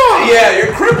 jobs. Yeah,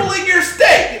 you're crippling your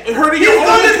state, hurting your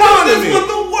own economy. He's gonna do this with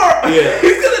the world. Yeah,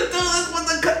 he's gonna do this with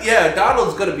the. Yeah,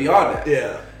 Donald's gonna be on that.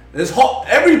 Yeah,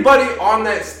 everybody on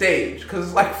that stage because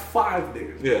it's like 5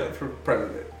 niggas. Yeah, for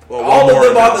president. Well, all of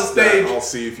them on the stage I'll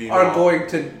see if you are going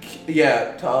to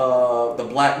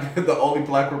the only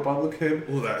black Republican.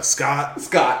 Who's that? Scott.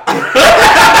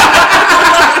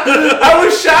 I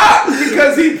was shocked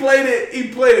because he played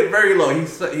it very low. He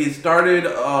started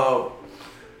a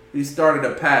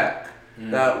pack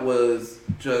that was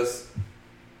just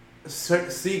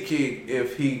seeking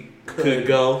if he could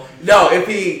go. No, if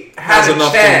he had a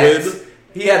chance.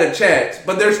 He had a chance,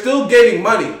 but they're still getting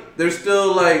money. They're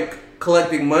still like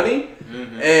collecting money,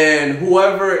 and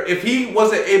if he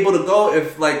wasn't able to go,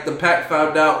 if like the PAC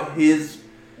found out his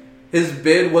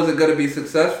bid wasn't going to be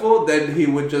successful, then he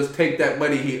would just take that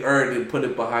money he earned and put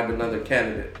it behind another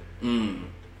candidate.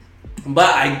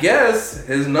 But I guess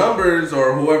his numbers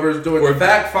or whoever's doing the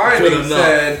fact finding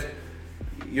said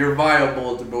you're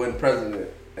viable to win president,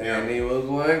 and he was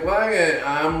like, "Fuck it,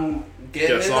 I'm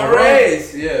getting in the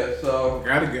race. Yeah, so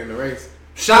gotta get in the race.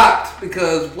 Shocked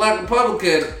because Black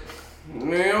Republican,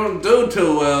 they don't do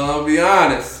too well. I'll be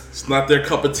honest. It's not their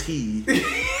cup of tea.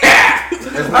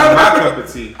 That's not my cup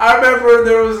of tea. I remember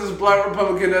there was this Black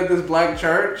Republican at this black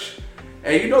church,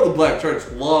 and you know the black church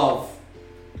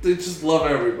they just love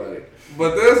everybody.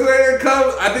 But this nigga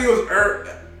comes, I think it was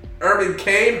Herman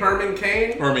Cain.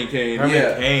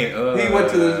 Yeah. He went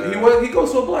to he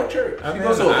goes to a black church. He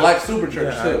goes to a black super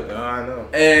church too. I know.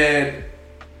 And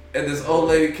this old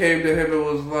lady came to him and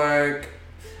was like,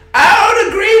 I don't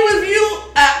agree with you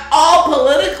at all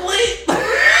politically,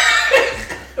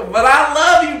 but I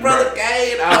love you, Brother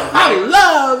Cain. I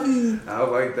love you. I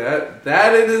was like,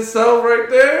 that in itself right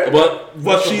there. But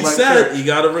what she said, you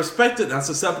gotta respect it. That's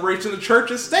a separation of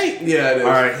church and state. Yeah, it is.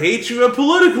 I hate you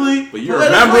politically, but you're a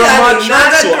member of my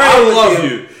church, so I love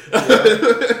you.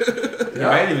 You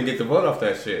might even get to vote off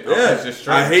that shit. Yeah, just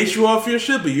I hate you off your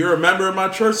shit, but you're a member of my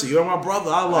church, so you're my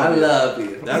brother. I love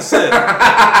you. That's it.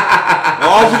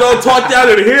 All you don't talk down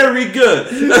in here, we good.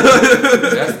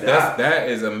 That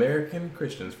is American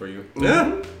Christians for you.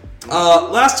 Yeah.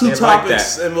 Last two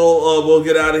topics, and we'll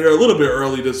get out of here a little bit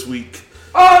early this week.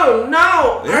 Oh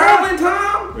no! Yeah. Early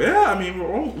time? Yeah, I mean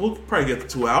we'll probably get to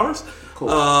 2 hours. Cool.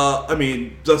 I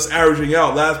mean, just averaging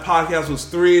out. Last podcast was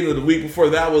 3, and the week before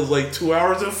that was like 2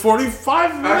 hours and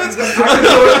 45 minutes. I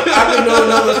can do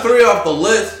another 3 off the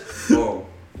list. Oh.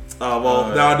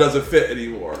 Now it doesn't fit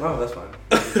anymore. Oh, that's fine.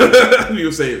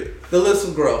 You save it. The list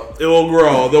will grow. It will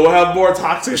grow. Then we'll have more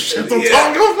toxic shit to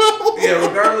talk about. Yeah,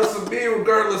 regardless of me,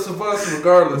 regardless of us,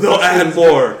 regardless. They'll add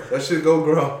more. That shit go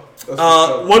grow.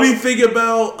 What do you think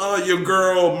about your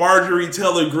girl Marjorie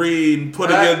Taylor Greene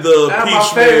putting in the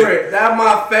impeachment? That's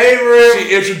my favorite.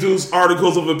 She introduced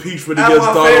articles of impeachment against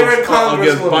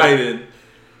Biden.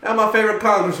 That's my favorite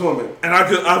congresswoman. And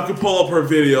I could pull up her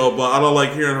video, but I don't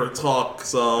like hearing her talk.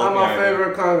 So that's my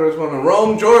favorite congresswoman.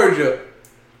 Rome, Georgia,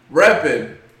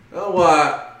 repping. That's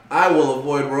why I will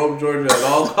avoid Rome, Georgia at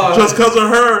all costs. Just because of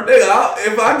her. Nigga,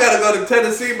 if I gotta go to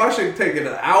Tennessee, my shit taking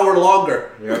an hour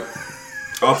longer. Yep.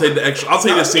 I'll take the extra. I'll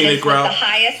take the scenic route. The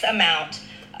highest amount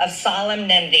of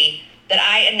solemnity that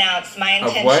I announce my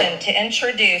intention to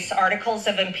introduce articles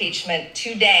of impeachment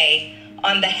today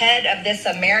on the head of this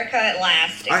America at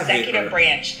Last executive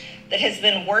branch that has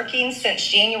been working since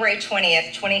January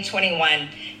 20th, 2021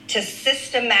 to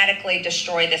systematically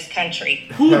destroy this country.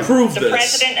 Who approved this? The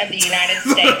President of the United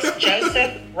States,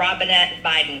 Joseph Robinette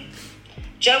Biden.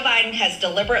 Joe Biden has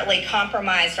deliberately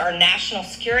compromised our national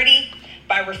security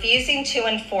by refusing to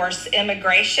enforce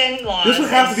immigration laws. This would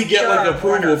have to get like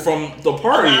approval from the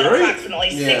party, right? Approximately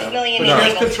 6 million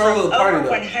illegals from over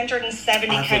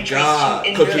 170 countries to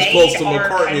invade our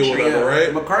country. Whatever, right?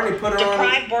 McCartney put her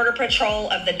deprive Border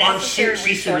Patrol of the necessary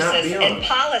resources and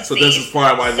policies so this is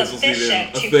probably why this was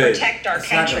sufficient to protect our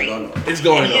country. It's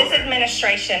going on. His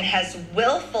administration has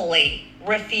willfully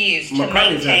refused to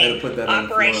maintain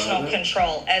operational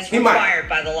control as required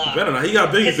by the law. Better not. He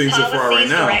got bigger things to fry right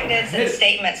now. Directives and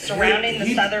statements surrounding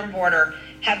the southern border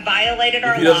have violated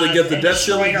our laws. If he doesn't get the death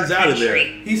ceiling, he's out of there.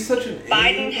 He's such an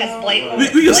Biden has blatantly.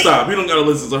 We can stop. We don't gotta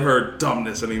listen to her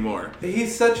dumbness anymore.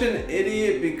 He's such an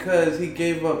idiot because he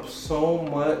gave up so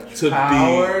much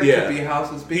power to be House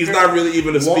Speaker. He's not really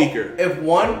even a speaker. If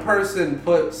one person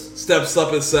steps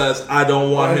up and says, "I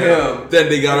don't want him," then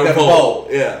they gotta vote.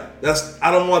 Yeah. I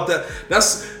don't want that.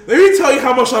 Let me tell you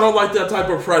how much I don't like that type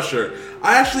of pressure.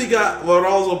 I actually got, when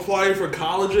I was applying for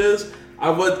colleges,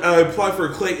 I applied for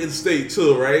Clayton State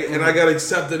too, right? And I got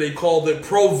accepted. They called it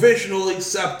provisional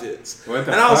acceptance.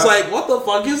 And I was like, what the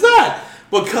fuck is that?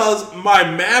 Because my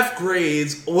math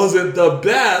grades wasn't the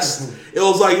best. It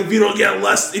was like, if you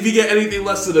get anything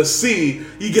less than a C,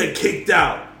 you get kicked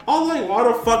out. I was like, why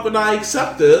the fuck would I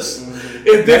accept this?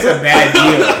 If this That's a bad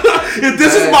deal. If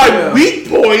this is my weak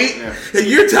point, and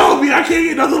you're telling me I can't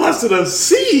get nothing less than a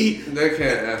C, they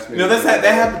can't ask me. No, that's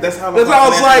how I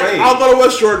was like, I'll go to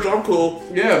West Georgia. I'm cool.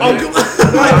 Yeah, I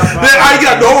ain't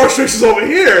got no restrictions over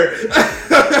here.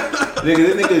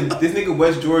 This nigga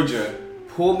West Georgia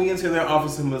pulled me into their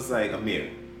office and was like, Amir,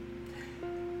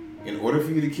 in order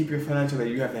for you to keep your financial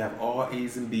aid, you have to have all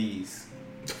A's and B's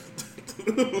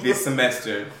this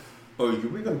semester, or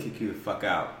we're gonna kick you the fuck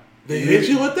out. They hit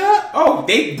you with that? Oh,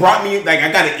 they brought me, like,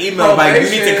 I got an email, like, you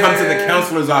need to come to the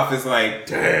counselor's office, like,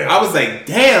 damn. I was like,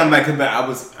 damn, like, I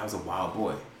was a wild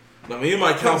boy. Now, me and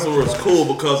my counselor was cool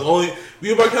because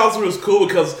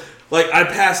like, I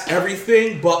passed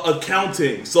everything but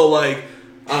accounting. So, like,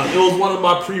 it was one of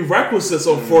my prerequisites,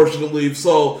 unfortunately.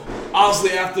 So,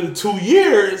 honestly, after the 2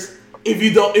 years, that's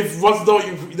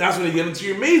when you get into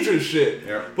your major shit.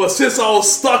 Yeah. But since I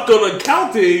was stuck on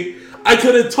accounting, I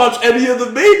couldn't touch any of the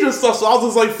major stuff, so I was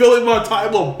just like filling my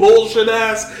time with bullshit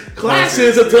ass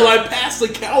classes until I passed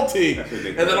accounting.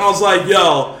 And then I was like,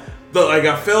 yo,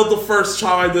 I failed the first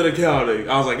time I did accounting.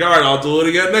 I was like, all right, I'll do it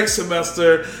again next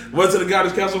semester. Went to the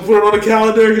guidance counselor, put it on the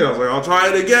calendar. I was like, I'll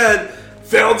try it again.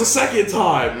 Failed the second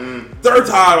time. Third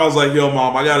time, I was like, yo,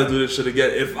 mom, I gotta do this shit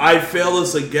again. If I fail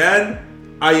this again,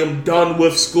 I am done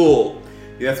with school.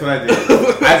 Yeah, that's what I did.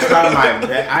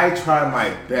 I tried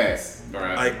my best.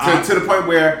 Right. To the point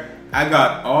where I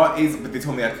got all A's, but they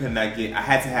told me I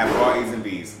had to have all A's and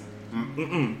B's.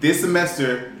 This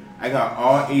semester, I got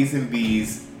all A's and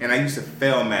B's, and I used to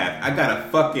fail math. I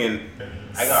got all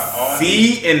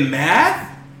C in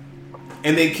math,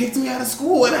 and they kicked me out of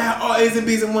school, and I had all A's and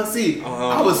B's and 1 C.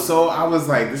 I was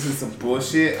like, this is some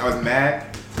bullshit. I was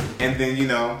mad, and then,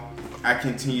 I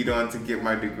continued on to get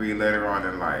my degree later on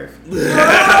in life.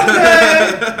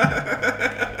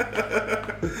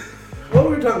 What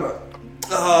were we talking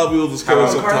about? We were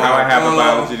discussing how I have a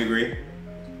biology degree.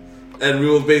 And we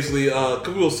were basically,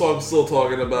 we were still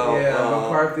talking about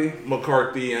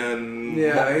McCarthy and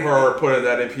her putting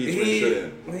that impeachment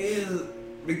shit in.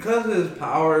 Because his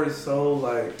power is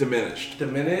so diminished.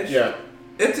 Yeah,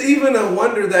 it's even a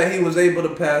wonder that he was able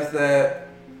to pass that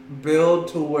bill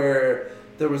to where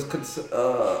there was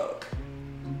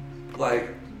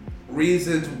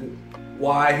reasons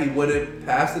why he wouldn't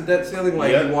pass the debt ceiling. He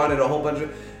wanted a whole bunch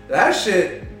of that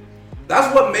shit.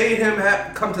 That's what made him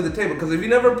come to the table. Because if he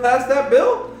never passed that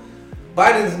bill,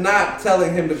 Biden's not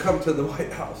telling him to come to the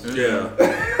White House. Yeah.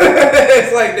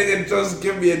 It's like, nigga, just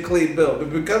give me a clean bill.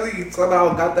 But because he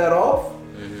somehow got that off,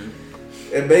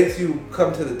 it makes you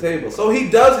come to the table. So he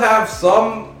does have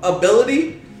some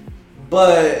ability,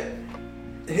 but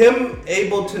him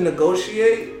able to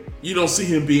negotiate. You don't see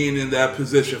him being in that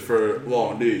position for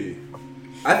long, do you?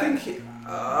 I think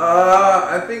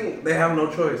they have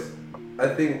no choice.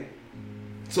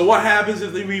 So what happens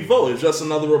if they revote? Is just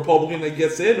another Republican that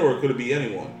gets in, or could it be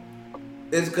anyone?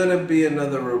 It's gonna be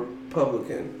another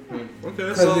Republican.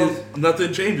 Okay, so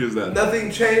nothing changes then. Nothing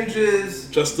changes.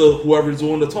 Just whoever's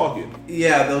doing the talking.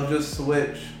 Yeah, they'll just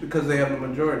switch because they have the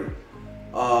majority.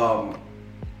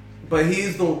 But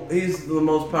he's the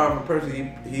most powerful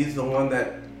person. He's the one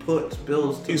that puts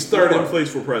bills to He's the floor. third in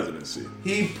place for presidency.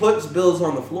 He puts bills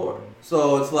on the floor.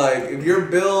 So it's like, if your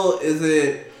bill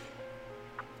he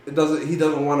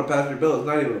doesn't want to pass your bill, it's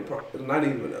not even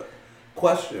a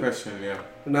question.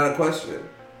 Not a question.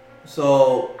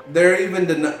 So they're even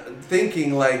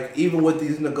thinking, even with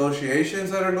these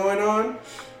negotiations that are going on,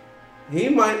 he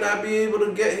might not be able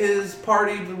to get his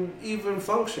party to even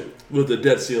function. With the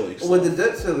debt ceiling stuff. With the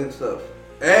debt ceiling stuff.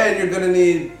 And you're going to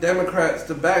need Democrats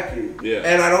to back you. Yeah.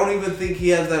 And I don't even think he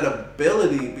has that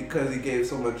ability because he gave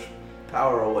so much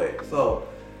power away. So,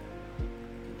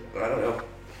 I don't know.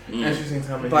 Interesting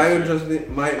time. Biden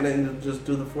might need to just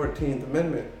do the 14th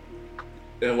Amendment.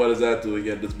 And what does that do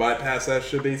again? Does bypass that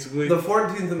shit basically? The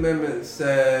 14th Amendment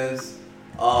says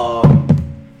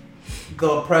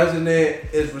the president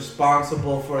is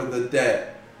responsible for the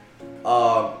debt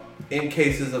in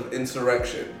cases of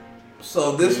insurrection.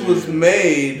 So this was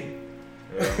made.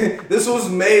 This was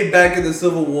made back in the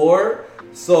Civil War,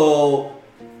 so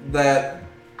that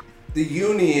the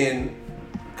Union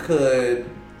could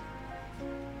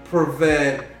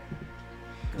prevent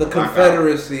the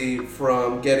Confederacy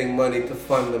from getting money to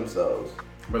fund themselves.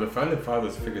 But the founding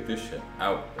fathers figured this shit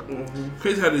out.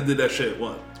 Crazy how they did that shit.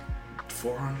 What?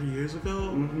 400 years ago?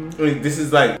 I mean, this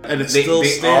is and it's they still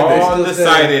all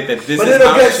decided that this is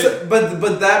how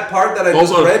but that part that I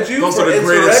just read you for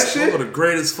insurrection, those are the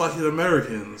greatest fucking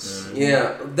Americans.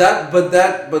 Yeah,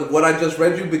 but what I just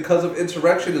read you because of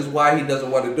insurrection is why he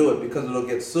doesn't want to do it, because it'll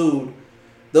get sued.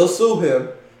 They'll sue him,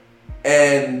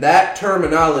 and that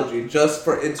terminology just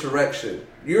for insurrection,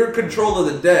 you're in control of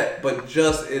the debt, but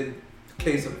just in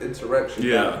case of insurrection.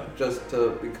 Yeah. Because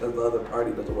the other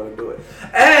party doesn't want to do it.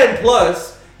 And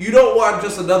plus, you don't want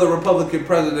just another Republican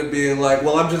president being like,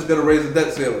 well, I'm just going to raise the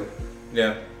debt ceiling.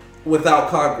 Yeah. Without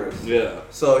Congress. Yeah.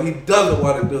 So he doesn't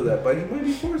want to do that, but he might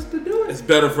be forced to do it. It's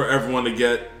better for everyone to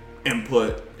get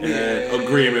input and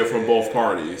agreement from both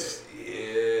parties.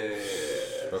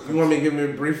 You want me to give me a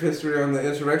brief history on the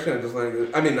insurrection? Not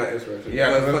insurrection.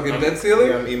 Yeah, fucking debt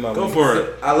ceiling. Yeah, go for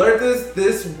it. I learned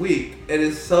this week, and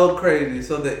it's so crazy.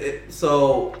 So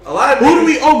a lot of who do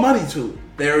we owe money to?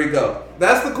 There we go.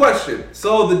 That's the question.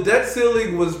 So the debt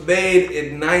ceiling was made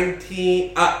in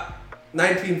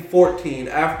 1914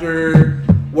 after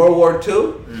World War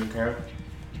II. Okay.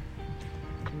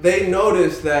 They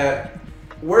noticed that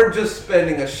we're just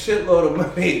spending a shitload of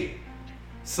money.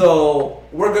 So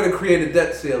we're going to create a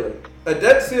debt ceiling. A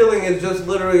debt ceiling is just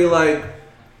literally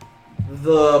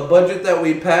the budget that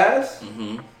we pass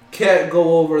can't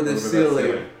go over this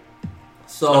ceiling.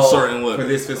 So a certain limit for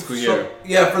this fiscal year.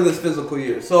 For this fiscal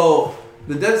year. So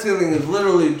the debt ceiling is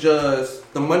literally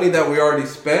just the money that we already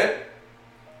spent.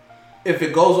 If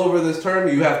it goes over this term,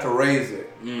 you have to raise it.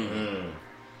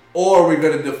 Or we're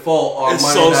gonna default on money.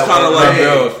 So it's kind of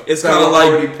like it's kind of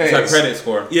like it's a credit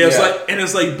score. Yeah,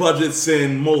 it's like budgets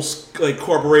in most like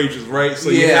corporations, right?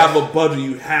 So you have a budget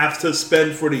you have to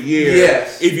spend for the year.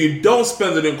 Yes. If you don't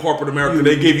spend it in corporate America,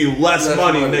 they give you less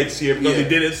money next year because you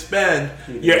didn't spend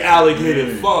your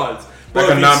allocated funds. Like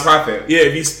a nonprofit. Yeah,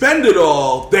 if you spend it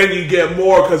all, then you get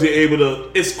more because you're able to.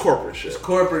 It's corporate shit. It's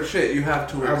corporate shit. You have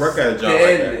to. I work at a job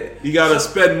like that. You gotta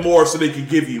spend more so they can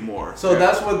give you more. So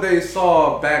that's what they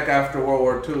saw back after World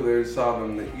War II. They saw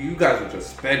them that you guys are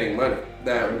just spending money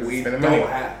that we don't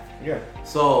have. Yeah.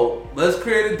 So let's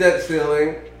create a debt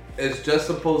ceiling. It's just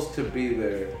supposed to be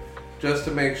there, just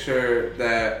to make sure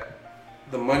that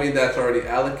the money that's already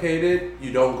allocated,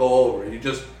 you don't go over. You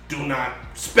just do not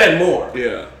spend more.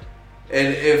 Yeah.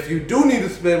 And if you do need to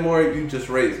spend more, you just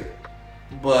raise it.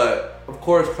 But of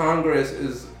course, Congress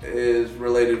is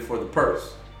related for the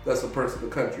purse. That's the purse of the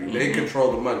country. They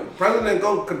control the money. The president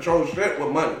don't control shit with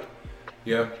money.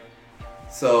 Yeah.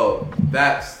 So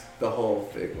that's the whole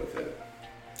thing with it.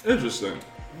 Interesting.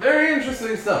 Very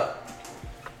interesting stuff.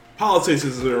 Politics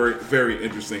is a very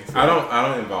interesting thing. I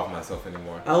don't involve myself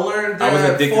anymore. I learned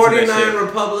that 49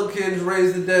 Republicans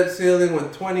raised the debt ceiling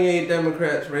with 28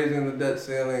 Democrats raising the debt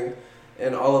ceiling.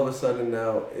 And all of a sudden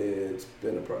now it's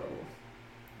been a problem.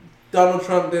 Donald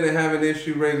Trump didn't have an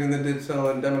issue raising the debt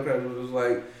ceiling. Democrats was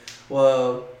like,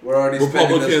 well, we're already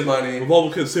spending this money.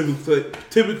 Republicans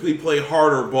typically play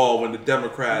harder ball when the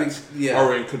Democrats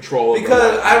are in control.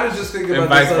 Because I was just thinking about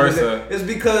vice this versa. It's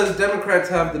because Democrats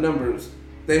have the numbers.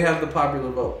 They have the popular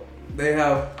vote. They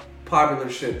have popular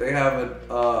shit. They have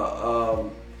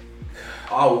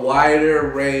a wider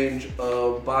range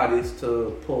of bodies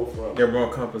to pull from. Their moral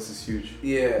compass is huge.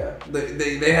 Yeah.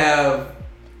 They have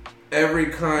every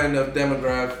kind of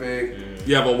demographic.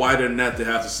 You have a wider net they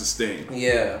have to sustain.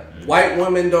 Yeah. White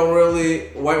women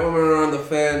are on the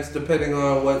fence depending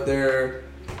on what the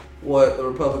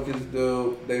Republicans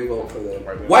do, they vote for them.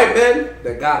 White men,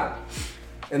 they got them.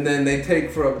 And then they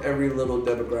take from every little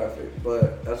demographic.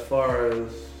 But as far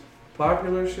as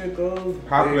popular shit goes,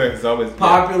 popular is always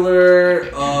popular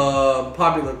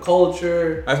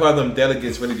culture. That's why them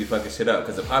delegates really be fucking shit up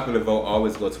because the popular vote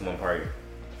always go to one party.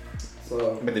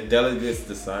 So, but the delegates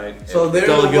decide. So they're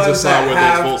the ones that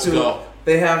have to.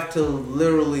 They have to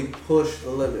literally push the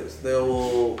limits. They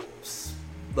will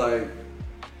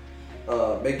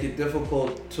make it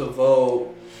difficult to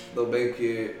vote. They'll make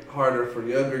it harder for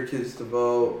younger kids to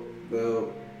vote.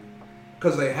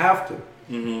 Because they have to.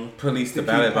 Mm-hmm. Police the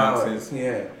ballot boxes.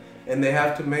 Yeah. And they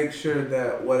have to make sure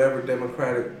that whatever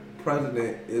Democratic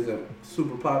president isn't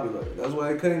super popular. That's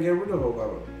why they couldn't get rid of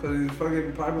Obama. Because he's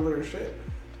fucking popular as shit.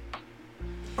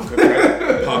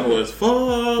 Popular as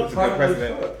fuck. He's a good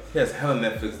president. He has hella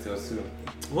Netflix deals too.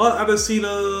 Well, I just seen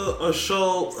a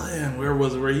show. Man, where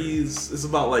was it? Where it's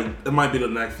about like it might be the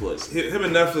Netflix. Him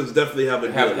and Netflix definitely have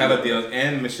hella deals,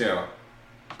 and Michelle.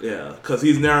 Yeah, because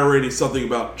he's narrating something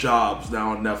about jobs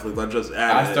now on Netflix. I just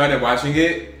added. I started watching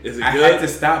it. Is it good? I had to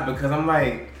stop because I'm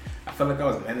like, I felt like I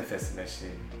was manifesting that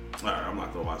shit. Alright, I'm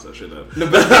not gonna watch that shit then. I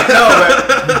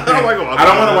don't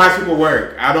want to watch people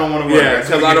work. I don't want to work. Yeah,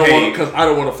 because I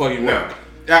don't want to fucking work. No.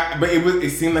 But it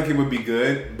seemed like it would be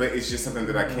good, but it's just something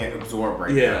that I can't absorb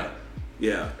right now.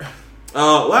 Yeah.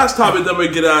 Last topic that we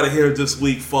get out of here this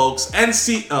week, folks. NAACP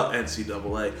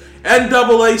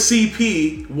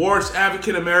warns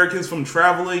African Americans from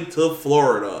traveling to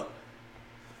Florida.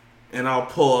 And I'll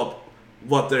pull up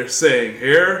what they're saying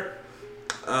here.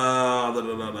 You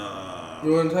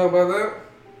want to talk about that?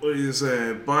 What are you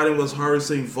saying? Biden was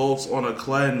harvesting votes on a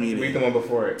Klan meeting. Read the one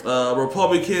before it.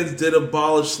 Republicans did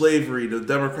abolish slavery. The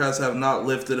Democrats have not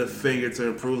lifted a finger to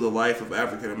improve the life of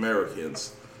African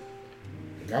Americans.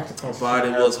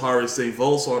 Biden was harvesting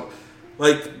votes on,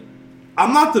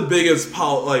 I'm not the biggest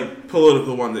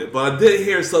political one, but I did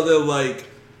hear something like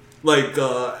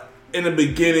in the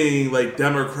beginning,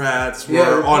 Democrats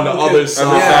were on the other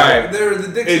side. They were the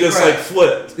Dixiecrats. It just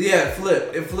flipped. Yeah, it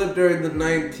flipped. It flipped during the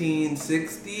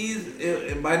 1960s.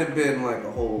 It might have been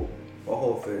a whole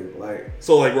thing.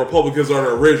 So Republicans are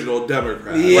the original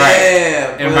Democrats.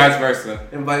 Yeah, right. And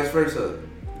vice versa.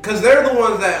 Because they're the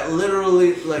ones that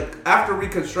literally, after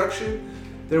Reconstruction,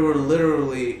 there were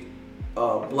literally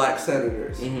black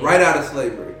senators right out of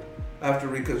slavery after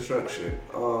Reconstruction.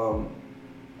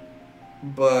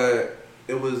 But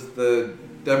it was the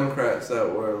Democrats that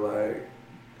were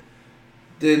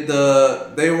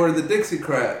They were the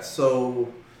Dixiecrats,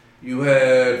 so you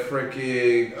had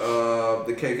freaking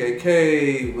the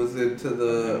KKK was into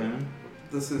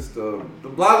the system, a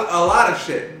lot of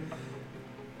shit.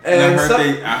 And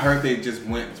I heard they just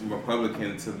went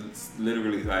Republican to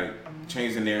literally like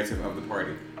change the narrative of the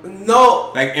party.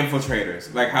 No, like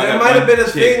infiltrators. Like how there that might have been a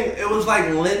chick, thing. It was like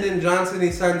Lyndon Johnson.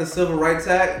 He signed the Civil Rights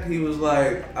Act. He was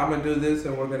like, "I'm gonna do this,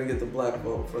 and we're gonna get the black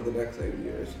vote for the next 8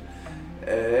 years."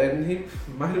 And he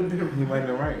might have been. He might have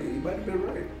been right. He might have been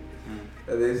right.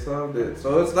 And they solved it.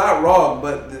 So it's not wrong,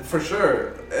 but for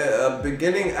sure,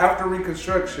 beginning after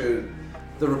Reconstruction,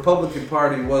 the Republican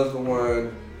Party was the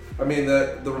one. I mean,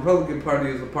 the Republican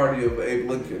Party is the party of Abe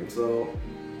Lincoln. So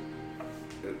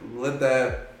let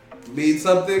that mean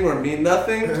something or mean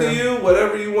nothing to you,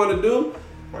 whatever you want to do.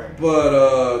 Right.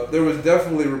 But there was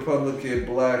definitely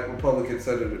black Republican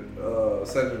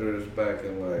senators back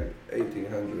in like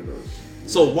 1800 or.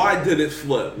 So why did it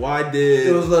flip? Why did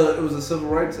it was a Civil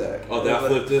Rights Act? Oh, that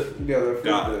flipped it. Yeah, that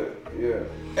flipped it. Yeah,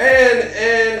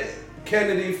 and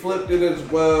Kennedy flipped it as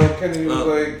well. Kennedy was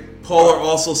like. Pollard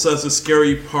also says the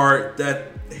scary part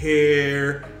that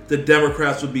here the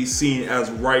Democrats would be seen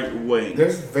as right wing.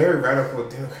 There's very radical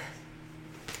Democrats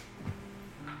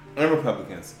and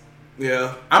Republicans.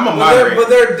 Yeah, I'm a moderate. But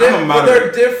they're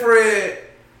different.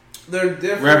 They're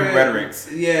different rhetorics.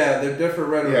 Yeah, they're different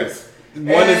rhetorics. Yes.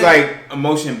 One is like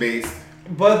emotion based.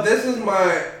 But this is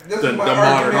my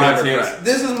argument.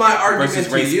 This is my argument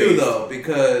to you though,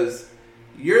 because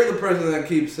you're the person that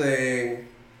keeps saying,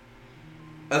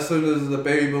 as soon as the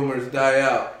baby boomers die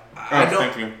out, I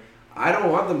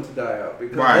don't want them to die out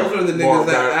because those are the niggas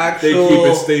that actually they keep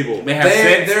it stable.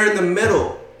 They're in the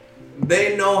middle.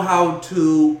 They know how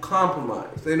to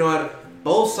compromise. They know how to.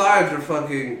 Both sides are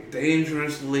fucking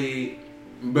dangerously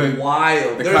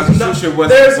wild. The Constitution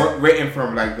wasn't written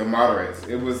from like the moderates.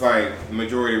 It was like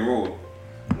majority rule.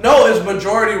 No, it's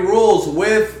majority rules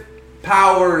with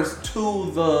powers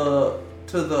to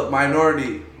the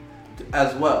minority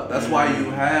as well. That's why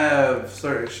you have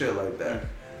certain shit like that.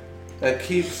 That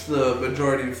keeps the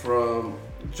majority from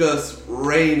just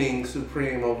reigning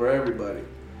supreme over everybody.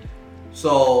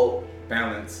 So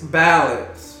balance.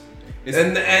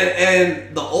 And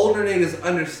the older niggas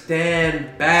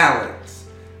understand balance.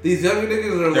 These younger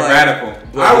niggas are they're like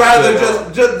radical. I'd rather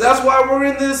just that's why we're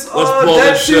in this let's blow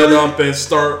this shit up and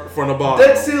start from the bottom.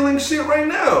 Debt ceiling shit right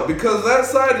now because that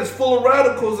side is full of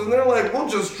radicals and they're like, we'll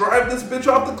just drive this bitch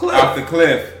off the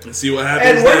cliff. And see what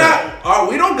happens. And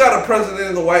we don't got a president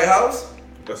in the White House.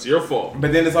 That's your fault.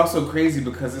 But then it's also crazy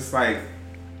because it's like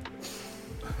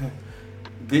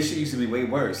this shit used to be way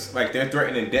worse. Like they're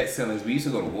threatening debt ceilings. We used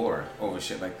to go to war over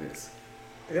shit like this.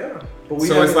 Yeah,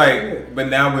 so it's like, but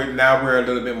now we're a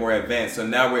little bit more advanced. So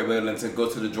now we're willing to go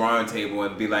to the drawing table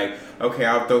and be like, okay,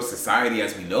 I'll throw society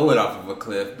as we know it off of a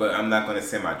cliff, but I'm not going to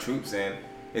send my troops in.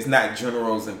 It's not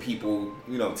generals and people,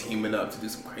 teaming up to do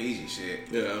some crazy shit.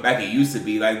 Yeah, like it used to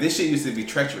be. Like this shit used to be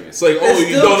treacherous. It's like, oh,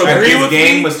 you don't agree with me? This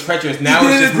game was treacherous. Now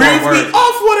it's just more work.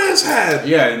 Off what his head.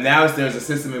 Yeah, now there's a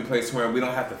system in place where we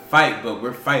don't have to fight, but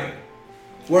we're fighting.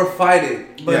 We're fighting,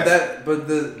 but yes. but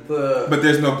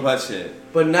there's no bloodshed.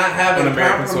 But not having on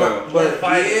American soil. But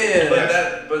fighting.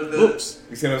 Yeah, oops.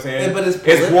 You see what I'm saying? Yeah, but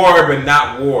it's war, but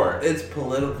not war. It's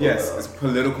political. Yes, though. It's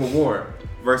political war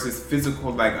versus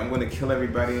physical. Like I'm going to kill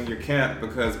everybody in your camp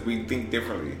because we think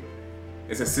differently.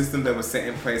 It's a system that was set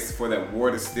in place for that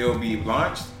war to still be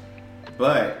launched,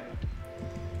 but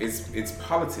it's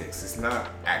politics. It's not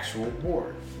actual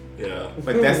war. Yeah,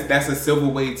 but that's a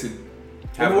civil way to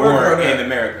have war in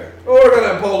America. Work on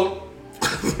that, Poland.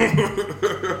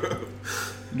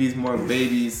 These more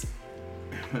babies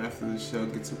after the show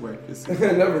get to work.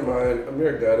 Never mind.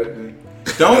 Amir got it.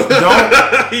 Don't.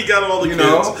 He got all the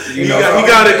kids. He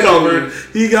got it covered.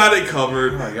 He got it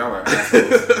covered. Oh, y'all are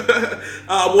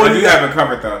assholes. What do you have it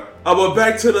covered though? But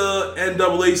back to the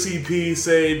NAACP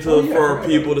saying for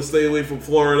people to stay away from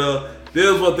Florida. This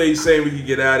is what they say we can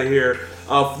get out of here.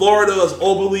 Florida is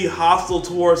openly hostile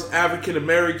towards African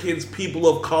Americans, people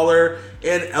of color,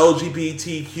 and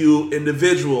LGBTQ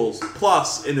individuals.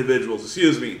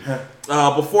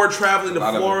 Before traveling to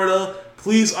Florida,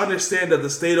 please understand that the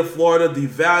state of Florida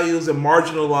devalues and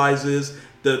marginalizes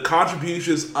the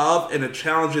contributions of and the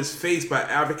challenges faced by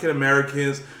African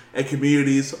Americans and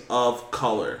communities of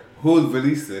color. Who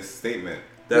released this statement?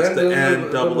 That's the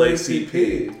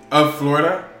NAACP. Of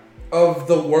Florida? Of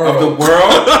the world. Of the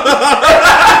world?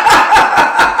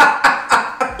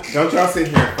 Don't y'all sit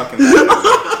here and fucking the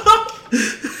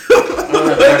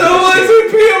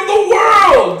NAACP of the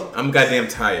world! I'm goddamn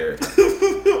tired.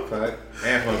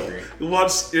 And hungry.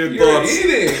 What's your You're thoughts?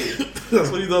 eating. That's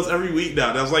what he does every week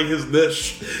now. That's like his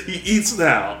niche. He eats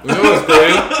now. You know what's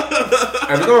great?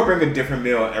 I'm gonna bring a different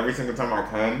meal every single time I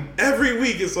come. Every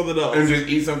week is something else. And just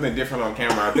eat something different on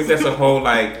camera. I think that's a whole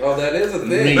like. Oh, that is a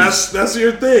thing. That's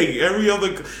your thing. Every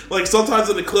other like sometimes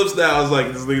in the clips now, it's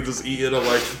like this nigga just eating. I'm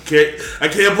like, I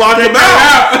can't block him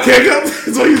out. I can't go.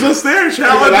 So he's just there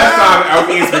chowing Last down. time I was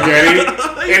eating spaghetti,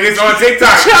 and it's on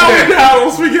TikTok. Chowing down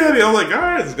on spaghetti. I'm like, all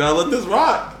right, just gotta let this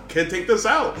rock. Can't take this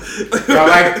out. y'all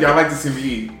like to see me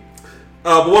eat.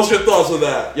 But what's your thoughts on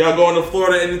that? Y'all going to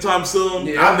Florida anytime soon?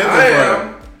 Yeah, I live in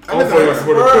Florida. I live in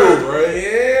Florida, right?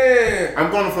 Yeah. I'm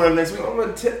going to Florida next week. I'm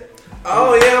gonna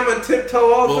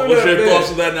tiptoe all through What's that your bitch.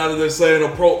 thoughts on that now that they're saying a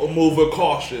move with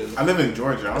caution? I live in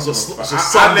Georgia. It's a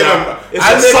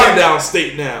sundown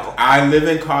state now. I live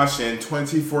in caution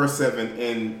 24/7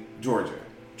 in Georgia.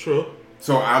 True.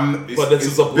 So But this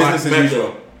is a black business as mecca.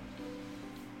 usual.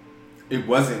 It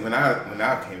wasn't when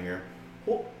I came here.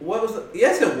 What was it?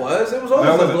 Yes, it was. It was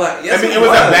always a black. Yes, I mean, it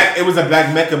was a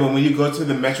black mecca, but when you go to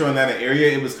the Metro Atlanta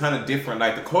area, it was kind of different.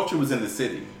 Like the culture was in the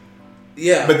city.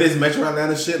 Yeah. But this Metro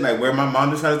Atlanta shit, like where my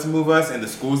mom decided to move us, and the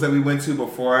schools that we went to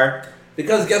before.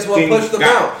 Because guess what pushed them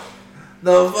out?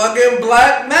 The fucking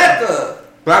black mecca.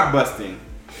 Blockbusting.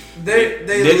 They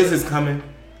niggas is coming.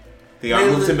 They all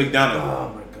moved to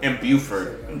McDonough and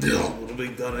Buford.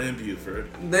 McDonough and Buford.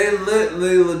 They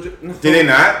legit. Did they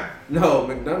not? No,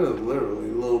 McDonough is literally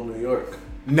little New York.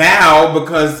 Now,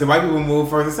 because the white people move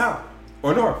further south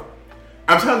or north.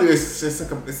 I'm telling you, it's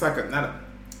not a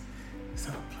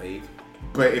plague.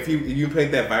 But if you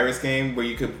played that virus game where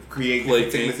you could create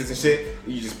sicknesses and shit,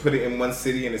 you just put it in one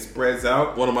city and it spreads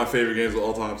out. One of my favorite games of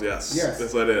all times. Yes.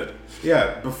 Yes, I did.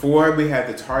 Yeah. Before we had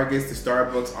the Targets, the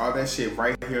Starbucks, all that shit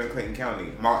right here in Clayton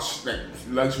County, malls, like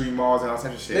luxury malls and all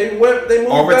types of shit. They moved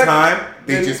over back, time.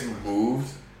 They just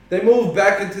moved. They moved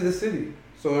back into the city,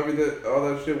 so all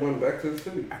that shit went back to the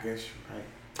city. I guess you're right.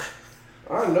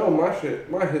 I know my shit,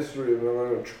 my history of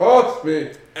Atlanta. Trust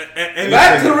me. And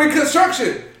back to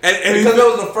Reconstruction. And because it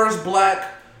was the first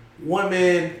black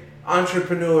women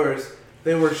entrepreneurs.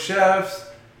 They were chefs.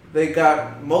 They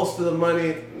got most of the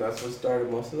money. And that's what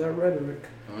started most of that rhetoric.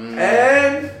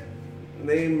 And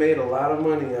they made a lot of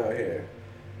money out here.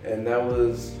 And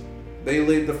they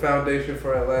laid the foundation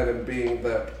for Atlanta being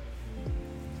the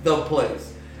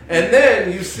place. And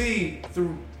then you see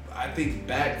through, I think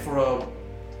back from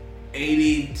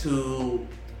 80 to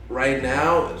right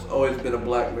now, it's always been a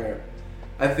black mayor.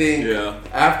 I think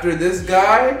after this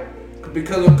guy,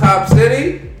 because of Cop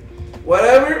City,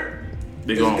 whatever,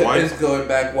 it's going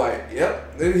back white.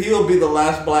 Yep. He'll be the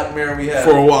last black mayor we have.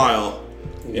 For a while.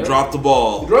 Yep. You dropped the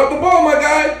ball. You dropped the ball, my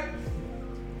guy.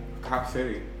 Cop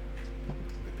City.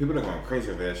 People are going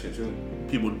crazy over that shit too.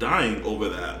 People dying over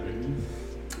that.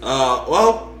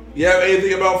 Well, you have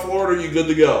anything about Florida? Or you good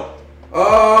to go?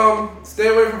 Stay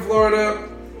away from Florida.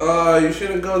 You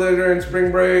shouldn't go there during spring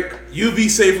break. You be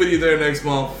safe when you're there next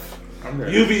month.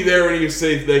 You be there when you're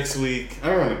safe next week.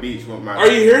 I'm on the beach with my. Are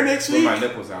you here next week? With my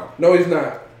nipples out. No, he's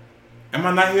not. Am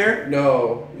I not here?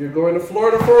 No, you're going to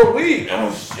Florida for a week.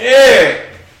 Oh shit!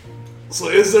 So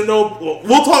is there no?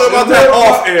 We'll talk about that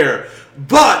off air.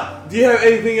 But do you have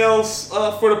anything else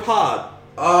for the pod?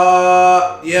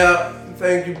 Yeah.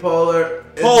 Thank you, Polar.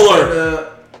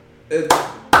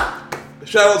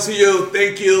 Shout out to you.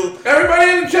 Thank you. Everybody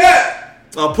in the chat.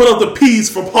 I'll put up the P's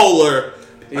for Polar.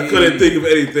 I couldn't think of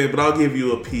anything, but I'll give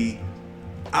you a P.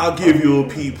 I'll give you a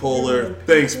P, Polar.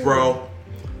 Thanks, bro.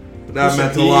 That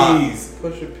meant a lot.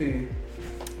 Push a P.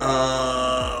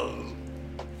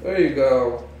 There you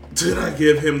go. Did I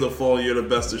give him the fall? You're the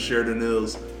best to share the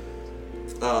news.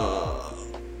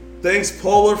 Thanks,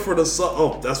 Polar, for the sub.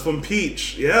 Oh, that's from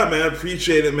Peach. Yeah, man.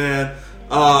 Appreciate it, man.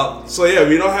 So yeah,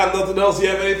 we don't have nothing else. You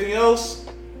have anything else?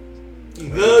 You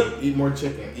good? Eat more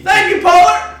chicken. Thank you,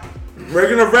 Polar. We're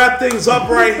gonna wrap things up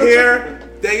right here.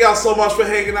 Thank y'all so much for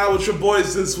hanging out with your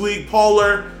boys this week.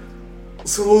 Polar,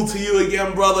 salute to you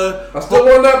again, brother. I still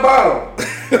want that bottle.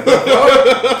 We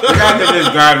gotta get this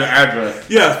guy the address.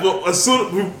 Yes, well, as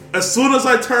soon as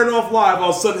I turn off live,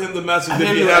 I'll send him the message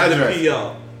if you have the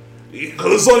PO.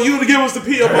 Because it's on you to give us the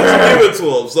PO, but to give it to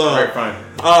him. So, right, fine.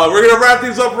 We're gonna wrap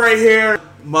things up right here.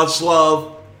 Much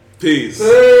love. Peace.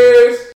 Peace.